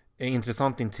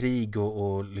intrig,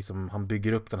 och liksom han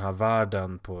bygger upp den här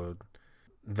världen på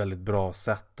väldigt bra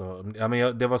sätt. Och,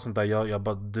 det var sånt där jag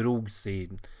bara drogs i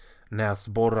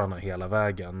näsborrarna hela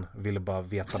vägen. Ville bara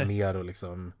veta mer och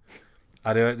liksom.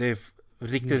 Ja, det är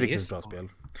riktigt bra spel.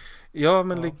 Ja,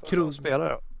 men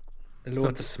spelare. Det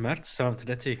låter smärtsamt,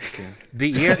 det tycker jag.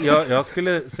 Det är, jag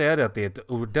skulle säga det att det är ett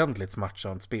ordentligt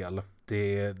smärtsamt spel.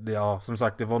 Som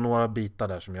sagt, det var några bitar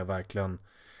där som jag verkligen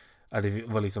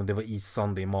det var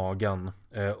isande i magen.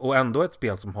 Och ändå ett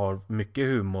spel som har mycket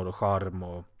humor och charm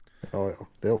och ja,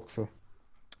 det också.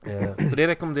 Så det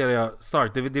rekommenderar jag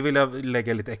starkt. Det vill jag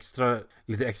lägga lite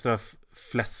extra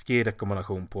fläskig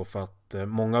rekommendation på, för att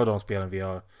många av de spelen vi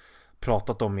har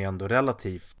pratat om är ändå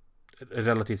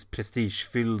relativt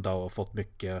prestigefyllda och fått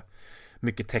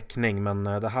mycket täckning, men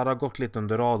det här har gått lite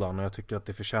under radarn och jag tycker att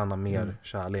det förtjänar mer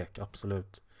kärlek,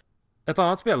 absolut. Ett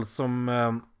annat spel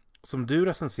som du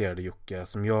recenserade, Jocke,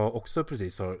 som jag också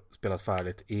precis har spelat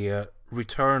färdigt, är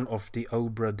Return of the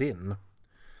Obra Dinn.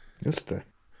 Just det.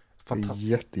 Det är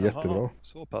jättebra. Jaha,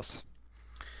 så pass.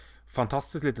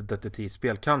 Fantastiskt litet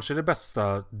detektivspel. Kanske det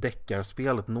bästa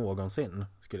deckarspelet någonsin,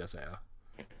 skulle jag säga.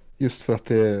 Just för att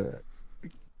det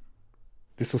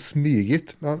är så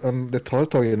smygigt. Det tar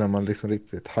ett tag innan man liksom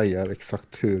riktigt hajar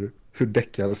exakt hur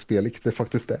deckarspeligt det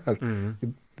faktiskt är.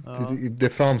 Det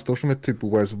framstår som ett typ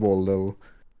Where's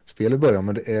Waldo-spel i början,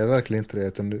 men det är verkligen inte det.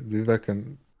 Utan det är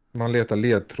verkligen, man letar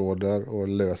ledtrådar och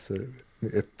löser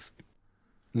ett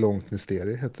långt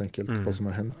mysterie helt enkelt, vad som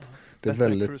har hänt. Det är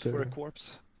väldigt... Cruise for a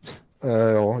Corpse.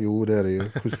 Ja, jo det är det ju.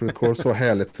 Cruise for a Corpse var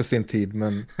härligt för sin tid,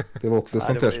 men det var också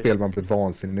sånt här spel man blev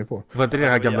vansinnig på. Var inte det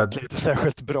här gamla... Inte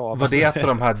särskilt bra. Var det ett av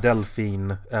de här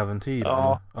Delfin-äventyren?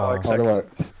 Ja, exakt. Ja, det var...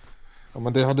 Ja,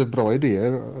 men det hade bra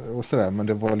idéer och sådär, men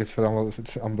det var lite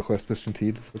för ambitiöst för sin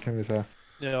tid, så kan vi säga.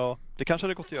 Ja, det kanske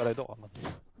hade gått att göra idag. Men...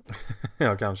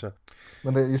 Ja, kanske.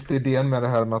 Men det är just idén med det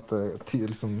här med att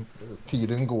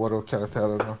tiden går och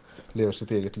karaktärerna lever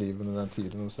sitt eget liv under den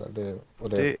tiden och sådär.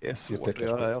 Det är svårt att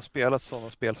göra. Jag har spelat sådana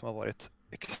spel som har varit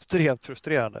extremt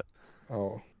frustrerande.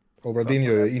 Ja, Obra Dinn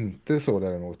gör ju inte så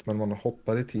däremot, men man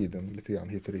hoppar i tiden lite grann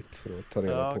hit och dit för att ta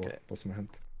reda på vad som har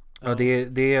hänt. Ja,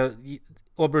 det är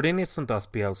Obra Dinn är ett sånt där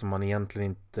spel som man egentligen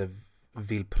inte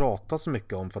vill prata så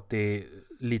mycket om, för att det är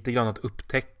lite grann att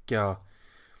upptäcka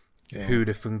hur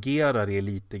det fungerar är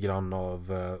lite grann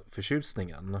av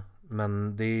förtjusningen.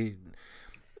 Men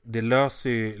det löser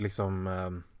ju liksom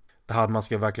det här, man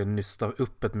ska verkligen nysta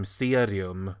upp ett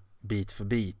mysterium bit för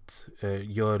bit,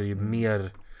 gör det ju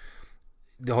mer,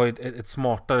 det har ju ett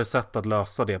smartare sätt att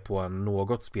lösa det på än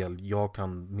något spel jag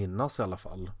kan minnas i alla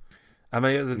fall. Ja,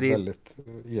 men det är väldigt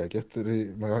eget.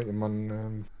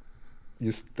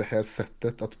 Just det här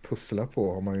sättet att pussla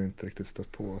på har man ju inte riktigt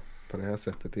stött på det här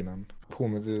sättet innan.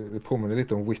 Det påminner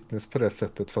lite om Witness på det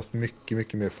sättet, fast mycket,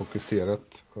 mycket mer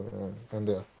fokuserat än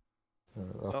det.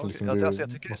 Liksom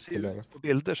jag tycker det ser ut på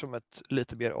bilder som ett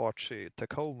lite mer artsy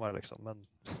Tacoma liksom, men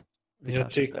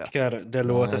jag tycker det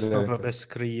låter som en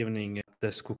beskrivning att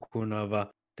det skulle kunna vara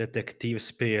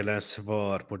detektivspelens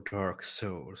svar på Dark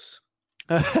Souls.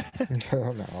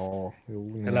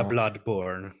 Eller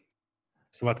Bloodborne.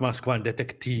 Som att man ska vara en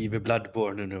detektiv i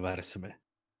Bloodborne-universumet.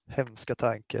 Hemska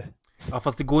tanke. Ja,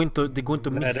 fast det går inte att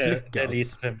misslyckas. Det är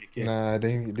lite för mycket. Nej,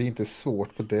 det är inte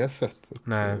svårt på det sättet.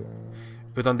 Nej.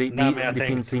 Utan det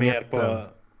finns inget på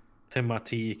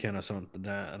tematiken och sånt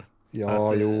där.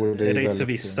 Ja, jo, det är inte väldigt...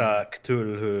 vissa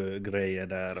Cthulhu-grejer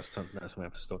där och sånt där som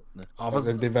jag förstått nu. Ja,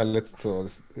 fast... Det är väldigt så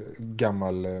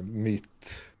gammal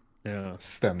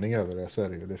mytstämning över det, så är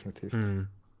det ju definitivt.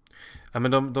 Ja,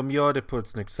 men de gör det på ett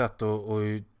snyggt sätt och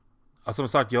alltså, som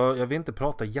sagt, jag vill inte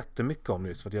prata jättemycket om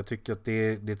det, för att jag tycker att det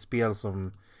är ett spel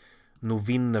som nog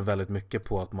vinner väldigt mycket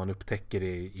på att man upptäcker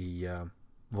det i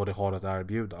vad det har att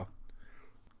erbjuda.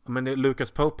 Men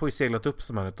Lucas Pope har ju seglat upp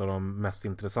som en av de mest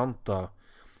intressanta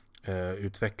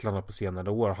utvecklarna på senare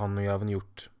år. Han har ju även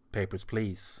gjort Papers,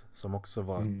 Please, som också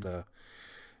var ett...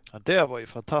 Ja, det var ju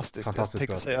fantastiskt. Jag tänkte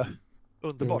bra. säga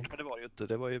underbart, men det var ju inte.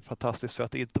 Det var ju fantastiskt för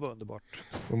att det inte var underbart.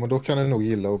 Jo, men då kan jag nog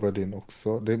gilla Obra Dinn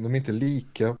också. De är inte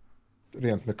lika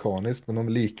rent mekaniskt, men de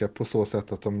är lika på så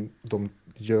sätt att de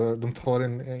tar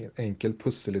en enkel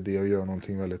pusselidé och gör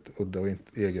någonting väldigt udda och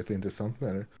eget och intressant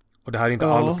med det. Och det här är inte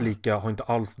har inte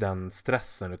alls den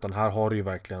stressen, utan här har du ju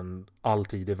verkligen all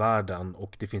tid i världen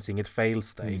och det finns inget fail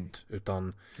state,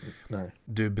 utan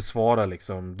du besvarar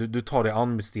liksom, du tar dig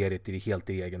an mysteriet i helt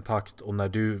i egen takt, och när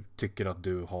du tycker att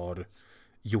du har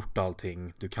gjort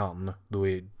allting du kan, då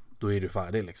är du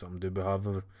färdig liksom.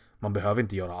 Man behöver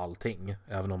inte göra allting,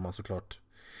 även om man såklart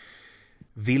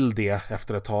vill det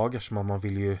efter ett tag, eftersom man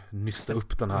vill ju nysta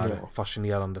upp den här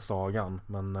fascinerande sagan,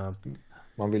 men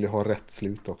man vill ju ha rätt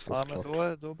slut också. Ja, men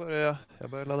då börjar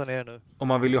jag ladda ner nu. Och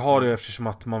man vill ju ha det eftersom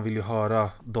att man vill ju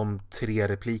höra de 3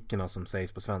 replikerna som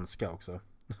sägs på svenska också.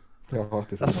 Ja,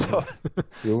 det finns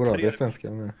Jo då, det är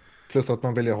svenska med. Plus att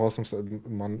man vill ju ha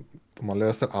om man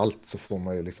löser allt så får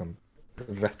man ju liksom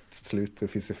rätt slut. Det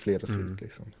finns ju flera slut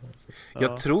liksom.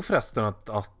 Jag tror förresten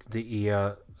att det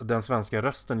är den svenska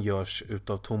rösten görs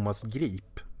utav Thomas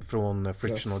Grip från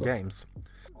Frictional Games.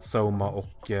 Soma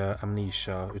och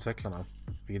Amnesia-utvecklarna.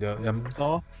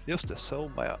 Ja, just det,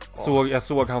 Soma, ja. Jag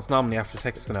såg hans namn i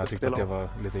eftertexterna. Jag tyckte att det var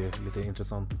lite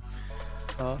intressant.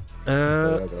 Ja. Det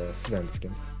är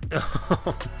svensken.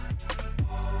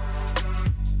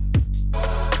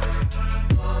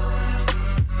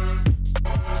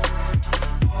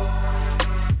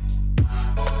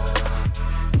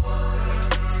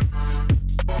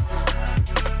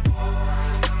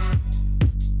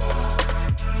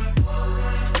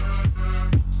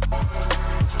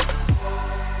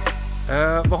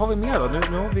 Vad har vi mer då?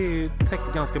 Nu har vi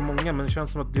täckt ganska många, men det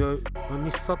känns som att du har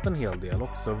missat en hel del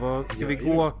också.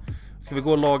 Ska vi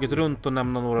gå laget runt och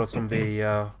nämna några som vi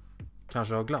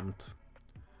kanske har glömt?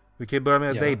 Vi kan ju börja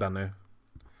med dig, Benny.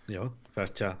 Ja, för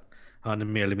att jag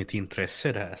anmäler mitt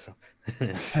intresse där. Så.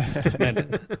 Men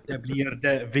det blir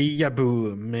det via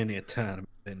Minute här,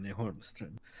 Benny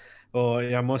Holmström. Och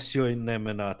jag måste ju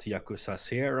nämna att Yakuza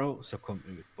Zero så kom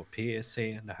ut på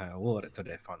PC det här året, och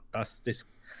det är fantastiskt.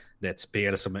 Det är ett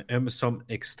spel som är ömsom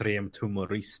extremt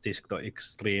humoristiskt och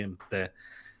extremt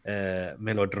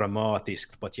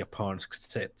melodramatiskt på ett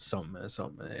japanskt sätt som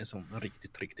är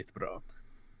riktigt, riktigt bra.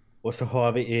 Och så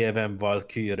har vi även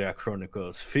Valkyria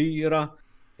Chronicles 4,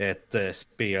 ett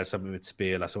spel som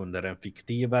utspelas under en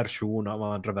fiktiv version av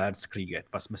andra världskriget,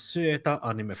 fast med söta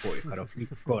animepojkar och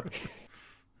flickor.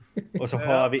 Och så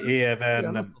har vi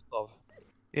även...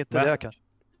 Inte det kanske.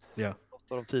 Ja.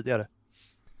 Något av de tidigare.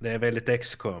 Det är väldigt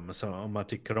XCOM, så om man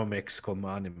tycker om XCOM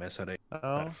och anime så är det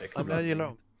perfekt. Ja, men jag gillar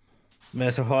dem.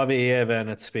 Men så har vi även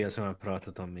ett spel som jag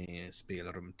pratat om i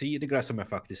spelrum tidigare som jag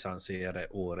faktiskt anser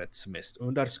är årets mest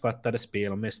underskattade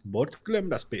spel och mest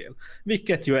bortglömda spel.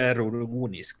 Vilket ju är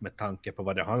ironiskt med tanke på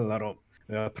vad det handlar om.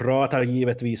 Jag pratar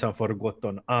givetvis om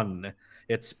Forgotten Anne.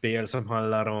 Ett spel som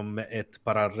handlar om ett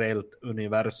parallellt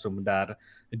universum där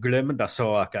glömda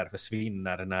saker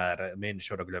försvinner när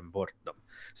människor har glömt bort dem.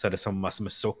 Så det är som massor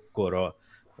med sockor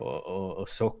och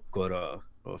sockor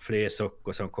och fler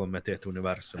sockor som kommer till ett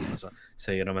universum och så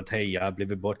säger de att hej, jag har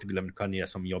blivit bortglömd, kan jag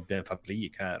som jobbar i en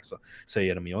fabrik här? Så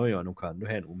säger de, ja, nu kan du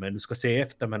här nog, men du ska se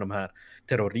efter med de här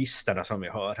terroristerna som vi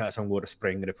har här som går och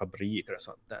spränger i fabriker och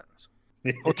sånt där. Alltså.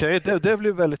 Okej, det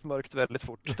blev väldigt mörkt väldigt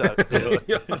fort där.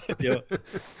 Ja.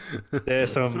 Det är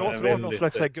som från väldigt... någon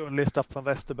slags här gullig Staffan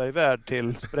Westerberg-värld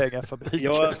till spränga fabriker.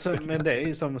 Ja, alltså, men det är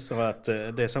ju som så att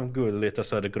det är som gulligt och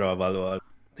så är det gravallvar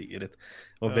tidigt.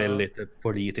 Och väldigt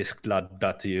politiskt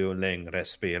laddat ju längre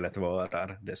spelet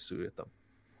varar dessutom.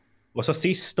 Och så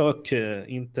sist och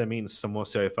inte minst så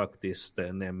måste jag ju faktiskt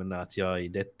nämna att jag i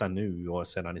detta nu och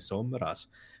sedan i somras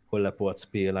håller på att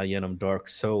spela genom Dark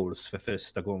Souls för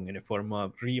första gången i form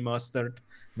av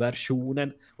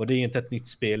remastered-versionen. Och det är inte ett nytt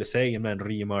spel i sig, men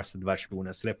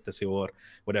remastered-versionen släpptes i år.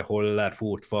 Och det håller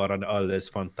fortfarande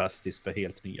alldeles fantastiskt för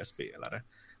helt nya spelare.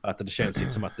 Att det känns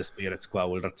inte som att det spelet ska ha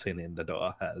åldrats en enda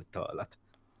dag, helt talat.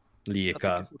 Lika.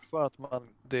 Jag tycker fortfarande att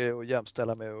det är att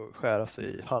jämställa med att skära sig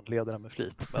i handlederna med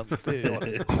flit. Men det är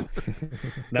jag.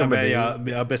 Nej, men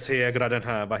jag besegrade den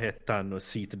här, vad heter han, och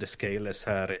Seat the Scales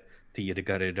här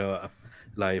tidigare idag.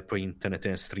 Live på internet i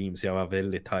en stream, så jag var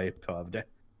väldigt hype av det.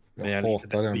 Men jag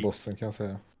hatar den bossen, kan jag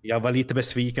säga. Jag var lite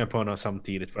besviken på honom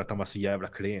samtidigt för att han var så jävla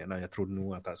klen. Jag trodde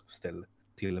nog att han skulle ställa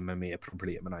till med mer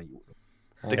problem än han gjorde.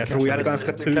 Jag tror jag är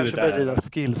ganska tur där. Det kanske blir dina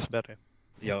skills med det.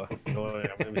 Ja,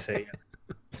 jag vill säga.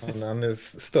 Han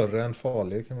är större än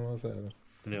farlig, kan man säga.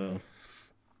 Ja.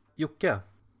 Jocke?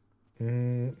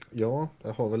 Ja,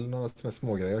 jag har väl några sådana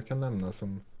små grejer jag kan nämna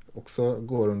som också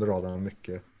går under radarn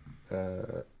mycket.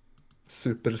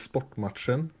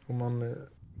 Supersportmatchen, om man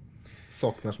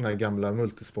saknar sådana här gamla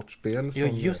multisportspel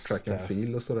som Track and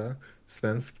Field och sådär.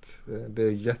 Svenskt, det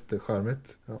är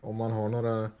jättecharmigt. Om man har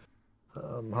några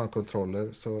handkontroller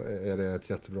så är det ett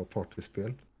jättebra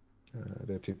partyspel.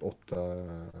 Det är typ 8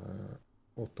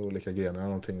 olika grenar eller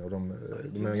någonting. Och de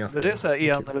är ganska... Men det är så här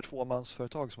en- eller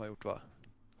tvåmansföretag som har gjort, va?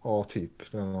 Ja,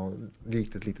 typ. Det är något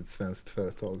litet svenskt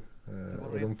företag.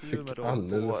 Och de fick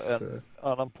alldeles... en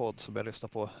annan podd som jag lyssnar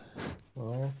på.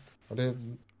 Ja, det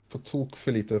är på tok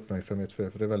för lite uppmärksamhet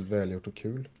för det är väldigt välgjort och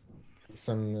kul.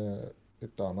 Sen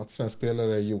ett annat svenskt spel är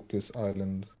Yoku's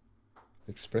Island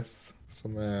Express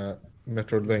som är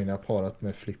Metroidvania parat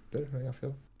med flipper. Det är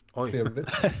ganska trevligt.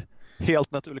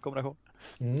 Helt naturlig kombination.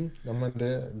 Ja, men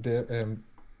det är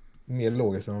mer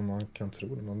logiskt än vad man kan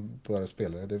tro när man börjar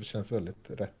spela det. Det känns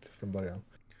väldigt rätt från början.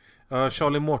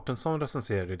 Charlie Mårtensson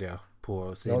recenserade det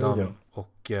på sidan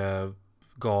och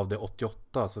gav det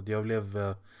 88, så jag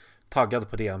blev taggad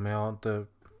på det, men jag har inte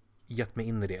gett mig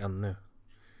in i det ännu.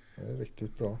 Det är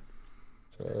riktigt bra.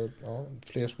 Så, ja,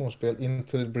 fler småspel.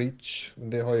 Into the Breach,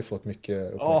 det har ju fått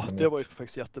mycket uppmärksamhet. Ja, det var ju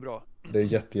faktiskt jättebra. Det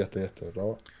är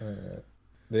jättebra.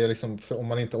 Det är liksom, om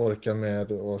man inte orkar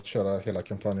med att köra hela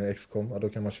kampanjen i XCOM, då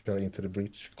kan man köra Into the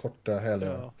Breach. Korta,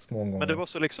 härliga, små omgångar. Men det var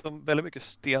så liksom väldigt mycket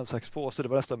sten, sax, påse. Det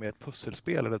var nästan mer ett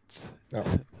pusselspel eller ett... Ja,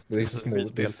 det är så små.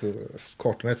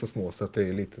 Kartorna är så små så att det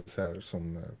är lite så här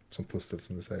som pussel,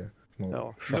 som du säger.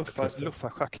 Ja,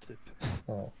 luffa-schack typ.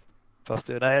 Ja. Fast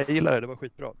jag gillar det var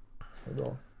skitbra. Det är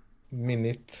bra.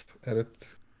 Minit är ett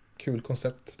kul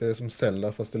koncept. Det är som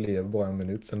Zelda, fast du lever bara en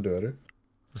minut, sen dör du.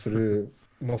 Så du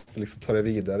måste liksom ta det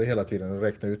vidare hela tiden och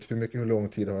räkna ut hur lång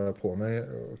tid har jag på mig.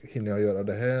 Hinner jag göra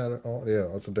det här? Ja, det gör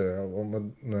jag. Alltså dör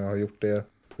jag. När jag har gjort det,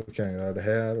 då kan jag göra det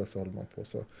här, och så håller man på.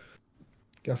 Så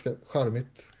ganska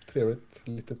charmigt, trevligt,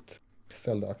 litet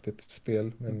Zelda-aktigt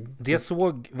spel. Men... Det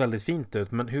såg väldigt fint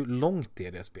ut, men hur långt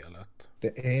är det spelet?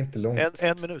 Det är inte långt.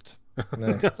 En minut.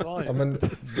 Nej. Ja, men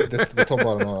det tar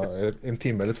bara en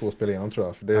timme eller 2 spel igenom, tror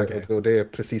jag. För det är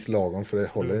precis lagom, för det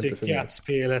håller inte för mig. Jag mig. att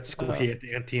spelet skulle heta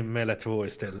 1 timme eller 2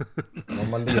 istället. Ja,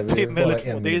 man lever ju bara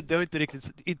en minut. Det är inte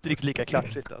riktigt lika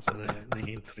klatschigt alltså.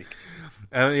 Nej, inte riktigt.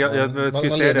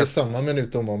 Man lever samma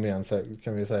minut om igen,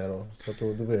 kan vi säga då. Så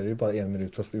då blir det ju bara 1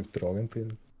 minut fast utdragen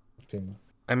till en timme.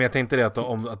 Men jag tänkte det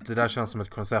att det där känns som ett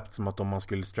koncept som att om man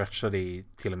skulle stretcha det i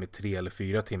till och med 3 eller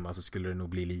 4 timmar så skulle det nog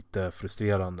bli lite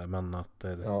frustrerande, men att...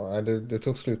 Ja, det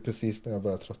tog slut precis när jag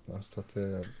började tröttna, så att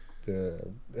det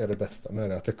är det bästa med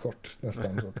det, att det är kort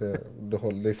nästan. Att det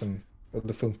håller liksom,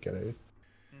 det funkar det ju.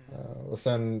 Och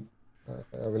sen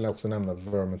Jag vill också nämna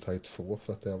Vermintide 2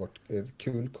 för att det har varit ett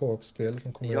kul co-op-spel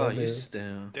som kommer. Ja, just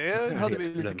det. Det hade vi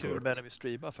lite kul med när vi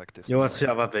streamade faktiskt. Jo, alltså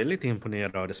jag var väldigt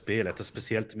imponerad av det spelet, och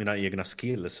speciellt mina egna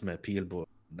skills med pilbågen.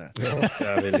 Jag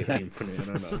är väldigt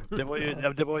imponerad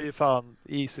av. Det var ju fan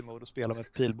easy mode att spela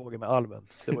med pilbåge med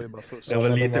allmänt. Det var ju bara fusk. Det var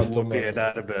lite OP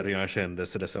där i början,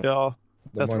 kändes det som. Ja,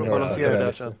 jag tror de balanserade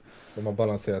där sen. De har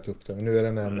balanserat upp det. Men nu är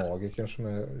den här magiker som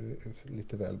är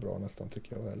lite väl bra nästan,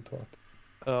 tycker jag väl talat.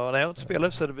 Ja, nej, jag har inte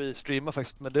spelat så vi streamade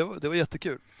faktiskt, men det var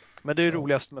jättekul. Men det är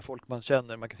roligast med folk man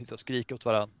känner, man kan sitta och skrika åt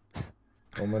varandra.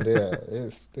 Ja, men det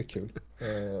är kul.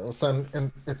 Och sen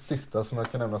ett sista som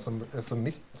jag kan nämna som är så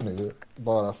nytt nu,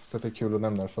 bara så att det är kul att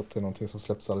nämna för att det är någonting som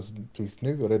släpps alldeles precis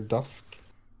nu, och det är Dusk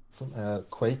som är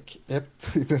Quake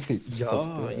 1 i princip.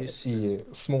 Ja, fast i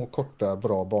små, korta,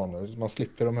 bra banor. Man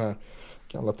slipper de här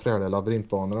gamla träliga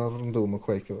labyrintbanorna från Doom och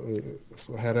Quake.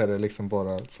 Så här är det liksom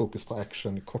bara fokus på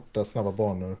action, korta, snabba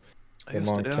banor.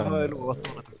 Just det har jag lovat att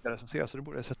jag ska recensera, så det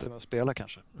borde jag sätta mig och spela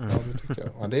kanske. Ja, det tycker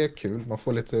jag. Ja, det är kul.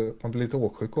 Man blir lite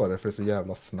åksjuk av det för det är så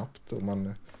jävla snabbt. Och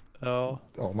man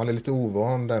är lite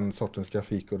ovan den sortens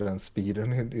grafik och den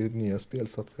speeden i nya spel.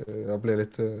 Så att jag blev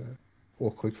lite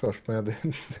åksjuk först, men det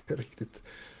är riktigt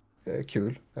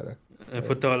kul. Är det.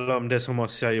 På tal om det så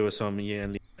måste jag ju som ge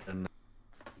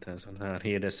en sån här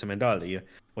hedersmedalj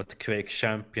åt Quake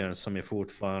Champions som är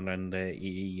fortfarande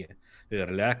i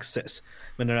Early Access.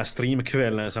 Men den här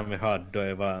streamkvällen som vi hade då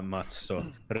det var Mats och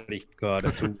Rickard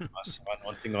och Thomas var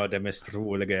någonting av det mest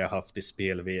roliga jag haft i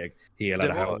spelväg hela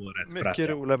det här året. Det var mycket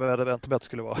roligare med det väntat att det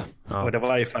skulle vara. Ja. Och det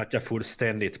var ju för att jag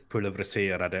fullständigt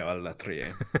pulveriserade alla tre.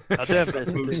 Ja,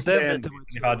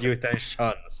 Ni hade ju inte en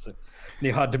chans.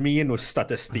 Ni hade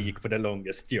minusstatistik på the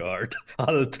longest yard.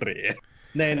 All tre.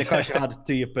 Nej, ni kanske hade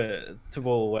typ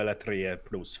 2 eller 3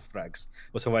 plus frags.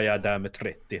 Och så var jag där med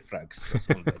 30 frags.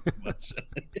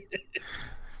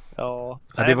 Ja,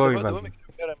 det var ju det var mycket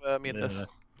roligare med minnes.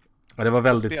 Ja, det var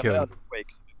väldigt kul.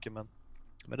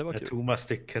 Men det var kul. Thomas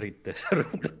tycker inte så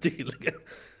roligt tydligen.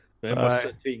 Jag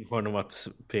måste tvinga honom att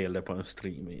spela på en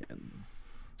stream igen.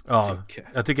 Ja,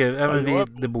 jag tycker även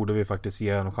det borde vi faktiskt ge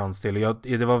en chans till.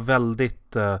 Det var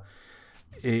väldigt...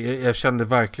 jag kände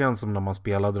verkligen som när man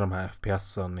spelade de här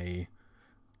FPSen i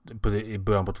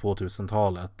början på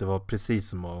 2000-talet. Det var precis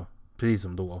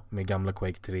som då med gamla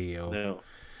Quake 3 och...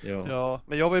 Ja,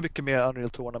 men jag var ju mycket mer Unreal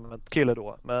Tournament-kille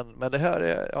då. Men det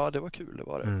här det var kul, det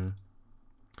var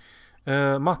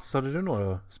det. Mats, hade du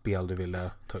några spel du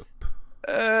ville ta upp?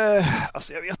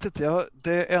 Alltså jag vet inte.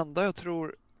 Det enda jag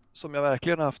tror som jag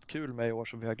verkligen har haft kul med i år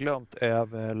som vi har glömt är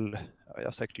väl... Jag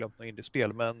har säkert glömt något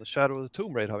indiespel, men Shadow of the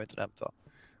Tomb Raider har vi inte nämnt, va?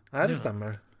 Nej, det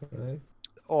stämmer.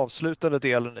 Avslutande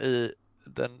delen i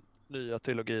den nya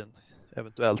trilogin,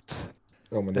 eventuellt.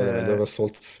 Ja, men det var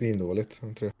sålt svindåligt.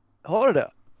 Har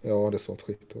det? Ja, det är sålt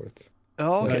skitdåligt.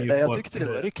 Ja, okay. Jag tyckte det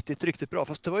var riktigt, riktigt bra.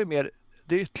 Fast det var ju mer,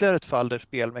 det är ytterligare ett fall där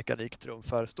spelmekanik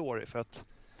trumfar story. För att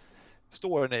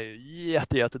storyn är ju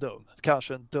jättedum.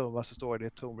 Kanske den dummaste storyn i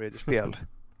ett Tomb Raider-spel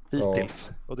hittills.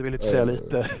 Och det vill inte säga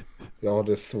lite. Jag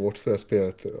hade svårt för det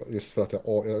spelet just för att jag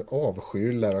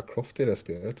avskyr Lara Croft i det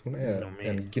spelet. Hon är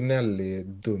en gnällig,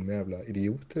 dum jävla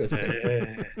idiot i det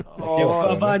spelet.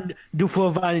 Du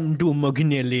får vara en dum och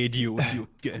gnällig idiot,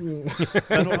 Jocke.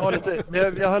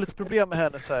 Men jag har lite problem med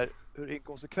henne så här, hur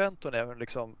inkonsekvent hon är. Hon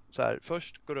liksom så här,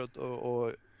 först går ut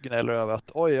och gnäller över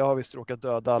att jag har visst råkat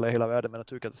döda alla i hela världen med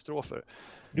naturkatastrofer.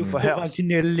 Du får vara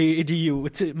gnällig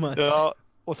idiot, Mats. Ja.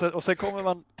 Och sen kommer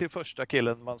man till första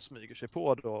killen man smyger sig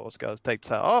på då och ska tänkt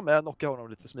så här, men jag knockar honom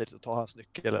lite smidigt och tar hans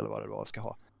nyckel eller vad det var ska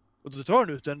ha. Och då drar han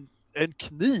ut en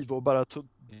kniv och bara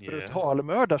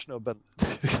brutalmördar snubben.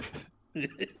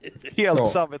 Helt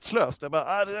samvetslöst. Jag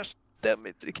bara, det där stämmer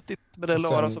inte riktigt med den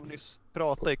Lara som nyss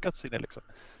pratade i cutscene liksom.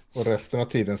 Och resten av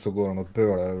tiden så går han och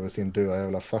bölar över sin döda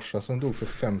jävla farsa som dog för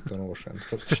 15 år sedan.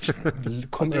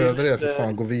 Kom över det för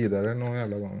fan, gå vidare någon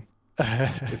jävla gång.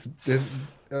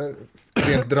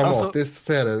 Rent dramatiskt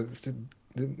så är det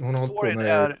hon har hållit på med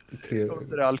det i 3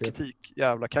 under all kritik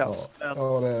jävla kass. Men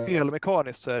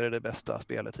spelmekaniskt så är det bästa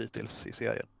spelet hittills i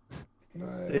serien.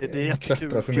 Nej, det är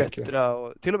jättekul att klättra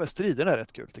och till och med striderna är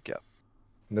rätt kul tycker jag.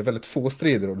 Det är väldigt få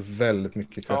strider och väldigt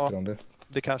mycket klättrande.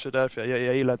 Det är kanske därför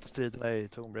jag gillar inte striderna i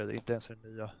Tomb Raider, inte ens den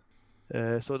nya.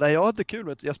 Så nej, jag hade kul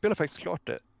med jag spelade faktiskt klart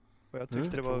det. Och jag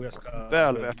tyckte det var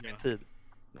väl värt min tid.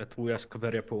 Jag tror jag ska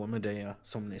börja på med det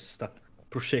som nästa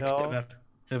projekt.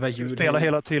 Du spelar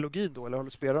hela trilogin då, eller har du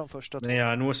spelat de första 2? Nej, jag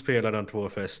har nog spelat de 2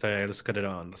 första. Jag älskade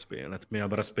det andra spelet. Men jag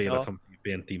bara spelat som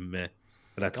typ 1 timme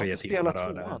eller 3 timmar.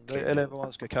 Spelat 2, eller vad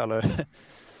man ska kalla det.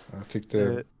 Jag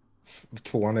tyckte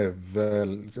 2 är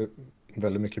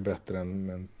väldigt mycket bättre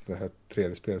än det här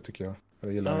 3:e spelet tycker jag.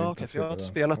 Jag gillar Ja, inte okej, att för jag har inte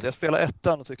spela spelat det. Jag alls. spelade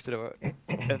ettan och tyckte det var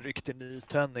en riktig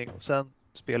nytändning. Och sen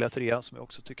spelade jag trean som jag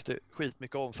också tyckte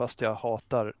skitmycket om, fast jag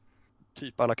hatar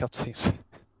typ alla cutscenes.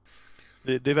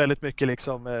 Det är väldigt mycket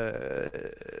liksom,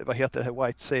 vad heter det här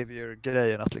White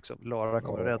Savior-grejen, att liksom Lara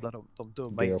kommer Ja, rädda de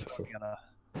dumma det också. införingarna.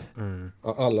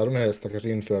 Alla de här stackars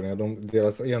införingarna,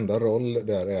 deras enda roll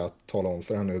där är att tala om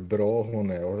för henne hur bra hon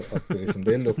är och att det, liksom,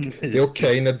 det är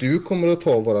okej när du kommer att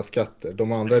ta våra skatter.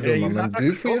 De andra är dumma, men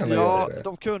du får gärna Ja, göra det.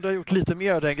 de kunde ha gjort lite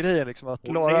mer av den grejen liksom, att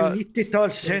Hon Lara... är ju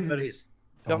 90-talskändis.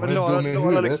 Ja, men hon är dum i Lara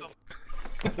huvudet. liksom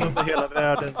dömer hela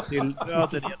världen till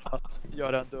döden genom att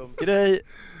göra en dum grej,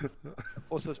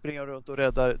 och så springer hon runt och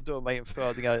räddar dumma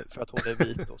infödingar för att hon är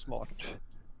vit och smart.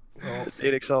 Ja, det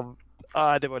är liksom,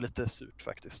 det var lite surt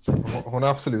faktiskt. Hon är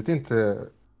absolut inte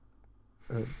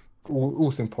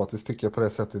osympatisk tycker jag på det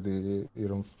sättet i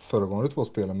de föregående 2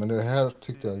 spelen, men det här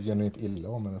tyckte jag genuint illa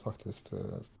om henne faktiskt.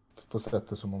 På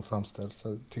sättet som hon framställs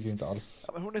så tycker jag inte alls.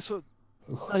 Ja, men hon är så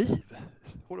naiv.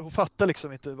 Hon fattar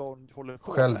liksom inte vad hon håller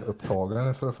på med.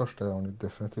 Självupptagen för det första är hon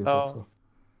definitivt också.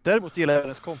 Däremot gillar jag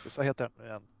hennes kompis, vad heter han nu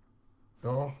igen?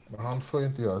 Ja, men han får ju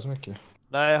inte göra så mycket.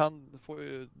 Nej, han får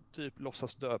ju typ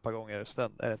låtsas dö ett par gånger,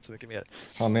 sen är det inte så mycket mer.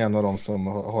 Han är en av dem som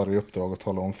har i uppdrag att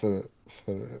tala om för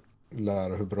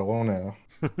Lara hur bra hon är.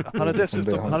 Han är Liksom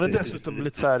det han säger. dessutom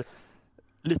lite så här,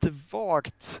 lite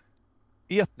vagt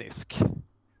etnisk.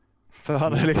 För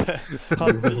han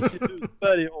byter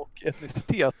hudfärg och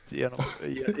etnicitet genom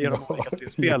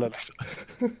olika spelen.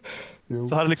 Jo.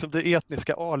 Så han är liksom det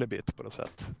etniska alibit på något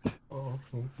sätt. Ja,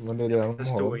 men det är det Jag de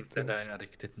förstår har. inte det här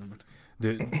riktigt. Men...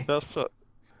 Därför,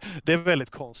 det är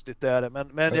väldigt konstigt, det är det.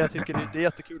 Men jag tycker det är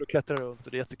jättekul att klättra runt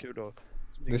och det är jättekul att...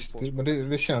 Men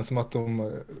det känns som att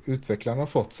utvecklarna har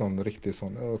fått sån riktig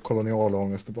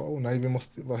kolonialångest. Och bara, nej, vi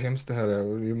måste, vad hemskt det här är.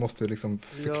 Och vi måste liksom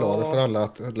förklara för alla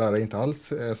att Lara inte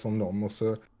alls är som dem. Och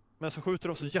så, men så skjuter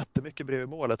de så jättemycket bredvid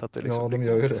målet att det liksom... ja, de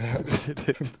gör ju det.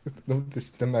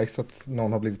 Det märks att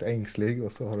någon har blivit ängslig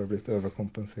och så har det blivit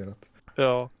överkompenserat.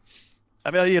 Ja.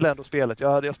 Men jag gillar ändå spelet.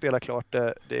 Jag spelar klart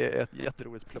det. Det är ett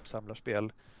jätteroligt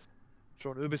pluppsamlarspel.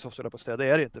 Från Ubisoft skulle jag på att säga. Det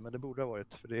är det inte, men det borde ha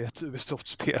varit. För det är ett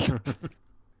Ubisoft-spel.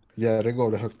 Jerry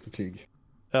gav det högt betyg.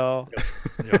 Ja.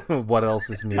 What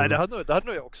else is new? Nej, det hade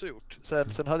nog jag också gjort.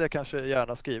 Sen hade jag kanske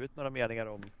gärna skrivit några meningar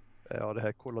om det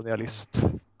här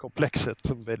kolonialistkomplexet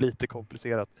som är lite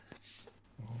komplicerat.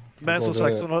 Men som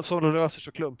sagt, så löser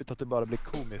så klumpigt att det bara blir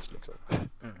komiskt liksom.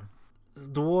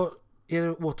 Då är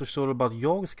det återstår bara att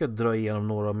jag ska dra igenom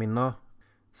några av mina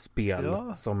spel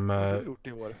som gjort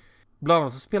i år. bland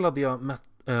annat så spelade jag med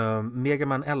Mega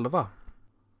Man 11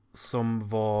 som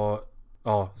var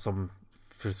som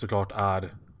för såklart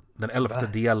är den 11:e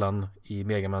delen i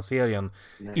Mega Man-serien.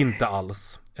 Inte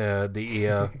alls. Det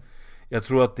är jag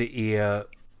tror att det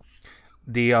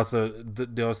är alltså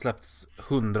det har släppts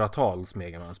hundratals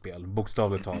Mega Man-spel,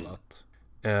 bokstavligt talat.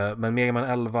 Men Mega Man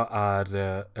 11 är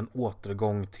en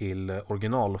återgång till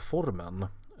originalformen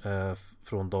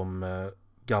från de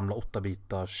gamla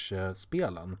 8-bitars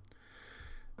spelen.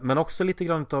 Men också lite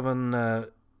grann av en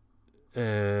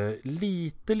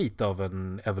lite av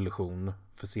en evolution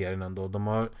för serien ändå.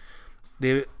 Det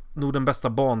är nog den bästa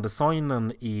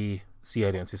bandesignen i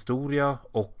seriens historia,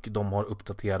 och de har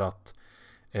uppdaterat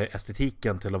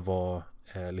estetiken till att vara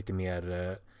lite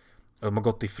mer de har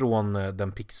gått ifrån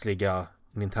den pixliga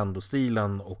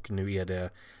Nintendo-stilen och nu är det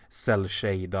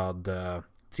cell-shaded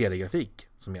 3D-grafik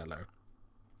som gäller.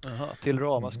 Aha, till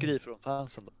ramaskri från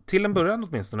fansen då. Till en början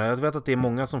åtminstone. Jag vet att det är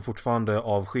många som fortfarande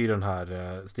avskyr den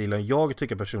här stilen. Jag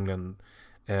tycker personligen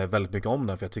väldigt mycket om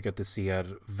den, för jag tycker att det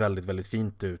ser väldigt, väldigt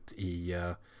fint ut i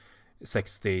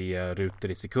 60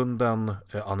 rutor i sekunden.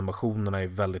 Animationerna är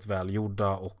väldigt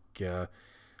välgjorda och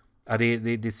det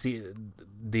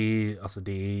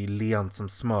är lent som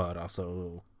smör alltså,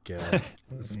 och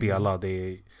spela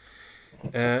det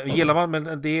gillar man,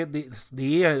 men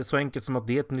det är så enkelt som att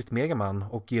det är ett nytt Mega Man,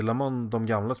 och gillar man de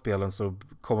gamla spelen så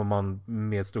kommer man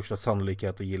med största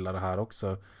sannolikhet att gilla det här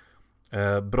också.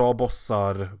 Bra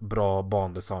bossar, bra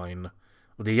bandesign,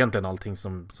 och det är egentligen allting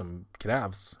som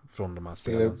krävs från de här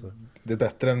spelen. Det är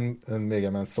bättre än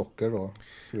Mega Man Soccer då,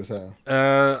 skulle du säga?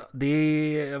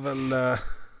 Det är väl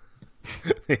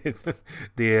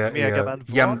det är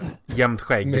jämnt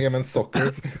skägg. Mega Man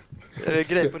Soccer. Är det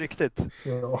grej på riktigt?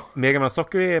 Ja. Mega Man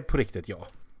Soccer är på riktigt, ja.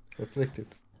 Det är på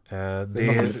riktigt.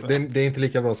 Det är inte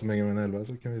lika bra som Mega Man 11,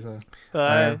 så kan vi säga.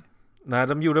 Nej. Nej,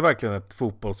 de gjorde verkligen ett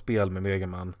fotbollsspel med Mega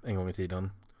Man en gång i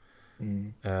tiden.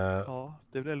 Ja,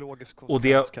 det blir en logisk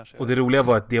konsekvens kanske. Och det roliga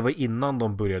var att det var innan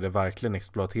de började verkligen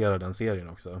exploatera den serien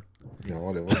också.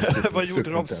 Ja, det var Vad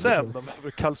gjorde de sen? De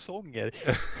hade kalsonger.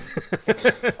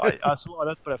 Jag svarar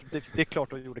rätt på det, för det är klart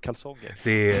de gjorde kalsonger.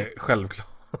 Det är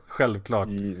självklart.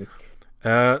 Givet.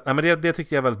 Nej, men det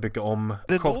tyckte jag väldigt mycket om.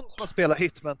 Det är någon som har spelat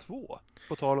Hitman 2,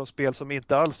 på tal om spel som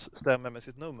inte alls stämmer med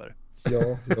sitt nummer.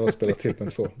 Ja, jag har spelat Hitman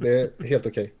 2. Det är helt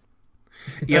okej.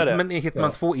 Men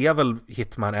Hitman 2 är väl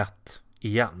Hitman 1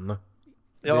 igen?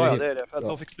 Ja, det är det. För att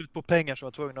de fick slut på pengar så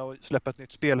var tvungna att släppa ett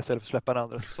nytt spel istället för att släppa en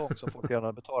andra säsong som folk redan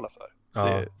har betalat för.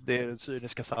 Ja. Det är den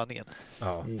cyniska sanningen.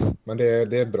 Ja. Men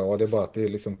det är bra, det är bara att det är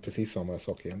liksom precis samma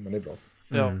sak igen, men det är bra.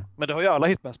 Ja, men det har ju alla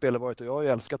Hitman-spel varit och jag har ju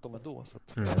älskat dem ändå. Så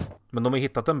att... Men de har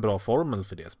hittat en bra formel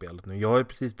för det spelet nu. Jag har ju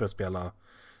precis börjat spela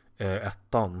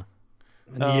ettan.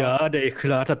 Ja, det är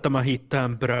klart att de har hittat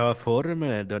en bra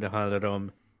formel då det handlar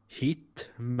om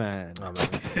Hitman. Ja, men...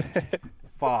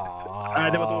 Fan.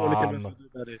 Nej, det var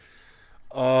dåligt.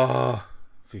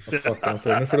 Fy Jag fattar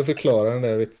inte. Nu får du förklara den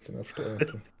där vitsen, jag förstår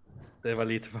inte. Det var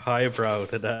lite för highbrow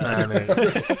det där. Nej.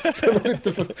 Det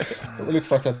var lite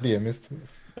för akademiskt.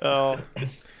 Ja.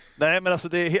 Nej, men alltså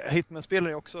Hitman-spelen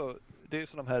är också, det är ju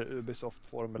som de här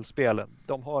Ubisoft-formelspelen.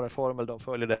 De har en formel, de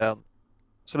följer den.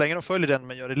 Så länge de följer den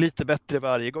men gör det lite bättre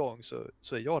varje gång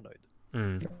så är jag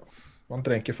nöjd. Man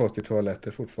dränker folk i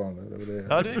toaletter fortfarande.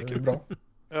 Det är bra.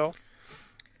 Ja.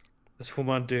 Så får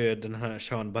man död den här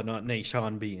Sean Bean.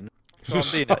 Sean Bean,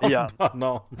 igen.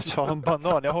 Sean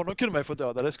Banan. Ja, honom kunde man ju få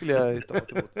döda. Det skulle jag inte ha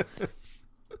emot.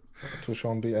 Jag tror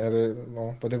Sean Bean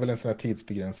det är väl en sån här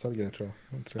tidsbegränsad grej, tror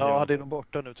jag. Ja, han är nog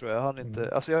borta nu, tror jag.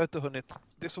 Alltså jag har inte hunnit.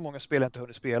 Det är så många spel jag inte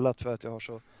hunnit spela för att jag har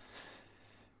så.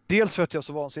 Dels för att jag har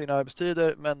så vansinniga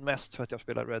arbetstider, men mest för att jag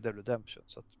spelar Red Dead Redemption.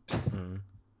 Så att...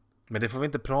 Men det får vi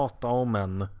inte prata om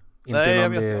än. Nej, jag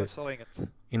vet, jag sa inget.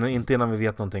 Inte innan vi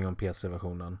vet någonting om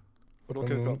PC-versionen. Och då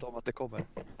kan vi prata om att det kommer.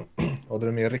 Hade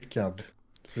du mer Rickard?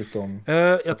 Förutom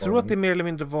jag tror att det mer eller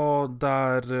mindre var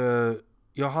där...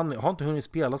 Jag har inte hunnit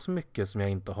spela så mycket som jag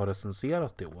inte har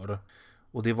recenserat i år.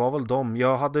 Och det var väl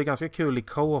jag hade ganska kul i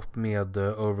co-op med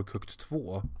Overcooked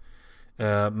 2.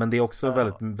 Men det är också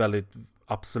väldigt, väldigt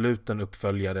absolut en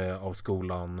uppföljare av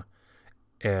skolan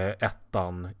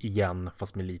ettan igen,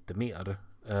 fast med lite mer.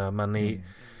 Men i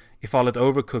fallet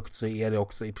Overcooked så är det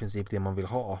också i princip det man vill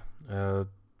ha.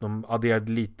 De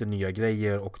adderade lite nya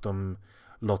grejer och de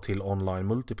la till online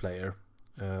multiplayer.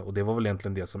 Och det var väl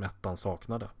egentligen det som ettan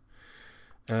saknade.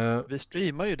 Vi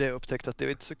streamar ju det och upptäckte att det är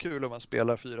inte så kul om man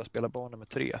spelar 4 spelarbanor med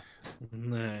 3.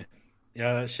 Nej.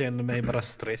 Jag känner mig bara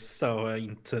stressad och är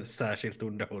inte särskilt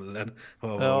underhållen.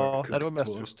 Ja, det var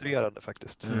mest frustrerande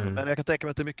faktiskt. Men jag kan tänka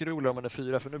mig att det är mycket roligare om man är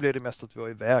 4, för nu blir det mest att vi var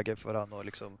i vägen för varandra och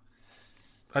liksom...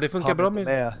 Ja, det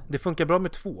funkar bra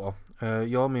med 2.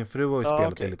 Jag och min fru har ju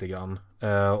spelat det lite grann. Det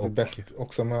är bäst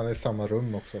också om man är i samma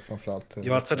rum också, framförallt.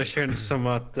 Ja, alltså det känns som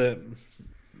att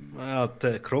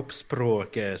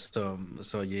kroppsspråk är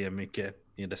så ger mycket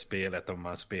i det spelet om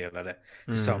man spelar det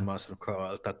tillsammans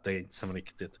lokalt, att det är inte som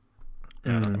riktigt.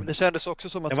 Men det kändes också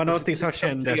som att det var någonting som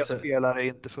kändes... 3 spelare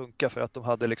inte funkar för att de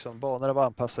hade liksom, banorna var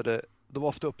anpassade, de var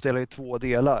ofta uppdelade i 2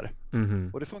 delar.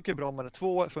 Och det funkar bra om man är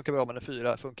 2, funkar bra om man är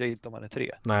 4, funkar inte om man är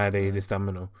 3. Nej, det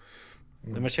stämmer nog.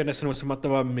 Man kändes nog som att det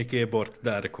var mycket bort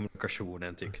där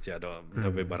kommunikationen, tyckte jag då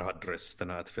vi bara hade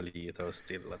rösterna att förlita oss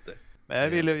till att det... Men jag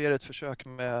ville göra ett försök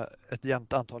med ett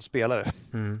jämnt antal spelare.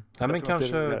 Ja, men vi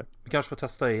kanske får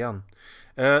testa igen.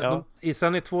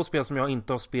 Sen är 2 spel som jag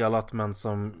inte har spelat, men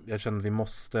som jag känner vi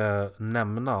måste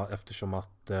nämna, eftersom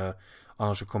att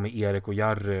annars så kommer Erik och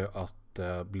Jerry att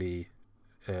bli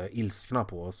ilskna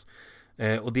på oss.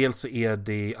 Och dels så är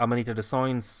det Amanita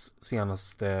Designs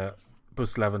senaste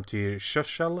pusseläventyr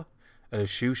Churchill, eller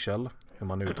Churchill, hur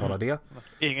man uttalar det.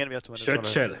 Ingen vet hur man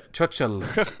uttalar det. Churchill.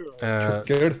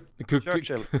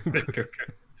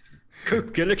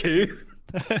 Kuckeliku.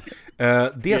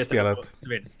 Det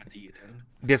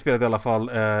spelet i alla fall.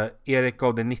 Erik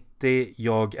gav det 90.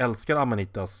 Jag älskar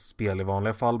Amanitas spel i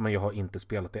vanliga fall, men jag har inte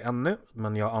spelat det ännu.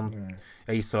 Men jag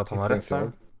gissar att han har rätt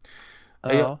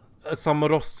där.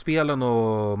 Samorost-spelen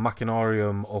och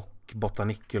Machinarium och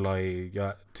Botanicula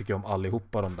jag tycker om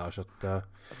allihopa de där, så att,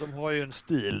 de har ju en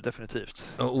stil definitivt.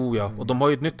 Ja, och de har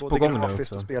ju ett nytt på gång nu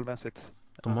också. Och spelmässigt.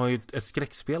 De har ju ett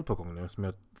skräckspel på gång nu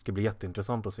som ska bli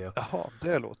jätteintressant att se. Jaha,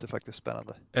 det låter faktiskt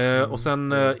spännande. Och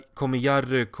sen kommer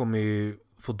Jerry ju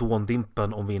få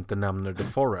dåndimpen om vi inte nämner The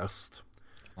Forest.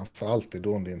 Han får alltid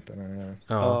dåndimpen.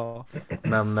 Ja.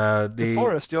 Men The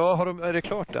Forest, är det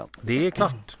klart än? Det är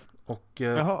klart. Och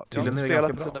tydligen är det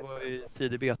ganska bra. Det var i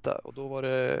tidig beta och då var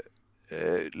det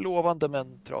lovande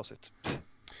men trasigt.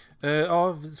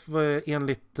 Ja,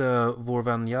 enligt vår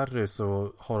vän Jerry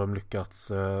så har de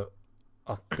lyckats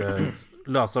att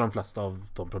lösa de flesta av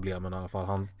de problemen i alla fall.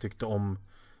 Han tyckte om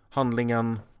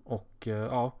handlingen och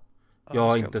ja, jag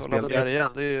har inte spelat det där igen.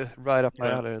 Det är ju right up my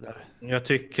alley det där. Jag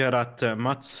tycker att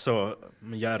Mats och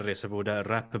Jerry så borde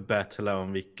rap-battla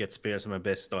om vilket spel som är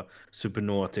bäst av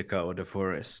Subnautica och The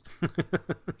Forest.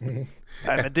 Nej,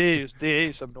 men det är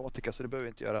ju Subnautica så det behöver vi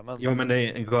inte göra. Men... Jo, men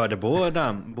det gav det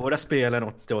båda spelen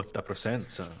 88%.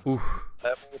 Så.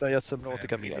 Jag borde ha gett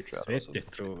Subnautica mer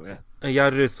tror jag.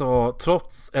 Jerry sa,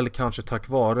 trots eller kanske tack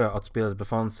vare att spelet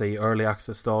befann sig i Early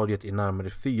Access-stadiet i närmare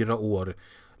 4 år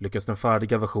lyckas den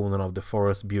färdiga versionen av The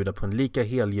Forest bjuda på en lika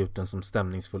helgjuten som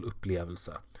stämningsfull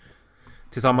upplevelse.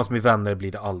 Tillsammans med vänner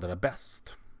blir det allra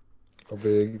bäst. Jag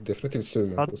blir definitivt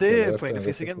sugen på att det spela är poäng. Det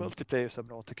finns ingen multiplayer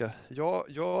Subnautica.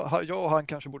 Jag och han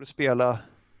kanske borde spela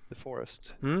The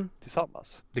Forest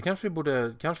tillsammans. Det kanske vi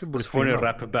borde så får ni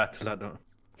rap-battla då.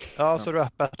 Ja, så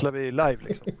rap-battlar vi live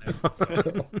liksom.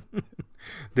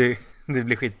 det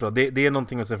blir skitbra. Det är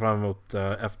någonting att se fram emot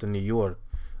efter nyår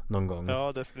någon gång.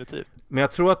 Ja, definitivt. Men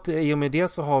jag tror att i och med det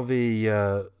så har vi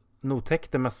nog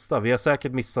täckt det mesta. Vi har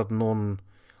säkert missat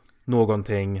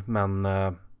någonting, men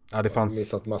ja, det fanns...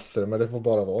 missat massor, men det får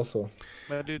bara vara så.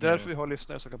 Men det är därför vi har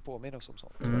lyssnare som kan påminna oss om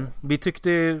sånt.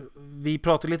 Vi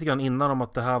pratade lite grann innan om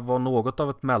att det här var något av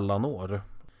ett mellanår.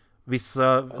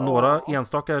 Några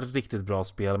enstaka riktigt bra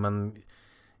spel, men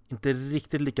inte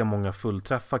riktigt lika många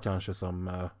fullträffar kanske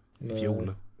som i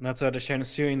fjol. Alltså, det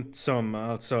känns ju inte som,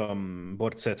 alltså,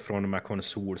 bortsett från de här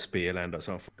konsolspelen då,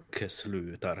 som folk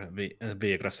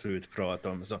vägrar slutprata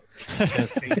om, så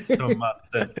känns det inte som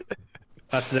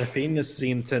att det finns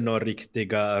inte några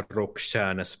riktiga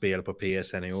rockstjärnespel på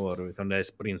PSN i år, utan det är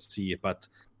i princip att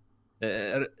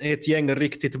ett gäng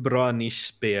riktigt bra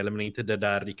nischspel, men inte det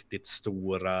där riktigt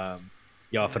stora.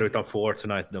 Ja, förutom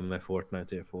Fortnite, de är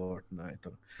Fortnite.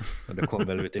 Och det kom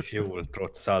väl ut i fjol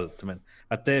trots allt. Men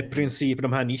att det är i princip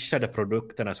de här nischade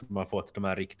produkterna som har fått de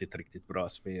här riktigt, riktigt bra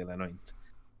spelen och inte.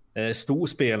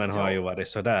 Storspelen har ju varit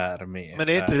sådär med. Men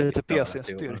det är inte lite PC:s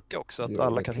styrka också att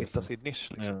alla kan hitta sin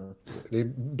nisch liksom. Ja.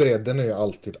 Bredden är ju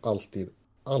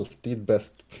alltid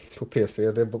bäst på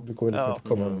PC. Det går liksom inte att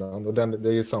komma undan. Och det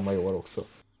är ju samma i år också.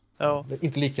 Ja. Det är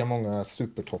inte lika många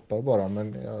supertoppar bara,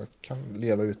 men jag kan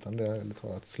leva utan det.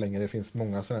 Eller att så länge det finns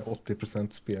många sådana här 80%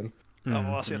 spel.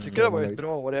 Ja, alltså jag tycker det var ett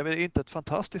bra år. Det är inte ett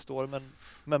fantastiskt år,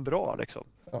 men bra liksom.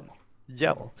 Ja.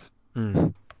 Jämnt.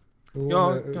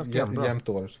 Jämnt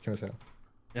år kan vi säga.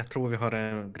 Jag tror vi har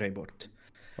en grej bort.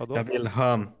 Vadå? Jag vill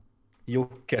ha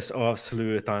Jockes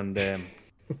avslutande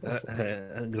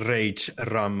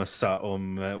rage-ramsa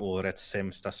om årets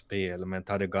sämsta spel, men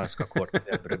ta det ganska kort.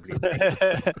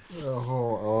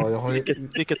 Jaha, jag har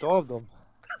Vilket av dem?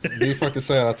 Det är faktiskt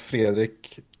så här att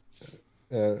Fredrik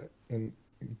är en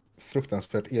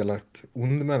fruktansvärt elak,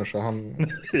 ond människa.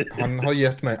 Han har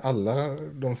gett mig alla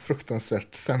de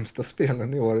fruktansvärt sämsta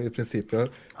spelen i år i princip.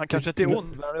 Han kanske inte är ond,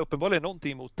 men han är uppenbarligen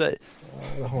någonting emot dig. Ja,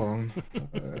 det har han.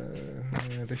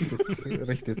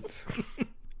 Riktigt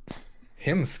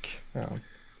hemsk. Ja.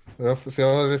 Så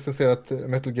jag har recenserat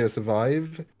Metal Gear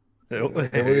Survive. Det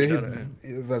var ju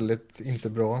väldigt inte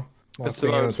bra. Jag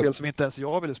tror det är ett spel som inte ens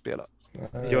jag ville spela.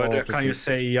 Jag kan ju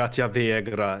säga att jag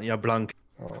vägrar. Jag blank.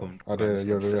 Ja, det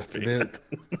gör du rätt. Det är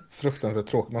fruktansvärt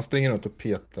tråkigt. Man springer runt och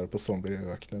petar på zombier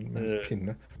i öknen med en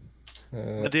pinne.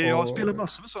 Men jag har spelat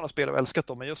massor med sådana spel och älskat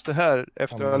dem. Men just det här,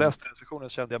 efter att jag läste recensionen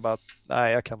kände jag bara att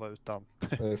nej, jag kan vara utan.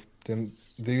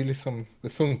 Det är ju liksom, det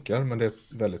funkar, men det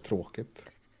är väldigt tråkigt.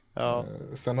 Ja.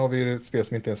 Sen har vi ju ett spel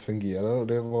som inte ens fungerar, och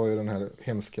det var ju den här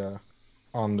hemska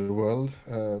Underworld.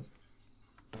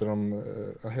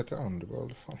 Vad heter det?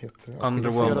 Underworld? Fan heter det?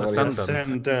 Underworld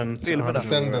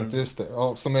Ascendant, just det.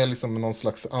 Ja, som är liksom någon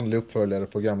slags andlig uppföljare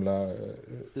på gamla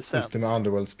Ultima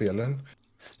Underworld-spelen.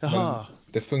 Men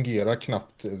det fungerar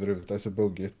knappt överhuvudtaget, det är så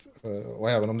buggigt. Och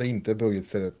även om det inte är buggigt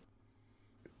så är det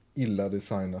illa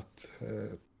designat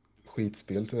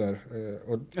skitspel tyvärr.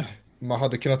 Och man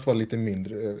hade kunnat vara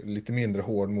lite mindre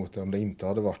hård mot det om det inte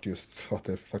hade varit just så att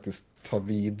det faktiskt tar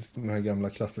vid de här gamla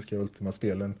klassiska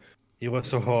Ultima-spelen. Jo,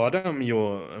 så har de ju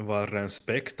varit en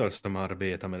Spector som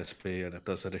arbetar med det spelet.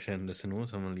 Alltså det kändes nog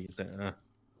som lite...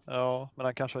 Ja, men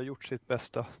han kanske har gjort sitt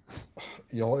bästa.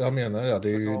 Ja, jag menar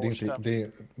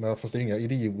det. Fast det är inga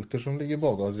idioter som ligger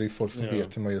bakom. Det är folk som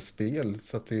vet hur man gör spel.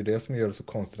 Så att det är det som gör det så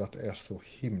konstigt att det är så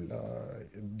himla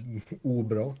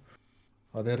obra.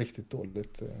 Ja, det är riktigt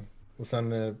dåligt. Och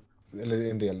sen eller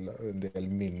en del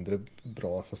mindre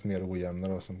bra fast mer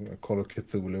ojämna. Som Call of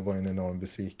Cthulhu var en enorm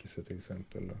besvikelse till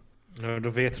exempel. Ja, då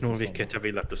vet nog vilket jag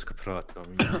vill att du ska prata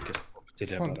om. Till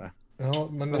det bara. Ja,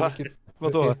 men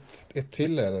Vadå? Ett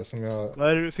till är det som jag...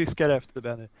 Vad är det du fiskar efter,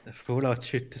 Benny? Fallout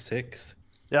 76.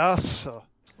 Jaså?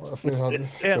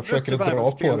 Jag försöker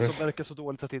dra på det. Som verkar så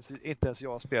dåligt att inte ens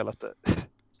jag har spelat det.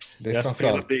 Det är Jag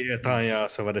framförallt... spelade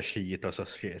så var det skit och så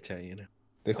sket jag i det.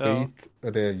 Det är skit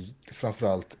och det är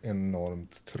framförallt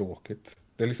enormt tråkigt.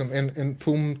 Det är liksom en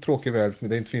tom, tråkig värld men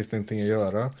det inte finns någonting att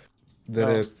göra. Där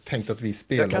det är tänkt att vi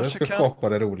spelare ska skapa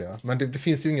det roliga. Men det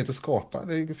finns ju inget att skapa.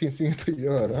 Det finns ju inget att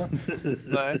göra.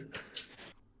 Nej.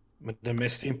 Men det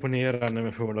mest imponerande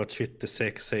med Fallout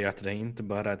 76 är att det inte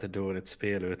bara är ett dåligt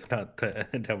spel utan att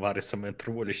det har varit som en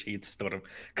trolig skitstorm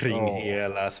kring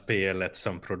hela spelet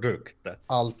som produkt.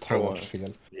 Allt har varit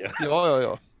fel.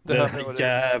 Ja. Det här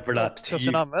jävla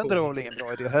sen använder det väl ingen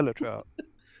bra idé heller, tror jag.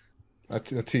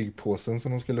 Tygpåsen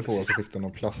som de skulle få så fick de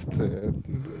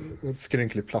någon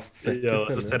skrynklig plastsäck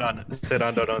istället.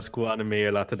 Sedan då de skulle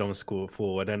anmäla att de skulle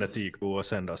få den här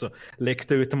tygpåsen då, så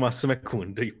läckte ut massor med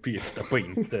kunduppgifter på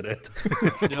internet.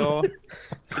 Ja,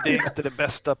 det är inte det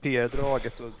bästa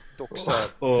PR-draget och doxa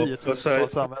 10 000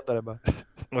 användare bara.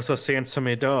 Och så sent som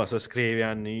idag så skrev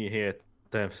jag en nyhet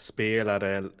där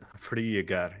spelare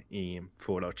flyger i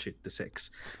Fallout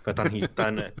 76 för att han hittar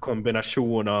en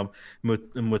kombination av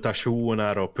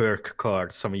mutationer och perk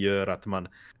cards som gör att man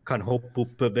kan hoppa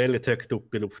upp väldigt högt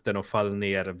upp i luften och falla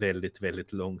ner väldigt,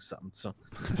 väldigt långsamt. Så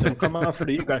då kan man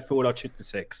flyga i Fallout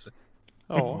 76.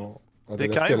 Ja, det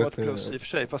kan ju vara ett plus i och för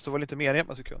sig, fast det var lite mer än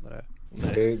man skulle kunna det.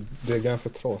 Det är ganska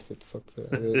trasigt så att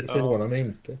det förvånar mig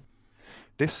inte.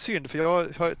 Det är synd, för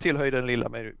jag tillhör den lilla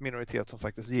minoritet som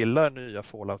faktiskt gillar nya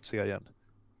Fallout-serien.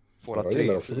 Fallout 3 jag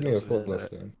gillar också den nya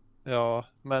Fallout-serien. Ja,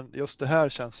 men just det här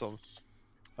känns som...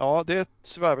 Ja, det är ett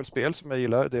survival-spel som jag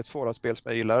gillar. Det är ett Fallout-spel som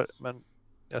jag gillar. Men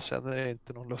jag känner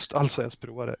inte någon lust alls att ens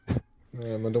prova det.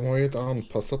 Nej, men de har ju inte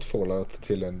anpassat Fallout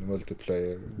till en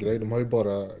multiplayer-grej. De har ju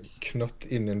bara knött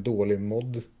in en dålig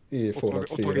mod i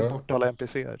Fallout 4. Och tagit bort alla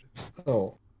NPCer.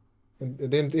 Ja.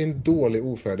 Det är en dålig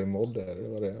ofärdig mod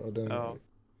där. Och den...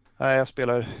 Nej, jag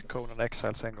spelar Conan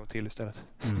Exiles en gång till istället.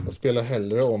 Jag spelar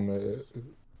hellre om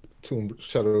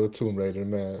Shadow of Tomb Raider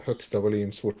med högsta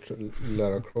volym svårt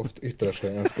Lara Croft yttrar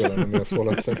sig än spelande med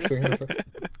Fallout 6.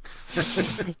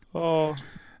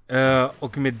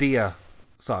 Och med det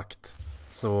sagt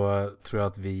så tror jag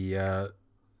att vi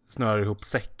snörar ihop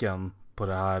säcken på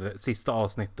det här sista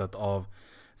avsnittet av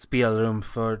Spelrum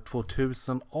för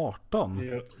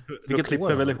 2018. Du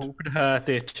klipper väl ihop det här att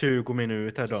det är 20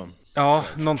 minuter då? Ja,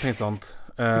 någonting sånt.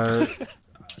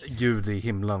 Gud i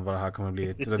himlen vad det här kommer bli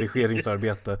ett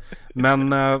redigeringsarbete. Men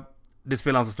det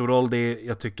spelar inte så stor roll.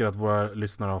 Jag tycker att våra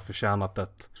lyssnare har förtjänat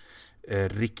ett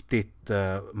riktigt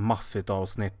maffigt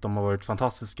avsnitt. De har varit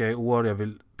fantastiska i år. Jag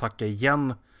vill tacka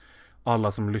igen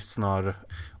alla som lyssnar.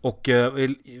 Och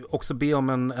vill också be om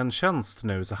en tjänst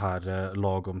nu så här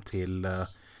lagom till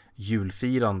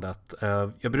julfirandet.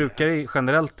 Jag brukar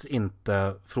generellt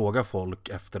inte fråga folk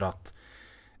efter att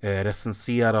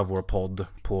recensera vår podd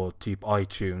på typ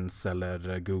iTunes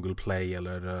eller Google Play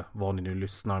eller vad ni nu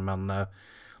lyssnar. Men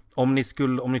om ni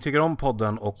tycker om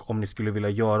podden och om ni skulle vilja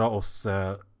göra oss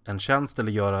en tjänst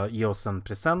eller ge oss en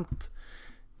present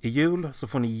i jul, så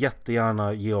får ni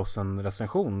jättegärna ge oss en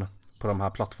recension på de här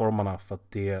plattformarna, för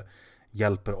att det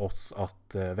hjälper oss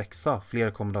att växa.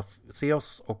 Fler kommer att se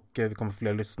oss och vi kommer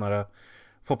fler lyssnare.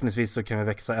 Förhoppningsvis så kan vi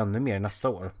växa ännu mer nästa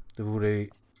år. Det vore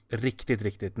riktigt,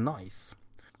 riktigt nice.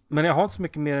 Men jag har inte så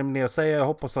mycket mer att säga. Jag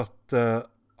hoppas att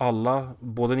alla,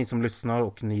 både ni som lyssnar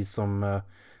och ni som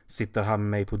sitter här med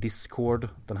mig på Discord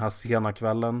den här sena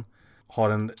kvällen, har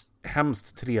en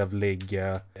hemskt trevlig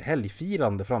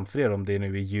helgfirande framför er, om det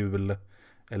nu är jul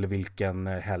eller vilken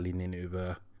helg ni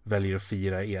nu väljer att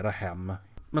fira era hem.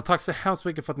 Men tack så hemskt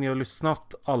mycket för att ni har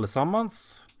lyssnat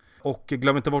allesammans. Och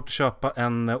glöm inte bort att köpa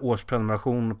en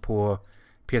årsprenumeration på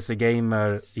PC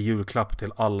Gamer i julklapp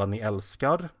till alla ni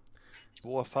älskar.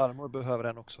 Vår farmor behöver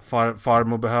den också.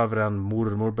 Farmor behöver den,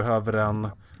 mormor behöver den,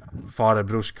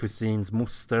 farbrors kusins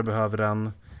moster behöver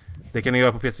den. Det kan ni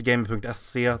göra på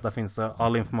pcgamer.se. Där finns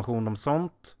all information om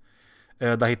sånt.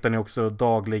 Där hittar ni också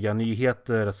dagliga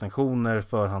nyheter, recensioner,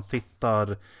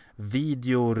 förhandstittar,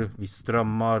 videor. Vi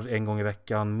strömmar en gång i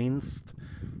veckan minst.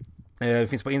 Det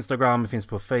finns på Instagram, det finns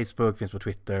på Facebook, det finns på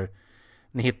Twitter.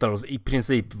 Ni hittar oss i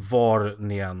princip var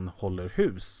ni än håller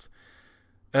hus.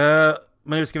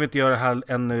 Men nu ska vi inte göra det här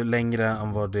ännu längre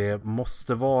än vad det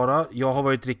måste vara. Jag har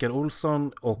varit Rickard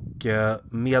Olsson och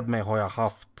med mig har jag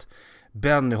haft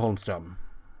Benny Holmström.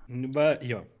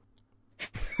 Ja.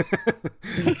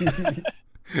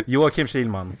 Joakim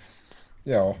Kilman.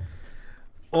 Ja.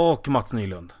 Och Mats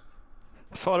Nylund.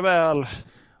 Farväl.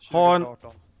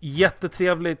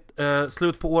 Jättetrevligt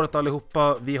slut på året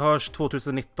allihopa. Vi hörs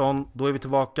 2019. Då är vi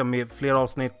tillbaka med fler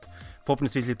avsnitt.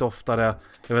 Förhoppningsvis lite oftare.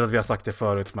 Jag vet att vi har sagt det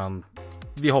förut, men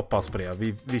vi hoppas på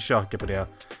det. Vi köker på det.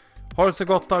 Ha det så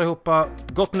gott allihopa.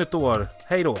 Gott nytt år.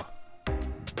 Hej då!